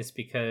hit me is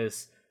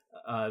because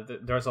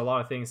there's a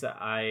lot of things that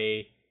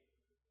I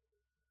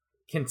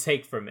can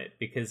take from it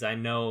because I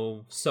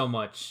know so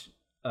much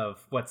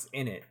of what's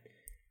in it.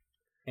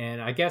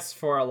 And I guess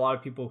for a lot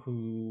of people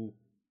who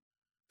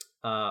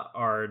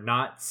are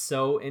not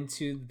so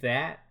into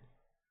that,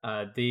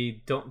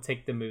 they don't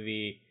take the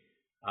movie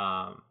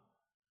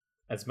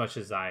as much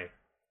as I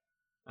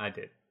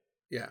did.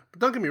 Yeah, but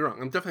don't get me wrong.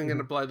 I'm definitely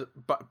gonna buy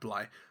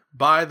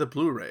the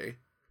Blu-ray,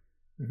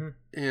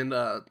 and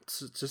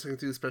just gonna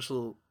do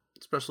special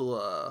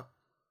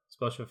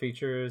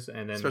features,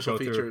 and then special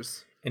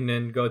features, and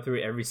then go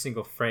through every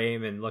single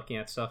frame and looking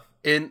at stuff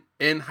in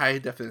high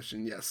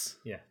definition. Yes.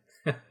 Yeah.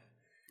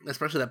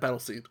 Especially that battle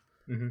scene.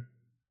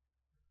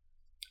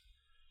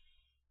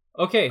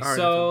 Okay, right,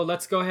 so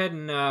let's go ahead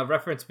and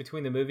reference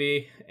between the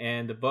movie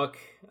and the book.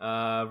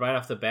 Right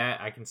off the bat,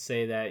 I can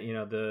say that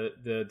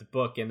the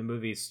book and the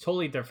movie is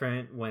totally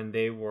different when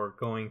they were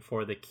going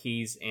for the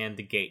keys and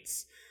the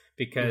gates,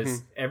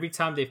 because every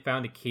time they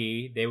found a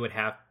key, they would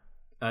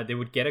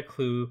get a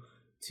clue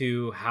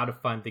to how to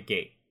find the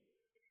gate.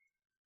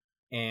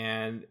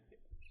 And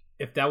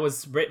if that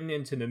was written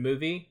into the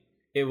movie,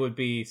 it would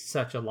be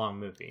such a long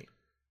movie.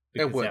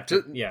 It would.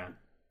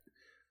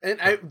 And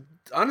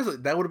honestly,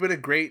 that would have been a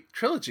great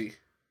trilogy.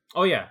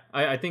 Oh yeah,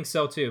 I think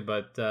so too.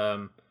 But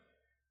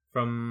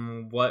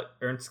from what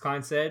Ernest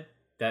Cline said,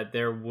 that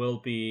there will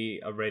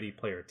be a Ready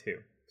Player 2.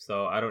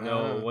 So I don't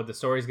know what the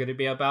story is going to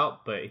be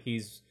about, but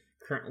he's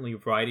currently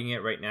writing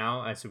it right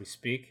now as we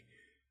speak.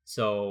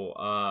 So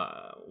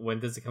when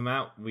does it come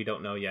out? We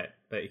don't know yet.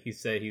 But he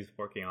said he's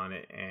working on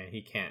it, and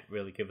he can't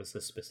really give us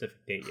a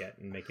specific date yet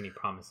and make any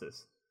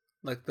promises.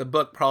 Like the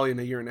book probably in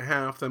a year and a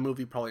half, the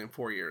movie probably in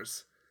 4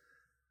 years.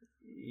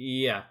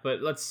 Yeah,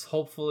 but let's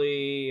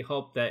hopefully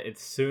hope that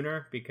it's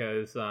sooner,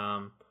 because we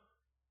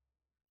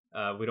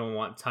don't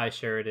want Ty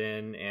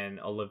Sheridan and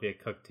Olivia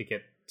Cooke to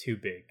get too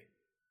big.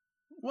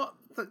 Well,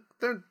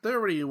 they're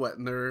already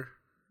in their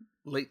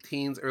late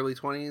teens, early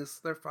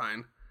 20s. They're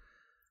fine.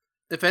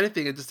 If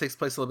anything, it just takes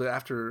place a little bit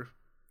after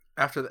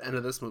the end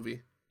of this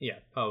movie. Yeah,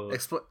 probably.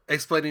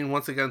 Explaining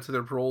once again to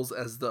their roles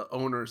as the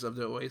owners of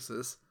the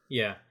Oasis.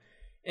 Yeah,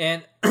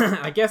 and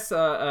I guess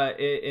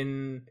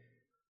in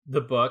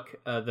the book,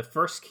 the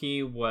first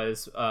key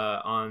was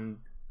on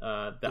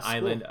the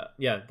island.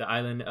 The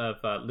island of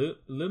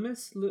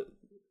Loomis,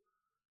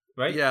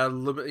 right? Yeah,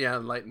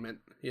 enlightenment.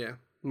 Yeah,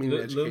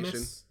 education.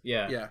 Loomis.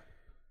 Yeah.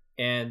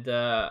 And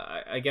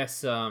I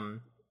guess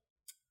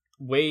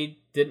Wade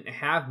didn't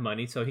have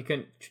money, so he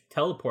couldn't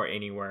teleport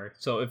anywhere.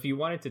 So if you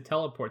wanted to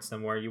teleport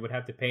somewhere, you would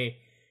have to pay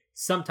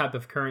some type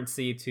of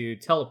currency to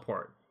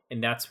teleport,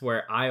 and that's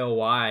where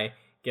IOI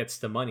gets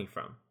the money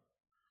from.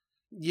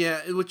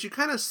 Yeah, which you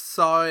kind of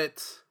saw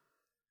it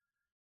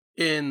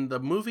in the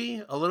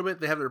movie a little bit.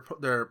 They have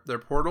their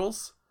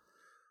portals,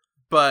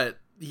 but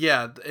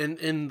yeah,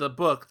 in the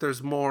book,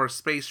 there's more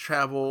space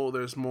travel.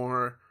 There's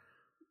more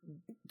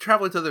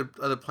traveling to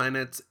other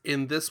planets.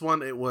 In this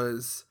one, it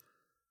was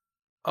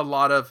a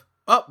lot of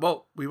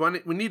we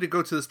need to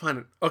go to this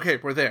planet. Okay,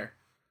 we're there.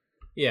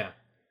 Yeah,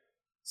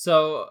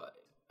 so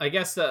I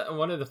guess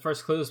one of the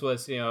first clues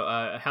was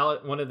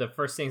one of the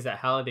first things that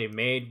Halliday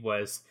made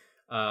was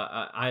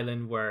an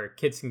island where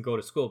kids can go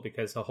to school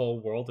because the whole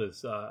world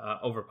is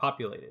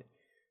overpopulated.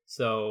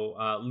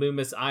 So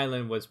Loomis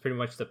Island was pretty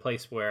much the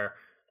place where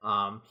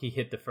he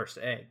hid the first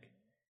egg.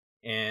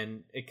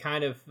 And it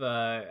kind of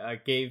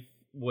gave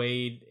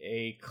Wade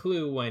a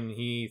clue when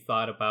he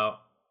thought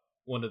about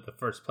one of the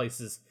first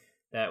places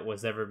that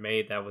was ever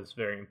made that was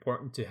very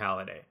important to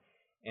Halliday.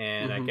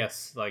 And I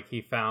guess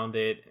he found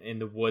it in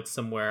the woods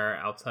somewhere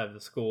outside of the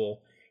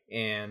school.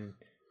 And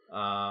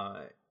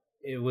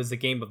it was a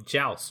game of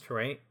Joust,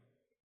 right?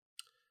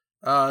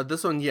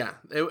 This one, yeah.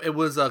 It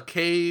was a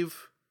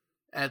cave.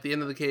 At the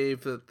end of the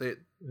cave,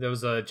 there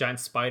was a giant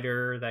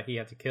spider that he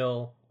had to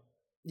kill.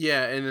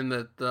 Yeah, and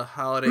then the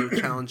Halliday would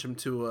challenge him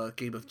to a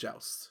game of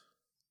Joust.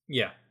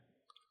 Yeah.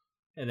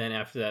 And then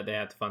after that, they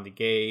had to find the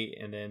gate,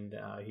 and then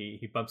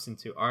he bumps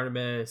into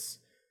Artemis.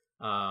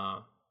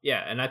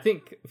 And I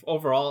think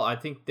overall,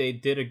 they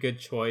did a good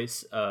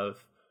choice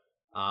of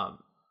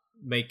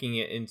making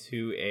it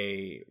into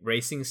a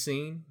racing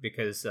scene,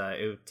 because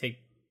it would take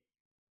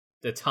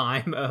the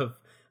time of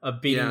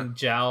beating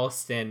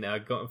Joust and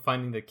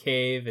finding the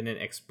cave, and then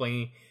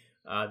explaining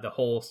the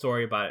whole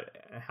story about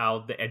how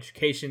the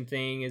education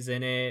thing is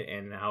in it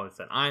and how it's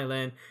an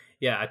island.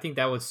 Yeah, I think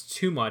that was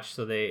too much,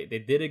 so they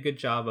did a good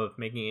job of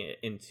making it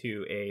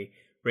into a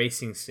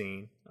racing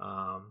scene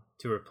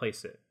to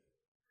replace it.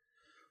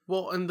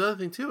 Well, and the other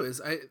thing too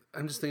is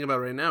I'm just thinking about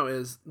right now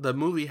is the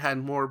movie had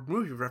more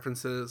movie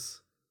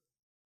references,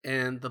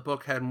 and the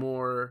book had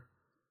more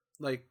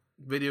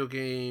video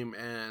game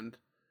and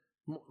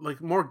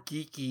more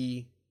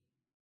geek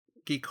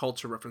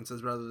culture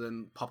references rather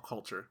than pop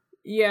culture.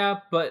 Yeah,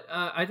 but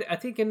I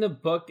think in the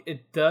book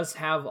it does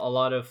have a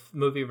lot of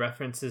movie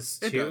references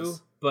too,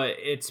 but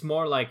it's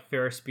more like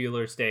Ferris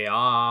Bueller's Day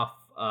Off,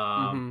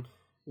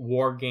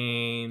 War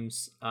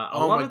Games.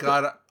 Oh my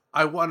god,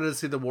 I wanted to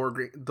see the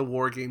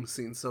war game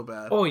scene so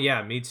bad. Oh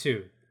yeah, me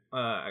too.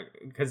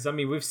 Because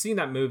we've seen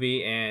that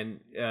movie,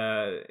 and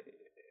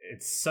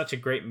it's such a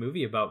great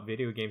movie about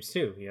video games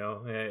too.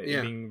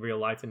 Being real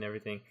life and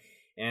everything,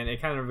 and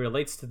it kind of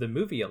relates to the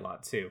movie a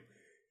lot too.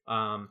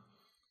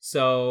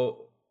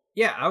 So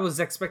yeah, I was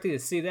expecting to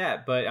see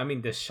that, but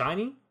The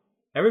Shining,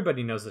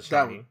 Everybody knows The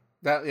Shining.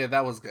 That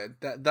was good.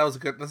 That was a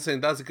good. Let's say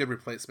that was a good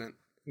replacement.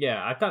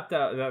 Yeah, I thought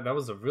that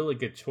was a really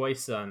good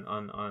choice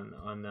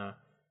on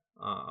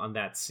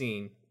that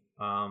scene.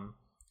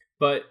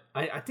 But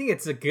I think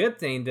it's a good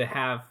thing to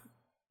have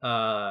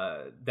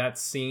that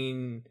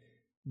scene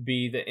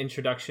be the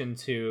introduction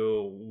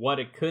to what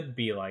it could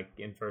be like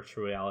in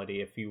virtual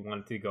reality if you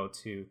wanted to go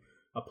to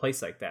a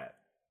place like that.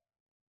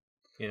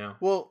 You know?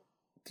 Well,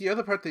 the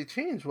other part they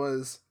changed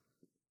was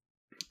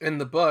in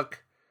the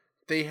book,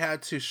 they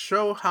had to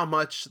show how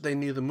much they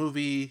knew the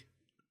movie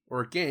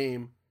or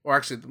game, or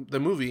actually the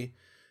movie,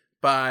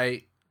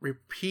 by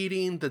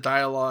repeating the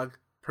dialogue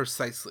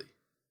precisely.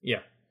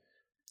 Yeah.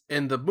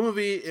 In the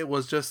movie, it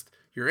was just,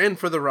 you're in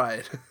for the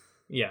ride.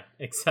 Yeah,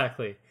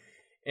 exactly.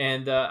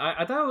 And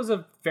I thought it was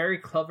a very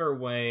clever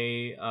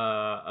way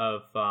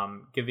of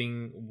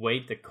giving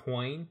Wade the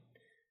coin.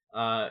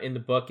 In the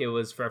book, it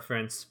was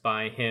referenced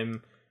by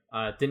him.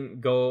 He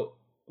didn't go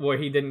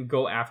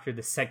after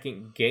the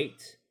second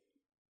gate,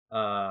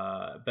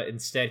 but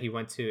instead he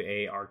went to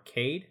a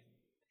arcade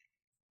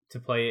to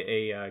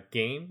play a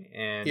game,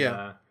 and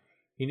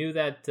he knew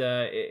that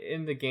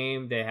in the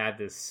game they had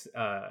this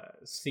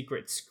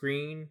secret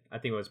screen. I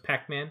think it was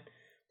Pac-Man,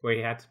 where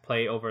he had to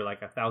play over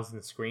like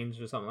 1,000 screens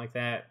or something like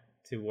that,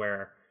 to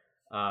where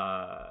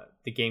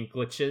the game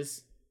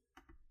glitches.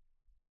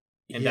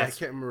 And I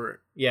can't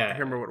remember. Yeah, I can't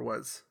remember what it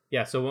was.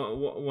 Yeah,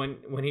 so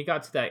when he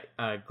got to that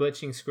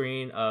glitching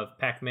screen of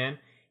Pac-Man,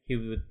 he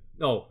would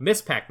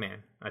Miss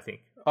Pac-Man, I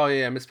think. Oh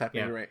yeah, Miss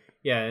Pac-Man. Yeah. You're right.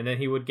 Yeah, and then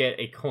he would get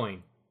a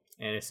coin,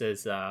 and it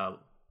says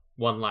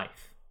 1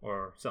 life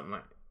or something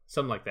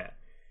like that.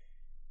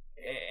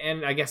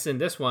 And I guess in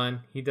this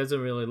one, he doesn't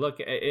really look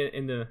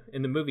in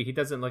the movie. He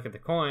doesn't look at the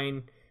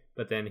coin,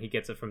 but then he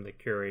gets it from the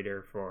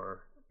curator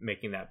for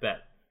making that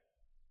bet.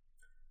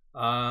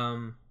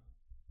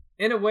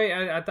 In a way,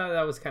 I thought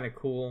that was kind of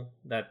cool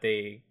that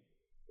they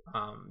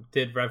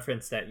did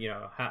reference that,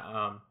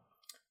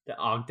 that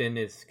Ogden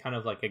is kind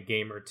of like a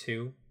gamer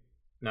too,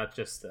 not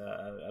just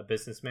a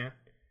businessman.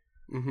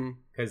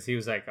 Because he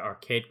was like an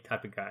arcade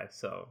type of guy,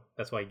 so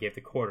that's why he gave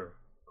the quarter.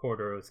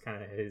 Quarter was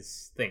kind of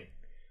his thing.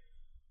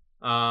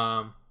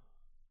 Yeah,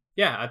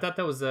 I thought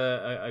that was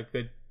a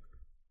good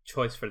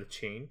choice for the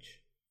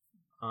change.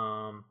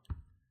 Well,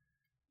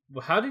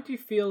 how did you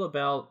feel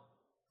about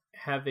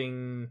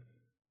having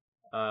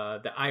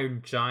the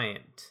Iron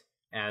Giant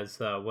as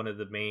one of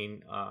the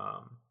main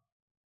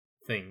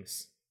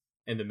things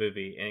in the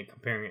movie, and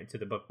comparing it to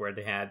the book where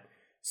they had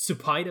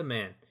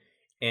Spider-Man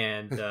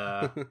and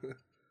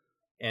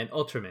and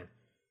Ultraman?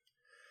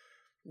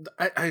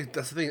 I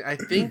that's the thing. I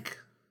think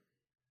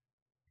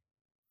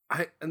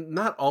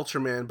not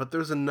Ultraman, but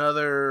there's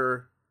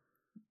another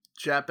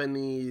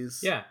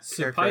Japanese. Yeah,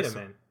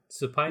 Spider-Man.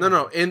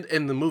 No,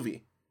 in the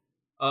movie.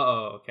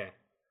 Oh, okay.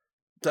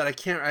 That I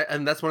can't,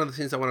 and that's one of the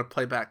scenes I want to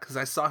play back, because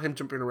I saw him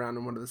jumping around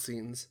in one of the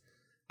scenes,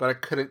 but I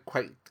couldn't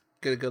quite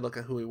get a good look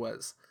at who he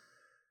was.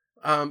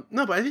 No,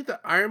 but I think the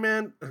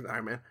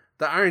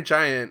Iron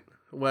Giant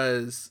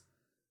was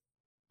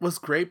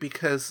great,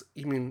 because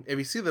if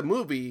you see the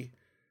movie,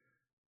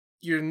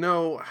 you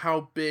know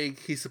how big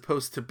he's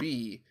supposed to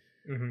be.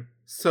 Mm-hmm.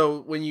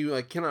 So when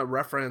you cannot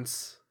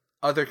reference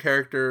other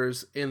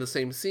characters in the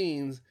same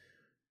scenes,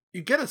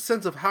 you get a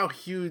sense of how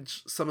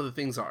huge some of the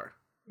things are.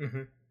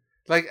 Mm-hmm.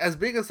 Like, as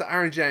big as the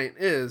Iron Giant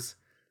is,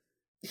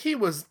 he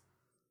was,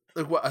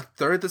 a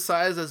third the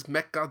size as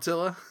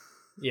Mechagodzilla?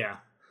 Yeah.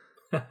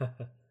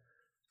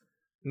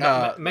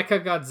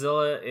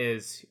 Mechagodzilla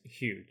is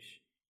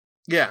huge.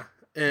 Yeah,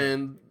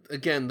 and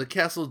again, the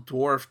castle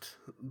dwarfed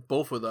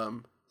both of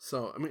them.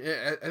 So,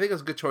 I think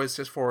it's a good choice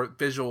just for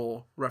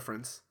visual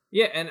reference.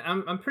 Yeah, and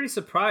I'm pretty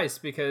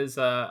surprised, because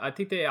I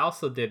think they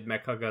also did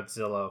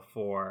Mechagodzilla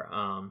for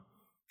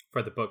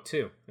the book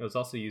too. It was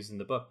also used in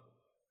the book.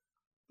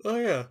 Oh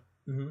yeah.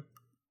 Mm-hmm.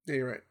 Yeah,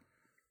 you're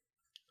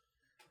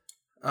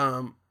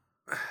right.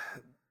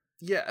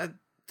 Yeah.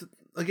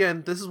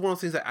 Again, this is one of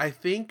the things that I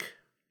think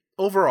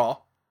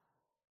overall,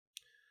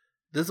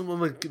 this is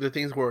one of the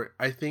things where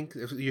I think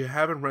if you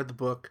haven't read the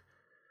book,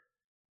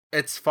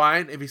 it's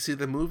fine if you see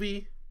the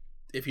movie.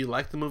 If you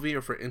like the movie, or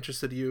if it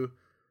interested you,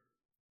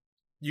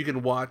 you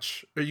can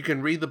watch, or you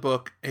can read the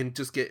book and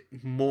just get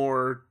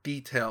more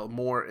detail,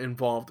 more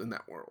involved in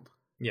that world.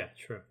 Yeah,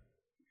 true.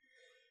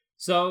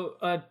 So,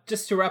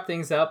 just to wrap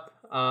things up,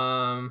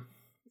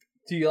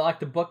 do you like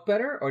the book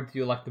better, or do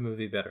you like the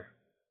movie better?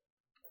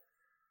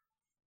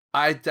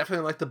 I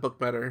definitely like the book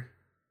better,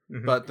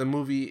 but the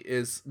movie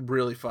is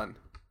really fun.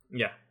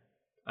 Yeah,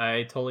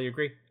 I totally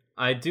agree.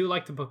 I do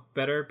like the book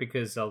better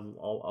because a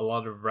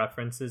lot of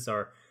references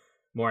are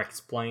more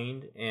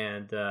explained,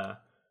 and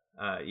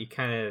you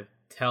kind of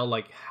tell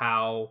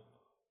how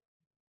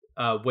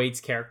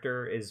Wade's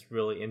character is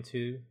really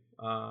into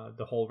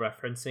the whole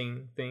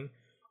referencing thing.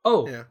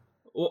 Oh, yeah.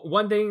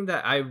 One thing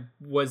that I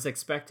was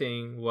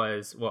expecting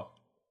was,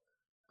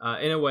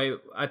 in a way,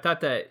 I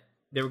thought that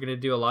they were going to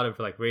do a lot of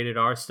rated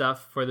R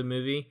stuff for the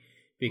movie,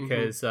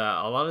 because a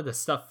lot of the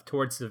stuff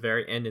towards the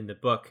very end in the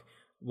book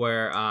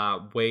where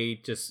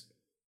Wade just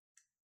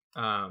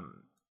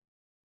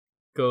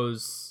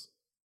goes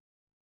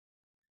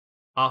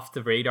off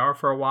the radar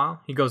for a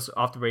while. He goes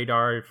off the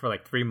radar for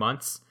like 3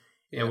 months.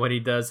 Yeah. And what he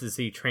does is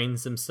he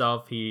trains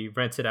himself. He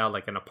rented out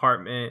like an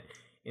apartment,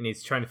 and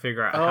he's trying to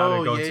figure out how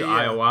to go into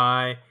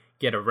IOI,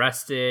 get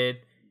arrested,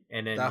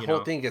 and then that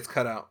whole thing gets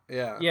cut out.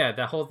 Yeah,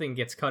 that whole thing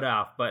gets cut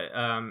off. But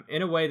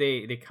in a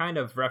way, they kind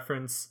of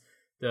reference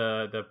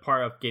the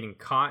part of getting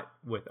caught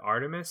with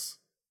Artemis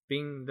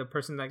being the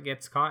person that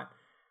gets caught.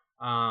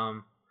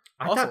 I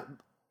thought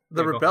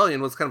the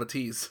rebellion was kind of a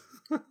tease.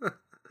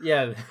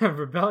 Yeah, the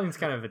rebellion's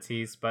kind of a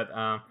tease, but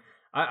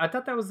I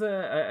thought that was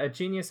a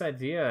genius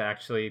idea,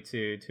 actually,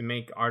 to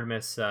make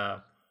Artemis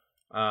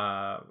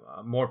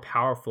more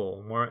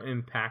powerful, more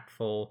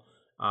impactful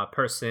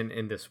person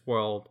in this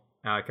world,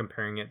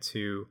 comparing it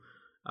to,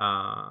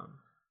 I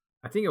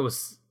think it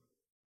was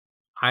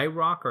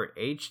iRock or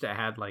H that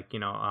had like,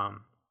 a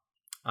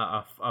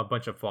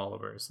bunch of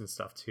followers and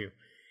stuff too.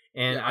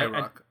 And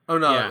iRock.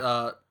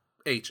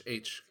 H.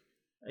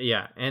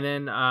 Yeah, and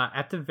then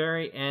at the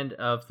very end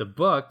of the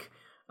book,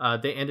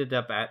 they ended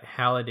up at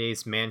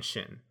Halliday's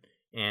mansion,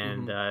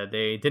 and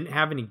they didn't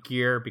have any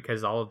gear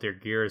because all of their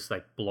gear is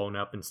like blown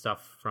up and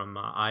stuff from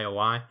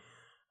IOI.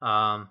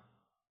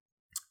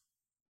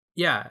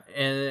 Yeah,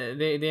 and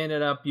they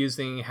ended up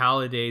using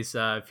Halliday's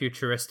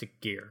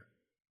futuristic gear.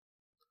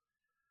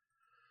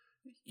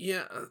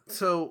 Yeah,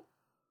 so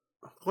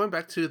going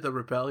back to the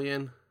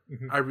rebellion,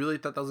 I really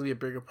thought that was going to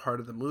be a bigger part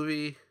of the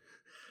movie.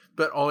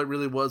 But all it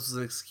really was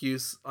an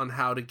excuse on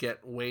how to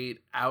get Wade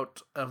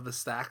out of the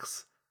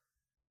stacks.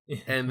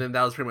 And then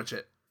that was pretty much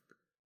it.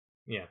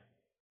 Yeah.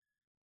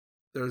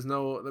 There's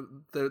no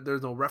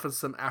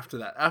reference to them after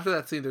that. After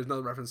that scene, there's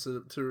no reference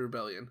to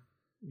Rebellion.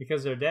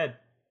 Because they're dead.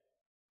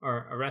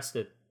 Or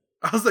arrested.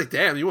 I was like,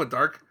 damn, you went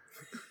dark.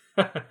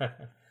 Alright,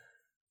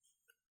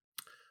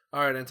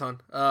 Anton.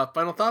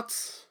 Final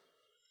thoughts?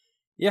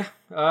 Yeah,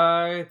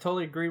 I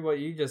totally agree with what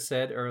you just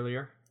said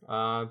earlier.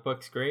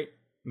 Book's great.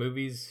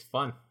 Movie's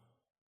fun.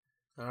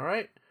 All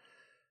right.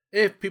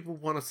 If people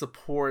want to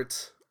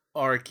support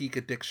our geek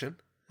addiction,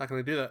 how can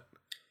they do that?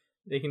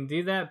 They can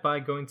do that by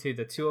going to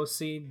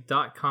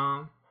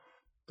the2oc.com.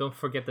 Don't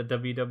forget the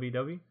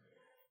www.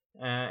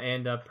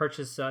 And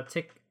purchase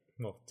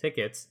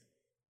tickets.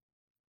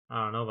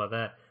 I don't know about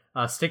that.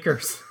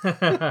 Stickers. They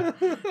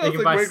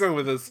can buy going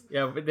with this.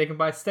 Yeah, they can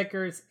buy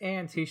stickers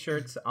and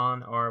t-shirts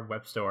on our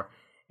web store.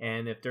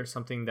 And if there's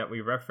something that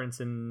we reference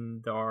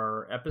in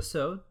our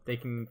episode, they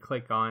can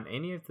click on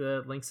any of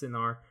the links in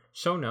our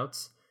show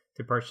notes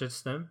to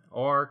purchase them,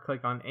 or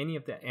click on any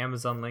of the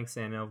Amazon links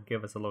and it'll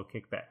give us a little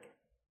kickback.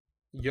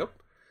 Yep.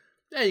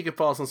 Yeah, you can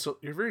follow us on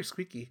you're very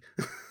squeaky.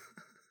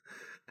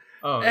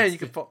 Oh, and you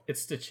can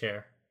it's the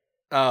chair.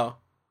 Oh.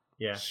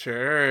 Yeah.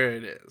 Sure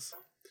it is.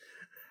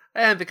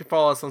 And they can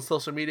follow us on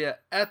social media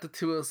at the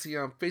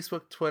 2OC on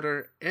Facebook,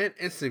 Twitter, and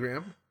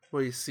Instagram,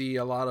 where you see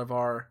a lot of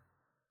our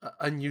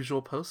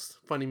unusual posts,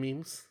 funny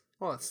memes,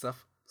 all that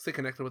stuff. Stay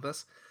connected with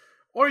us.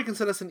 Or you can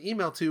send us an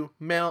email to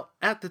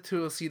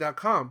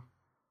mail@the2oc.com.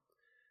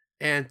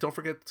 And don't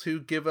forget to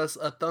give us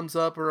a thumbs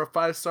up or a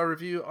 5-star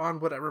review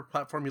on whatever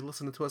platform you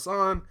listen to us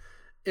on.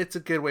 It's a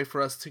good way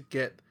for us to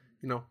get,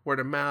 word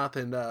of mouth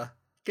and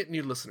get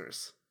new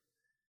listeners.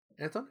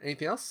 Anton,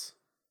 anything else?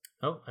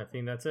 Oh, I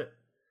think that's it.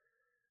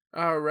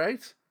 All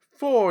right.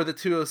 For the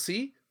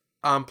 2OC,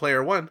 I'm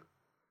Player 1.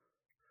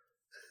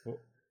 Well,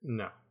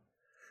 no.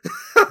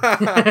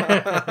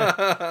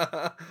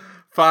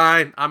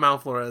 Fine, I'm Al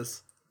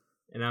Flores.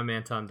 And I'm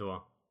Anton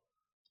Dual.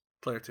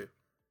 Player 2.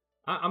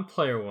 I'm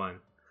Player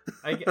 1.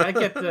 I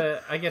get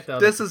the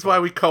This is why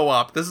we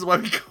co-op. All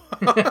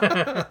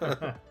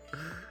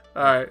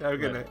right, have a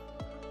good night.